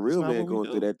can catch a real not man what we going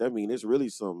do. through that, that mean it's really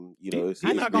some, it's, He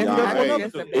it's not gonna do beyond, that for I another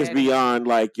guess dude. the it's bad. beyond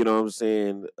like, you know what I'm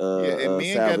saying, Yeah, and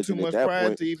men got savaging too at much that pride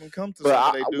point. to even come to But some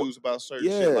of their dudes about certain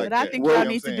shit yeah, like But I that. think well, y'all You know what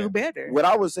I'm need to do saying? better. what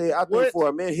I would say, I think What? for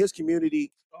a man, his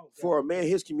community,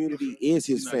 is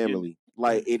his not getting family.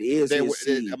 Like it is They, his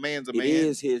seed. a man's a It man.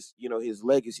 is his, his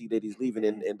legacy that he's leaving,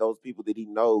 and those people that he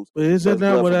knows. But is that That's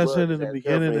not blood what for I blood, said in that's the that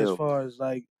care for beginning? As him. far as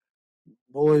like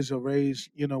boys are raised,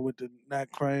 with the not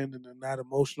crying and the not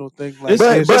emotional thing. Like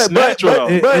It's But natural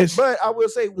though. but I will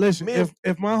say, listen, men,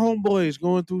 if my homeboy is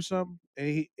going through something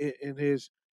and his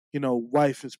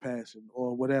wife is passing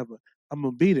or whatever, I'm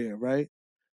gonna be there, right?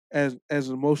 As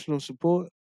emotional support,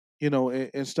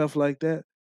 and stuff like that.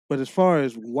 But as far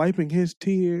as wiping his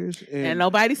tears And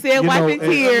nobody said you know, wiping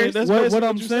and- tears. that's what basically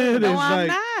I'm what you saying saying. is No, I'm like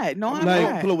not. No, I'm like-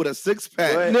 not. Pull up with a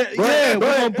 6-pack. But- we're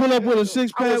but- gonna pull up with a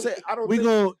six I would pack. say, I don't We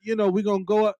think we're gonna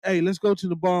go up. Hey, let's go to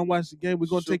the bar and watch the game. We're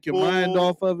gonna take your mind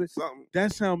Support off of it. something.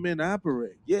 That's how men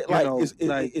operate. Yeah, You like know,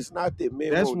 it's not that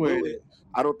men that's won't where do it it. is.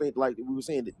 I don't think, like we were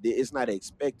saying, that it's not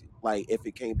expected. Like if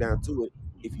it came down to it,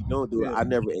 if you don't do it, Yeah. I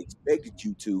never expected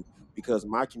you to, because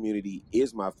my community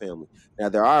is my family. Now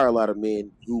there are a lot of men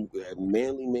who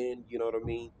manly men, you know what I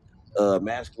mean,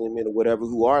 masculine men or whatever,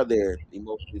 who are there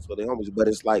emotionally for their homies. But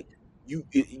it's like you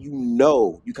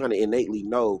kind of innately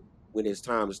know when it's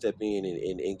time to step in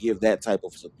and give that type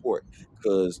of support,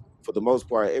 because for the most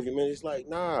part, every man is like,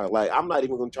 nah, like I'm not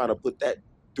even gonna try to put that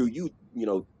through you,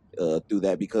 through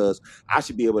that, because I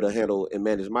should be able to handle and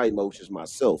manage my emotions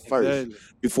myself first Exactly.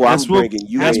 before That's I'm what- bringing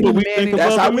you That's in. what we think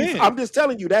That's about how the we. men. I'm just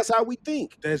telling you. That's how we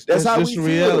think. That's That's how just we the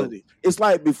feel. reality. It's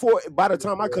like by the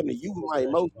time I come to you with my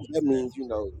emotions, that means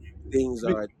things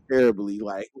are terribly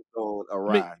like going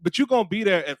awry. But you're gonna be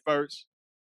there at first.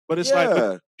 But it's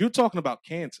Yeah. you're talking about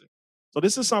cancer. So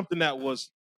this is something that was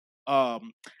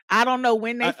I don't know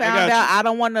when they I found got out. you. I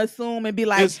don't want to assume and be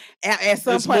like, It's- at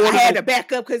some it's point more I than had a- to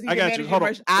back up because he I got you. managed Hold on.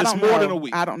 emotion. I It's don't more know. than a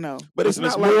week. I don't know. But it's it's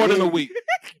not like more than a men- week.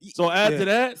 So after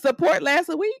that, Support lasts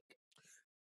a week.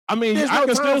 I mean, There's I no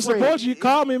can time still frame. support you.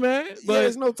 Call me, man. Yeah, But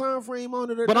there's no time frame on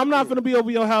it. or but I'm not nothing. gonna be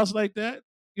over your house like that.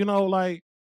 Like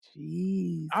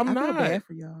Jeez, I'm I feel not. bad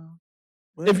for y'all.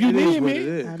 Well, If you it is need what me, it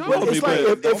is. come But on, it's me,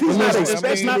 like but if he's not listen, that's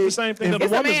expecting not it- the same thing that a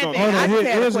It's a woman's man gonna thing. do. I just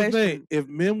had a Here's the question. thing: if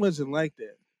men wasn't like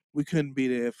that, we couldn't be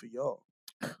there for y'all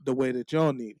the way that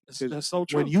y'all need. That's so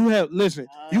true. When you have listen,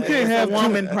 you it's can't a have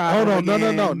woman two, problem Hold on, no,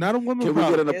 again. not a woman Can we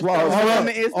problem. get an It's the applause?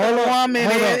 woman. It's the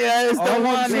woman. It's the all I'm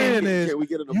woman. saying is, Can we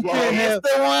get an you applause? can't have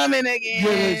It's the woman yeah, again.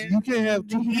 listen, you can't have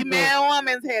two He people. man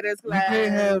woman's head is You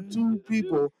can't have two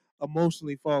people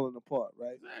emotionally falling apart,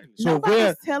 right? So if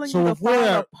Nobody's telling you to if we're fall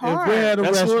at, apart. if we're at a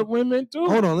That's restaurant, what women do.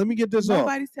 hold on, let me get this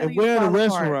Nobody's off. telling If you to we're at a fall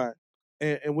apart. restaurant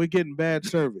and we're getting bad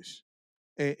service,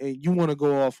 and you want to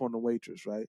go off on the waitress,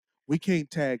 right? We can't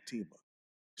tag team her.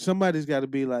 Somebody's got to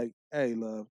be like, "Hey,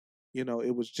 love,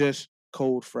 it was just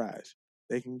cold fries.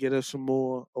 They can get us some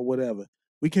more or whatever."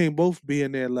 We can't both be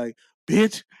in there like,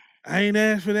 "Bitch, I ain't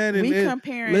asked for that." And We then-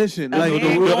 comparing listen, a like man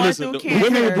going listen, through the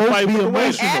women cancer, both fight be with the waiter.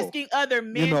 emotional. asking other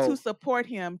men know. to support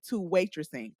him to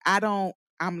waitressing.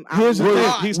 I'm Here's the thing: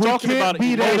 lost. He's we talking can't about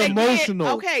be that And again, emotional.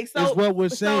 okay, so is what we're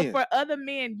so saying. for other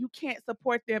men, you can't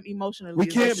support them emotionally. We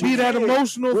is what can't you're be that saying.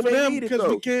 emotional When for they them need it, because we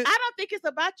though. can't. I don't think it's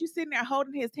about you sitting there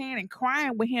holding his hand and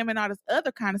crying with him and all this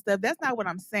other kind of stuff. That's not what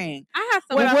I'm saying. I have What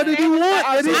something. I'm What did he saying is want? that-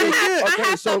 That he I didn't have, get. I Okay,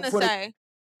 have so something for to the- say.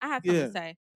 I have something to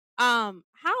say.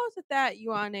 How is it that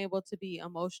you are unable to be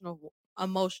emotional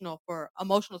for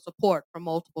emotional support for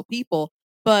multiple people?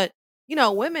 But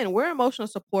women, we're emotional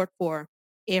support for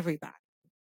everybody,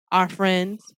 our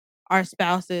friends, our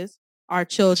spouses, our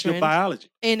It's your children, biology.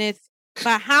 and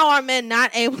but how are men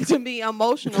not able to be Because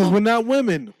emotional? we're not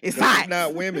women. It's Because science. we're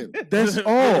not women. That's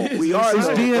all. We are, It's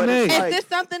though, but DNA. it's Is like- this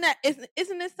something that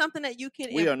isn't this something that you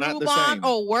can We are not improve the on same.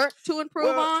 or work to improve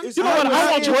Well, on? it's You know what? like I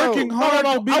we're want you saying, working though. hard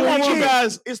No, to be I a want you woman.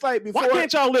 guys. It's like before. Why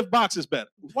can't y'all lift boxes better?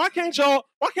 Why can't y'all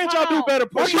do on. better?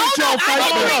 Why pushing? can't y'all fight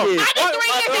I better? disagree. I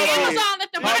disagree. If the Amazon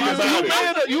lift the Talk boxes,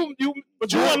 about it.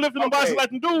 But you weren't lifting them boxes Okay. like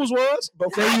them dudes was.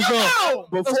 Before There you go.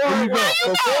 Before There you go.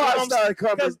 I started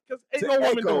coming Because ain't to no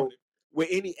woman Echo doing it. with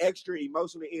any extra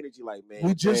emotional energy, like, man,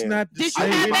 We just damn, not the Did you I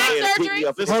same. have need my back man to pick surgery? me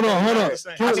up. Hold on, hold on. I need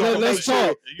to Let's make sure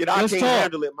talk. that I Let's can't talk.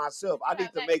 handle it myself. I need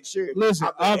to make sure Listen,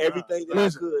 I've done everything that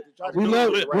listen, I could to try to we do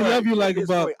love it we right. love you At like this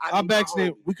about point, I our need my backs.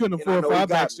 home. We couldn't And I afford know for he our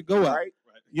got backs me, to go out. right?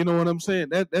 You know what I'm saying?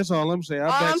 That's all I'm saying. Our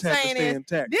All backs I'm have to saying stay is-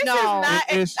 intact. This No. is not.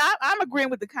 It's- I'm agreeing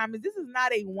with the comments. This is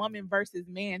not a woman versus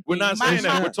man. We're thing. not My- saying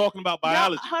that. my- We're talking about y'all-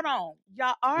 biology. hold on,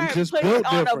 y'all are just putting built it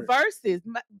on a different. versus.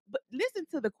 But listen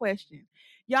to the question.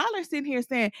 Y'all are sitting here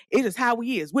saying it is how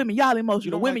we is. Women, y'all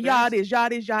emotional. don't Women, like y'all that? this, y'all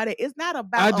this, y'all that. It's not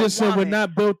about I a just said we're woman.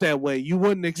 not built that way. You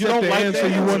wouldn't accept don't the like answer. that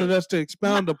You answer? wanted us to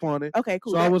expound upon it. Okay,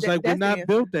 cool. So I was like, we're that's the not answer.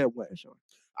 built that way. For sure.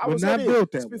 I We're would say not this.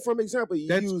 built that way. From example,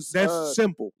 That's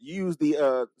simple. You use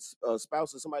the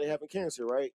spouse of somebody having cancer,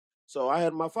 right? So I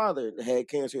had my father had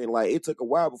cancer, and like it took a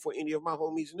while before any of my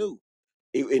homies knew.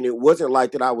 And it wasn't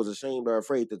like that I was ashamed or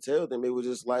afraid to tell them. It was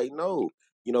just like, no,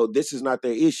 this is not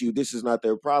their issue. This is not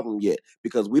their problem yet,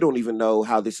 because we don't even know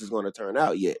how this is going to turn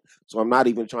out yet. So I'm not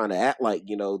even trying to act like,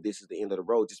 this is the end of the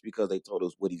road just because they told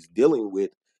us what he's dealing with.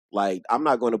 Like, I'm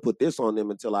not going to put this on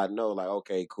them until I know, like,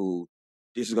 okay, cool.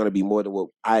 This is going to be more than what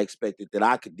I expected that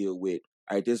I could deal with.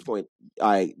 At this point,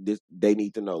 they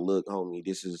need to know, look, homie,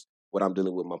 this is what I'm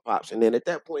dealing with my pops. And then at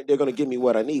that point, they're going to give me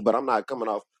what I need, but I'm not coming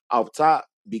off top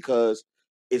because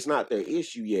it's not their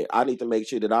issue yet. I need to make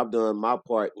sure that I've done my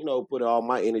part, put all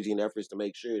my energy and efforts to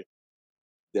make sure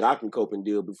that I can cope and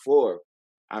deal before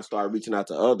I start reaching out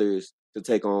to others to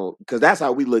take on, because that's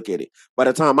how we look at it. By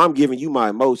the time I'm giving you my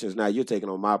emotions, now you're taking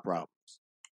on my problems.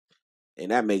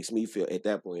 And that makes me feel, at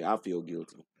that point, I feel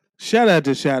guilty. Shout out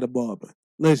to Shadow Barber.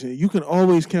 Listen, you can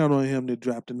always count on him to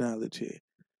drop the knowledge here.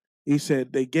 He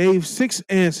said they gave 6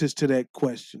 answers to that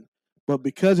question, but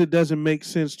because it doesn't make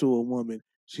sense to a woman,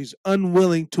 she's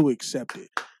unwilling to accept it.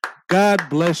 God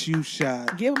bless you,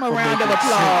 Shad. Give him a for round of making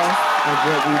sense applause. of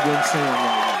what we've been saying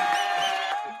right now.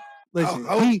 Listen,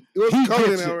 he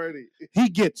gets it. He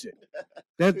gets it.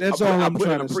 That's all I'm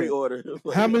trying to say. Pre-order.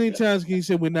 How many times can you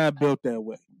say we're not built that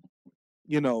way?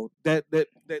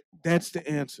 That's the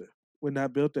answer. We're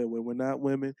not built that way. We're not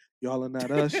women. Y'all are not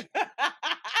us.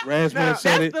 Razman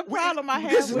said it. That's the problem I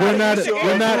have with We're not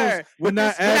We're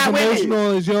as not women.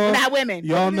 emotional as y'all. We're not women.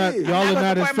 Y'all are not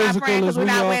as physical as we're we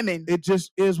not are. women. It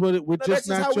just is what it. We're just that's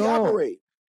not how we y'all. operate.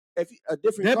 If a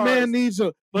different That car man is- needs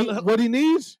what he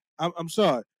needs. I'm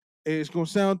sorry. It's gonna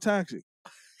sound toxic.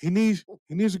 He needs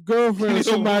a girlfriend or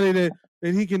somebody that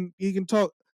he can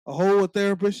talk, a whole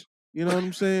therapist. You know what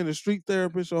I'm saying? A street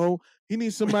therapist. He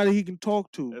needs somebody he can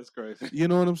talk to. That's crazy. You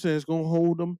know what I'm saying? It's gonna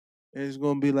hold him, and it's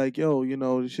gonna be like, yo,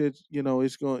 the shit.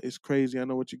 It's crazy. I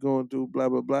know what you're going through. Blah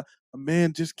blah blah. A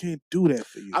man just can't do that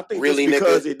for you. I think Really, just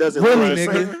because nigga? it doesn't Really, look the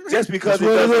nigga? same, just because That's it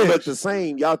what it doesn't look is. the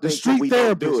same, y'all The think street that we don't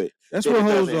therapist. do it. That's that what it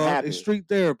hoes doesn't are. happen. It's street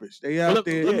therapists. They out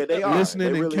there Yeah, they are.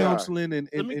 listening They and really are. counseling and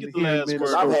Let me get the hearing last men's word.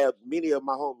 Because I've stories. had many of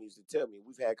my homies to tell me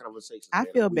we've had conversations. I man,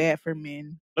 feel we- bad for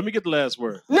men. Let me get the last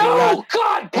word. No,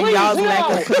 God, and y'all's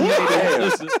lack of community. Damn.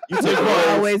 Listen, You It took will words.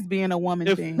 always being a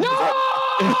woman thing.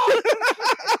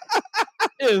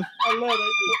 If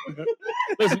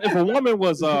listen, if a woman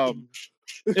was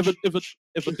if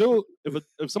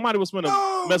somebody was going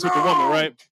to mess with the woman,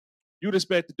 right? You'd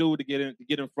expect the dude to get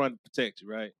in front and protect you,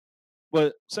 right?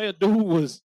 But say a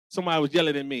dude somebody was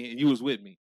yelling at me and you was with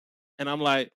me, and I'm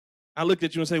like, I looked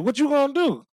at you and say, "What you gonna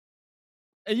do?"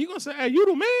 And you gonna say, "Hey, you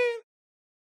the man?"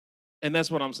 And that's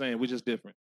what I'm saying. We're just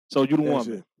different. So you the That's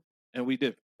woman, it. and we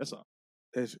different. That's all.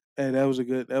 That was a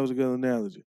good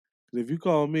analogy. 'Cause if you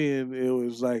call me and it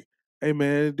was like, hey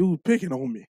man, dude picking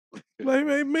on me. Like,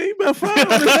 man, you better find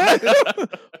out.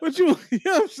 What you know what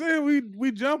I'm saying?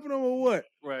 We jumping on or what?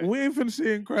 Right. We ain't finna sit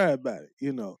and cry about it,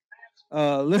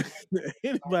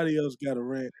 Anybody else got a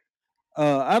rant?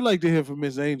 I'd like to hear from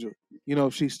Miss Angel,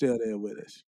 if she's still there with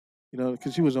us.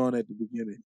 Because she was on at the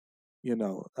beginning.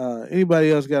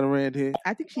 Anybody else got a rant here?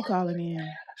 I think she calling in.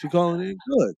 She calling in?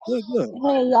 Good. Hey,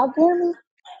 y'all hear me?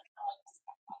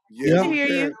 Yeah. I hear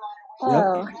you.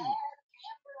 Oh,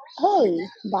 hey,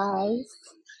 guys.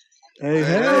 Hey.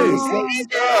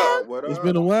 What It's up?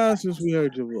 been a while since we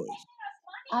heard your voice.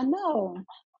 I know.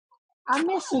 I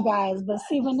miss you guys, but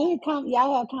see, when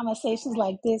y'all have conversations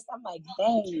like this, I'm like,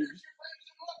 dang,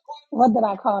 what did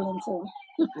I call into?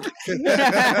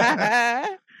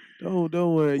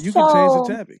 Don't worry. You can change the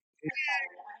So, topic.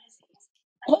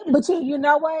 but you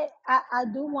know what? I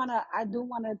do wanna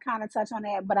kind of touch on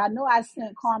that, but I know I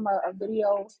sent Karma a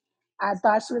video. I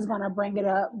thought she was gonna bring it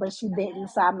up, but she didn't,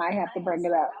 so I might have to bring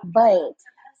it up. But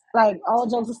like, all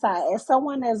jokes aside, as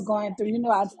someone that's going through,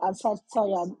 I tell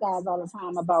y'all guys all the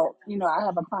time about, I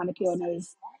have a chronic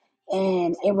illness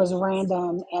and it was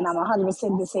random and I'm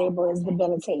 100% disabled. It's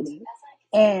debilitating.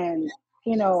 And,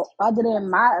 other than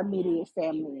my immediate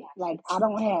family, like, I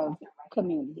don't have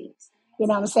community. You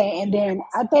know what I'm saying? And then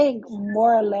I think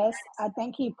more or less, I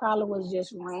think he probably was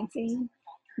just ranting.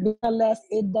 More or less,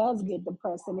 it does get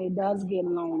depressing. It does get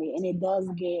lonely and it does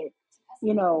get,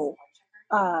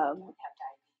 um,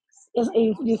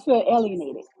 you feel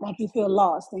alienated, like you feel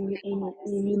lost, and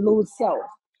you lose self.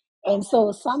 And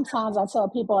so sometimes I tell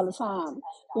people all the time,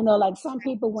 like some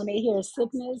people when they hear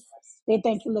sickness, they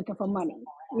think you're looking for money.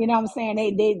 You know what I'm saying?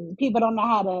 They people don't know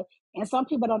how to, and some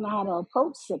people don't know how to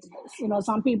approach sickness. You know,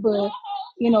 some people,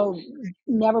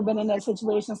 never been in that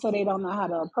situation, so they don't know how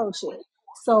to approach it.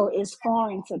 So it's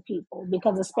foreign to people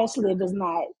because, especially if it's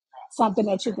not something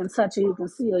that you can touch or you can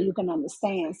see or you can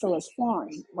understand, so it's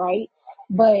foreign, right?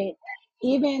 But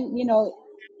even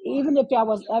even if y'all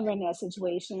was ever in that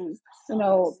situation,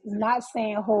 not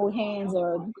saying hold hands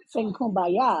or sing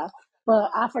kumbaya,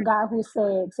 but I forgot who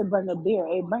said to bring a beer.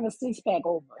 Hey, bring a 6-pack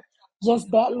over.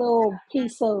 Just that little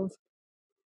piece of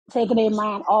taking their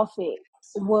mind off it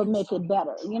will make it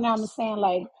better. You know what I'm saying?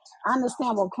 Like, I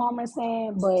understand what Carmen's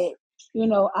saying, but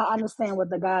I understand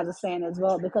what the guys are saying as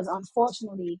well, because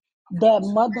unfortunately that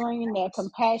mothering, that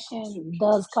compassion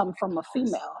does come from a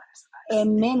female.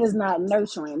 And men is not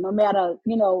nurturing. No matter,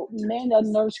 men are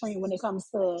nurturing when it comes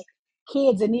to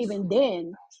kids, and even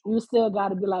then, you still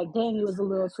gotta be like, dang, he was a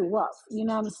little too rough. You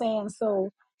know what I'm saying? So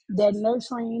that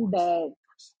nurturing,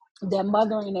 that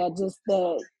mothering,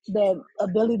 that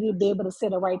ability to be able to say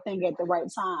the right thing at the right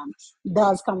time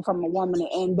does come from a woman,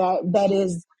 and that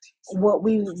is what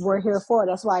we were here for.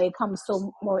 That's why it comes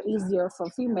so more easier for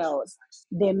females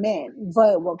than men.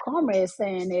 But what Karma is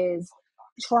saying is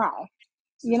try.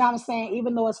 You know what I'm saying?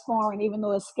 Even though it's foreign, even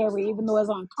though it's scary, even though it's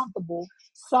uncomfortable,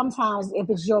 sometimes if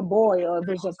it's your boy or if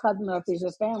it's your cousin or if it's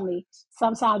your family,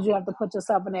 sometimes you have to put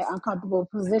yourself in that uncomfortable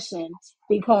position,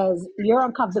 because your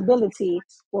uncomfortability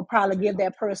will probably give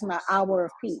that person an hour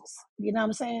of peace. You know what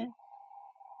I'm saying?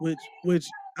 Which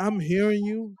I'm hearing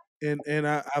you, and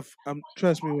I'm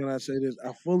trust me when I say this,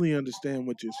 I fully understand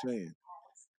what you're saying.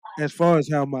 As far as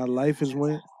how my life has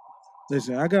went,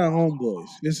 listen, I got homeboys.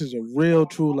 This is a real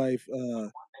true life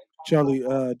Charlie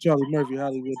Murphy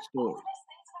Hollywood story.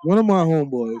 One of my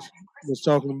homeboys was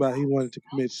talking about he wanted to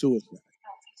commit suicide.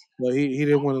 Well, he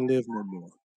didn't want to live no more.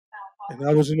 And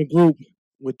I was in a group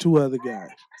with 2 other guys.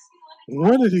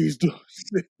 One of these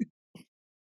dudes,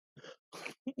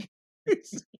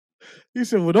 he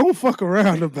said, well, don't fuck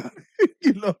around about it.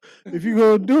 If you're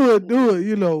going to do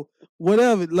it,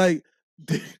 whatever. Like,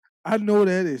 I know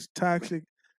that is toxic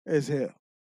as hell.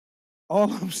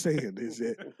 All I'm saying is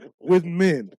that with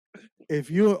men, if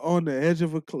you're on the edge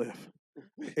of a cliff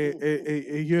and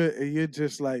you're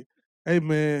just like, hey,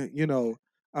 man,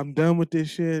 I'm done with this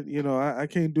shit. I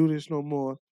can't do this no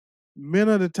more. Men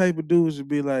are the type of dudes to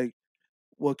be like,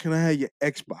 well, can I have your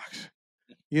Xbox?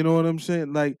 You know what I'm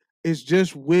saying? Like, it's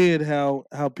just weird how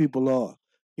people are,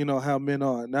 how men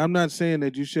are. Now, I'm not saying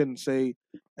that you shouldn't say,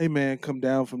 hey, man, come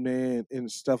down from there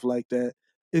and stuff like that.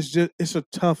 It's a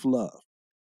tough love,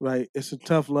 right? It's a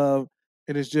tough love.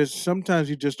 And it's just, sometimes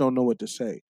you just don't know what to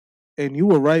say. And you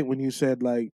were right when you said,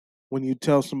 like, when you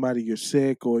tell somebody you're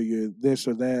sick or you're this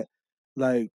or that,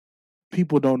 like,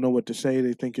 people don't know what to say.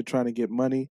 They think you're trying to get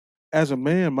money. As a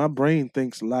man, my brain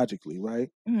thinks logically, right?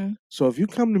 Mhm. So if you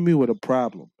come to me with a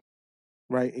problem,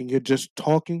 right, and you're just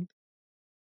talking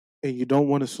and you don't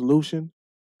want a solution,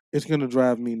 it's gonna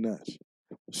drive me nuts.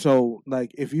 So,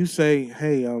 like, if you say,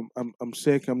 "Hey, I'm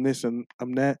sick, I'm this and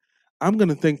I'm that," I'm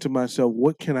gonna think to myself,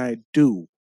 "What can I do,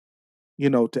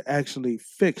 to actually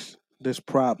fix this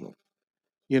problem?"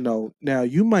 Now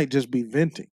you might just be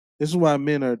venting. This is why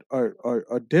men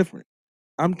are different.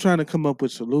 I'm trying to come up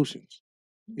with solutions.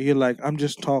 You're like, I'm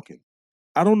just talking.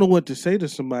 I don't know what to say to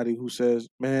somebody who says,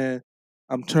 man,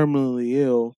 I'm terminally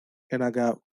ill and I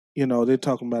got, they're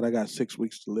talking about I got 6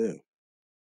 weeks to live.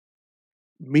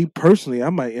 Me personally,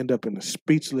 I might end up in a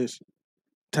speechless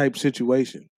type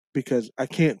situation because I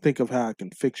can't think of how I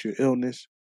can fix your illness.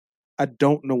 I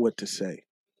don't know what to say.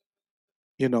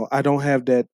 I don't have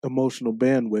that emotional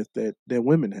bandwidth that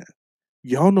women have.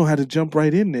 Y'all know how to jump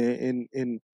right in there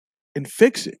and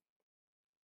fix it.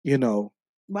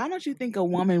 Why don't you think a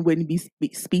woman wouldn't be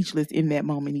speechless in that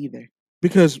moment either?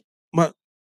 Because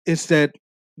it's that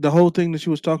the whole thing that she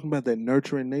was talking about, that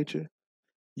nurturing nature,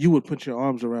 you would put your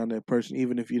arms around that person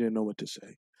even if you didn't know what to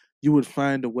say. You would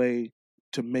find a way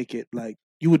to make it, like,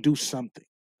 you would do something.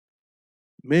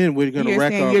 Men, we're gonna You're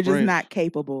rack saying our you're just brains. not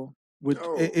capable.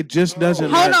 It just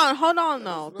doesn't. Hold on,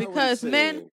 no, because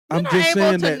men I'm are just able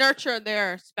saying to that- nurture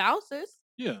their spouses.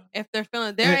 Yeah. If they're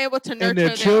feeling, they're able to and nurture their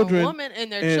their children woman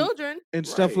and their children and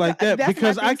stuff like that, That's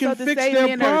because nothing. I can So to fix say their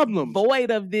men are problems. void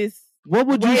of this. What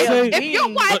would you way of say? If your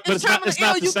being. wife But is it's not- terminally it's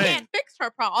not ill, the you same. can't fix her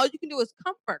problem. All you can do is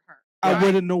comfort her. I right?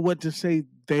 wouldn't know what to say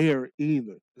there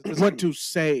either. What to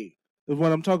say. Is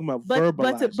what I'm talking about. But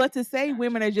Verbalizing. to say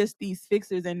women are just these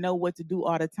fixers and know what to do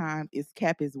all the time is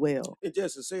cap as well. And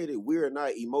just to say that we're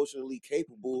not emotionally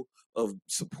capable of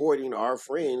supporting our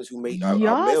friends who make our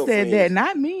Y'all male said friends. that,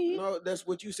 not me. No, that's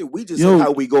what you said. We just Yo, said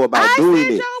how we go about I doing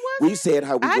said it. y'all We said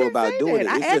how we I go didn't about say doing that. it.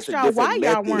 I It's asked just a y'all different why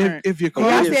y'all method. weren't. If you're And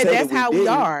y'all calling, said say that's that we how we didn't.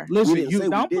 are. listen, We didn't you say we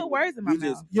Don't put didn't. words in my We mouth.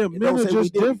 just yeah, it men don't are say we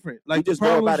just didn't. different. We Like the just go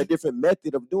about a problems. different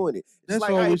method of doing it. It's That's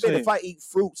like all I we're bet saying. if I eat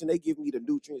fruits and they give me the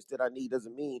nutrients that I need,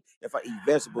 doesn't mean if I eat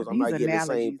vegetables I'm These not getting the same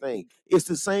analogies. thing. It's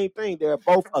the same thing. They're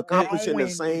both accomplishing the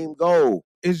Throwing same goal.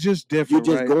 It's just You're different,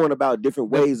 just right? going about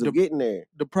different The, ways of the getting there.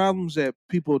 the problems that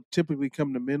people typically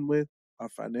come to men with are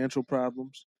financial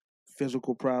problems,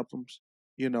 physical problems.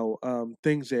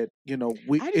 Things that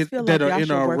I just feel that like are y'all in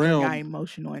should our work on y'all realm.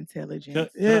 emotional Can, intelligence.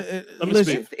 Yeah, let me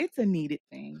listen. speak. It's a needed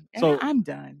thing. And So I'm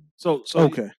done.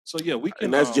 Okay. So yeah, we can.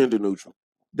 And that's gender neutral.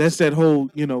 That's that whole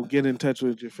get in touch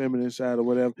with your feminine side or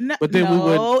whatever. No, But then we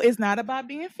would. no, it's not about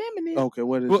being feminine. Okay,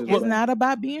 what is But, it It's about? not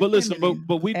about being but listen, feminine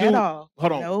but we at do. all.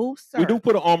 Hold on. No, sir. We do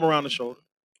put an arm around the shoulder.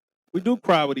 We do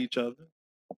cry with each other.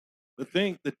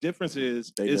 The difference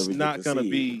is They it's never get not to going to see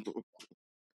be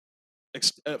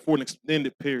for an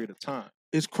extended period of time.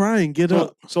 It's crying. Get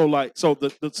up. So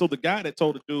the guy that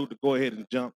told the dude to go ahead and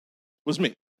jump was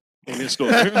me in this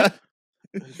story.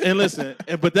 And listen,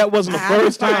 but that wasn't the I don't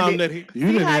first find time it- that he. You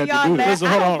See didn't how have to y'all do that. laugh? Listen, I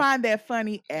hold don't on. find that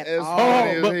funny at It's all. funny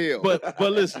as Oh, hell.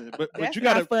 but listen, but That's you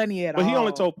not got to. funny at But he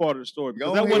only all. told part of the story because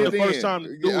Go that wasn't ahead the first then. time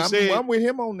the dude I'm said. with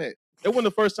him on that. It wasn't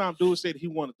the first time dude said he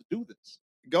wanted to do this.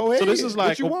 Go ahead. So this is What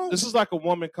like you want? a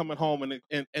woman coming home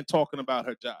and talking about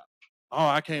her job. Oh,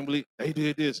 I can't believe they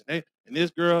did this and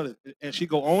this girl and she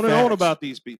go on and on Facts. about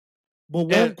these people. But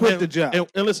won't quit the job.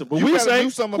 And listen, but You we gotta say do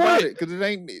something quit. about it because it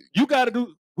ain't. You got to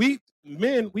do. We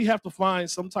have to find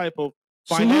some type of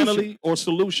Solution. finality or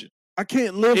solution. I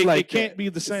can't live It like can't be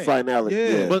the same. Finality.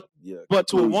 Yeah. But yeah. but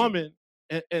to a conclusion. woman,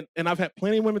 and I've had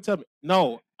plenty of women tell me,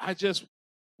 no, I just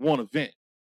want to vent.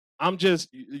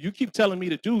 You keep telling me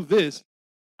to do this.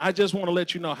 I just want to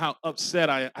let you know how upset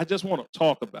I am. I just want to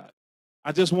talk about it.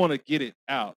 I just want to get it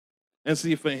out. And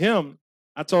see, for him,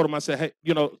 I told him, I said, hey,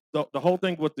 the whole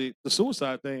thing with the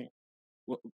suicide thing,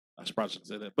 well, I probably shouldn't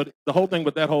say that, but the whole thing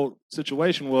with that whole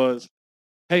situation was,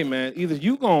 hey, man, either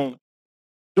you going to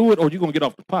do it or you're going to get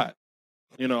off the pot,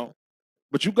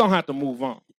 but you're going to have to move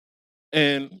on.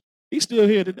 And he's still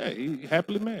here today. He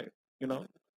happily married,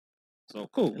 So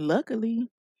cool. Luckily.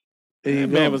 There you That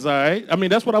man go. was all right. I mean,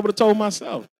 that's what I would have told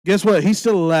myself. Guess what? He's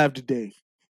still alive today.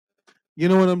 You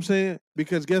know what I'm saying?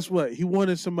 Because guess what? He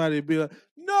wanted somebody to be like,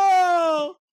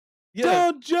 no,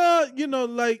 don't judge.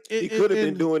 He could have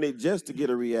been doing it just to get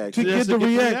a reaction. to get the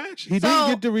reaction. He So- didn't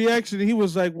get the reaction. And he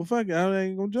was like, well, fuck it. I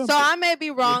ain't going to jump. So it. I may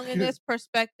be wrong in this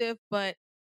perspective, but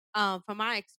from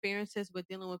my experiences with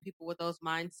dealing with people with those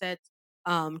mindsets,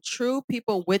 true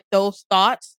people with those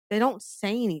thoughts, they don't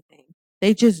say anything.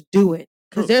 They just do it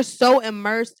because they're so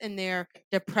immersed in their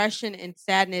depression and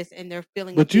sadness and their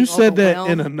feeling. But of you being said that in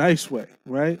overwhelmed. a nice way,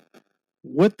 right?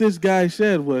 What this guy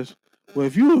said was, well,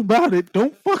 if you about it,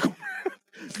 don't fuck around.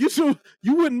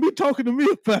 You wouldn't be talking to me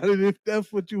about it if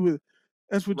that's what you were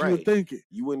Right. thinking.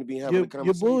 You wouldn't be having a You're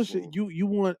conversation. bullshit. You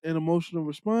want an emotional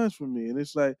response from me. And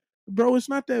it's like, bro, it's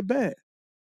not that bad.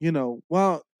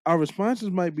 While our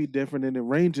responses might be different and it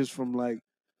ranges from like,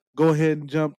 go ahead and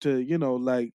jump to,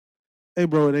 like, hey,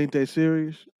 bro, it ain't that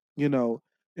serious, and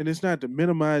it's not to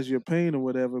minimize your pain or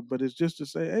whatever, but it's just to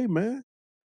say, hey, man,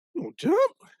 you don't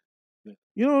jump.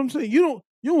 You know what I'm saying? You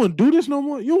don't want to do this no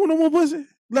more. You don't want no more pussy.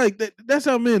 Like that's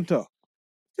how men talk.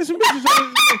 There's some bitches.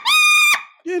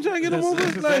 You ain't trying to get no more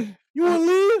pussy. Like you want to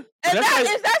leave?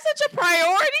 Is that such a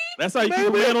priority? That's how you keep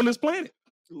a man on this planet.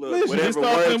 Look, Listen, whatever just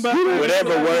talking works, about-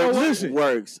 whatever works, Listen,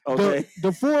 works. Okay.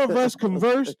 The four of us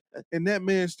conversed, and that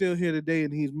man's still here today,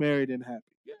 and he's married and happy.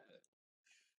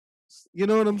 You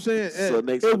know what I'm saying? So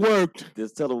next It time, worked.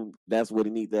 Just tell him that's what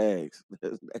he need to ask.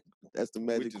 That's the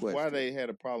magic Which is question. why they had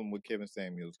a problem with Kevin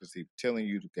Samuels because he's telling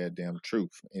you the goddamn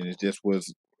truth, and it just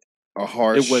was a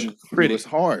harsh. It wasn't pretty. It was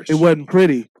harsh. It wasn't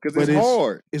pretty because but it's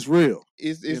hard. It's real.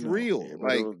 It's you know. real. Yeah,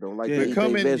 Like don't like Yeah. to eat they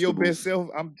becoming your vegetables. best self.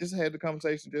 I'm just had the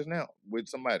conversation just now with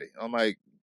somebody. I'm like,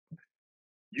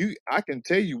 I can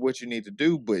tell you what you need to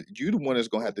do, but you the one that's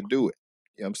gonna have to do it.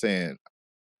 You know what I'm saying?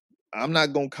 I'm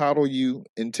not gonna coddle you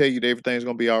and tell you that everything's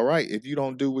gonna be all right if you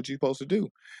don't do what you're supposed to do.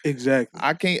 Exactly.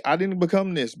 I didn't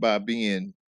become this by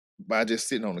just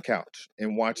sitting on the couch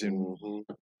and watching, you know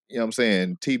what I'm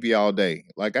saying, TV all day.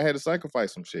 Like I had to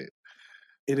sacrifice some shit.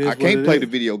 It is I what can't it play is. the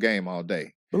video game all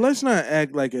day. But let's not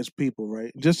act like as people,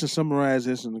 right? Just to summarize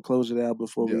this and to close it out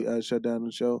before we shut down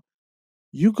the show.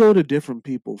 You go to different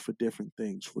people for different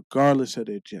things, regardless of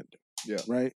their gender. Yeah.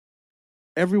 Right?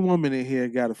 every woman in here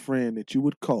got a friend that you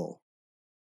would call,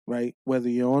 right? Whether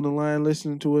you're on the line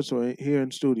listening to us or here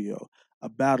in studio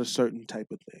about a certain type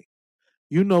of thing.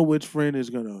 You know which friend is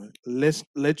gonna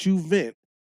let you vent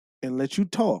and let you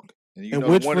talk, And you and know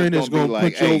which one friend is is gonna be gonna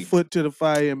like, put your hey, foot to the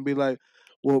fire and be like,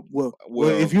 well, well,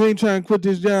 if you ain't trying to quit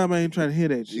this job, I ain't trying to hear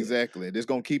that shit. exactly. They're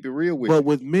gonna keep it real with But you.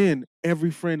 with men,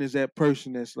 every friend is that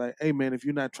person that's like, hey man, if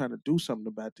you're not trying to do something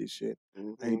about this shit,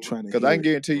 I ain't trying to Because hear I can it.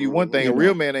 guarantee you one thing: You a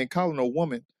real know? man ain't calling a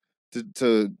woman to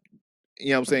you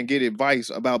know what I'm saying, get advice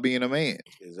about being a man.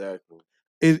 Exactly.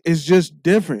 It's just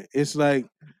different. It's like,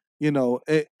 you know,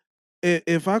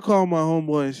 if I call my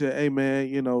homeboy and say, hey man,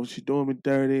 you know, she doing me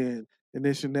dirty and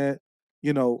this and that,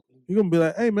 you know, you're gonna be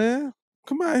like, hey man,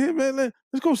 come out here, man.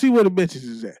 Let's go see where the bitches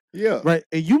is at. Yeah. Right?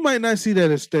 And you might not see that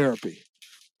as therapy,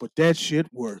 but that shit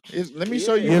works. Let me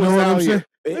show you You know what's what I'm out saying?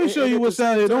 here. Let me show you what's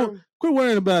out here. Don't quit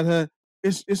worrying about her.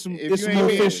 It's some If it's you some ain't more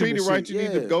being fish in the treated right, sea. you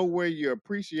need to go where you're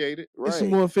appreciated. It's some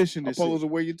more fish in the sea. opposed to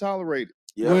where you tolerate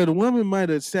it. Where the woman might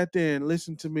have sat there and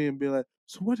listened to me and be like,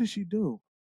 so what does she do?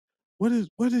 What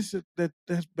is it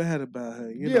that's bad about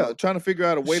her? You know? Trying to figure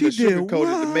out a way She to did sugarcoat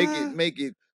it to what? make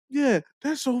it. Yeah,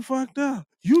 that's so fucked up.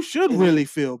 You should really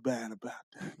feel bad about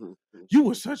that. You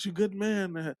were such a good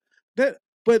man.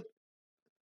 But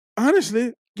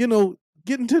honestly, you know,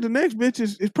 getting to the next bitch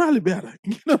is probably better.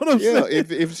 You know what I'm Yeah, saying?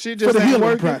 if she For just the ain't healing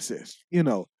working, process, you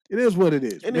know, it is what it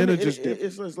is. And Men then are just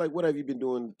different. it's like, what have you been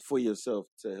doing for yourself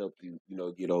to help you,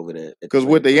 get over that? because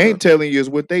what they ain't telling you is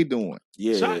what they doing.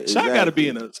 Yeah, Shot got to be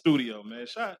in the studio, man.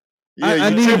 Shot. Yeah, I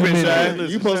you need him tripping, in Shad. there.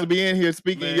 You supposed to be in here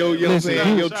speaking Man, your, you know what I'm listen, saying,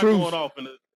 he- your Shot truth. going off in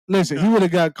the Listen, he would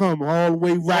have got come all the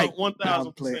way right.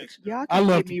 1,000%. Y'all I can't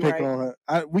love get to me pick right. on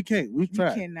her. We can't. We've You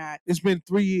tried. cannot. It's been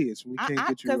 3 years. We can't get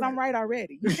you Because right. I'm right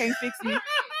already. You can't fix me.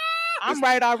 I'm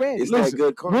right already. It's that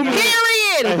good karma. Period.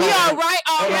 Hey, We hold are on. right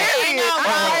already. I'm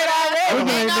right Women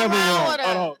already. ain't never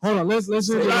wrong. Hold on. Let's So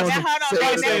end it now- on Now, hold on. Say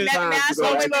Now, it now, again. now, now, Some so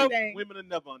what stuff you saying? women will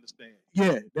never understand.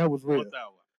 Yeah, that was real.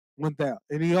 1,000. 1,000.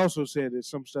 And he also said that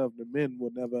some stuff the men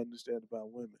will never understand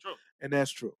about women. True. And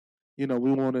that's true. You know,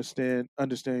 we want to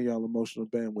understand y'all emotional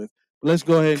bandwidth. But let's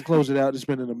go ahead and close it out. It's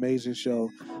been an amazing show.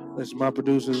 Listen, my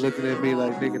producer's looking at me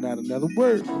like, nigga, not another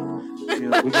word. You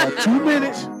know, we got 2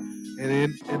 minutes, and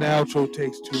then the outro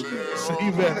takes 2 minutes. So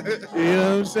you better, you know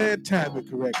what I'm saying? Time it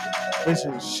correctly.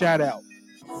 Listen, shout out.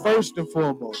 First and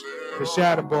foremost, to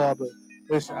Shada Barber.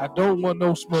 Listen, I don't want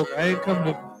no smoke. I ain't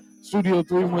coming to Studio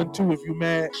 312 if you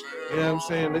mad. You know what I'm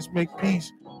saying? Let's make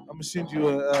peace. I'm going to send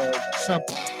you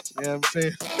something. You know what I'm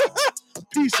saying?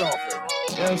 Peace offering.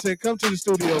 You know what I'm saying? Come to the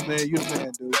studio, man. You the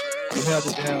man, dude. You held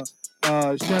it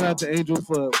down. Shout out to Angel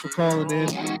for calling in.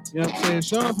 You know what I'm saying?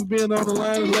 Sean for being on the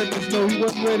line and letting us know he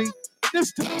wasn't ready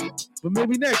this time. But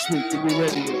maybe next week he'll be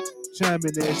ready to chime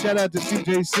in there. Shout out to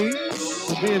CJC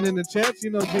for being in the chats,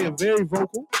 you know, being very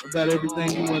vocal about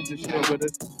everything you wanted to share with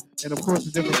us. And of course,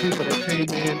 the different people that came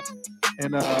in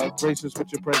and graced us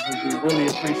with your presence. We really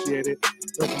appreciate it.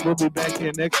 Listen, we'll be back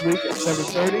here next week at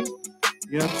 7:30.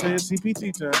 You know what I'm saying?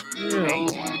 CPT time.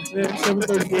 Yeah,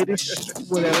 7:38ish,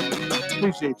 whatever.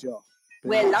 Appreciate y'all.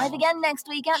 We're live again next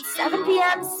week at 7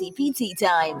 p.m. CPT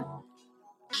time.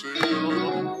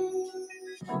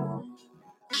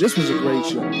 This was a great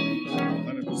show.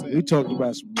 We talked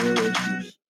about some real issues.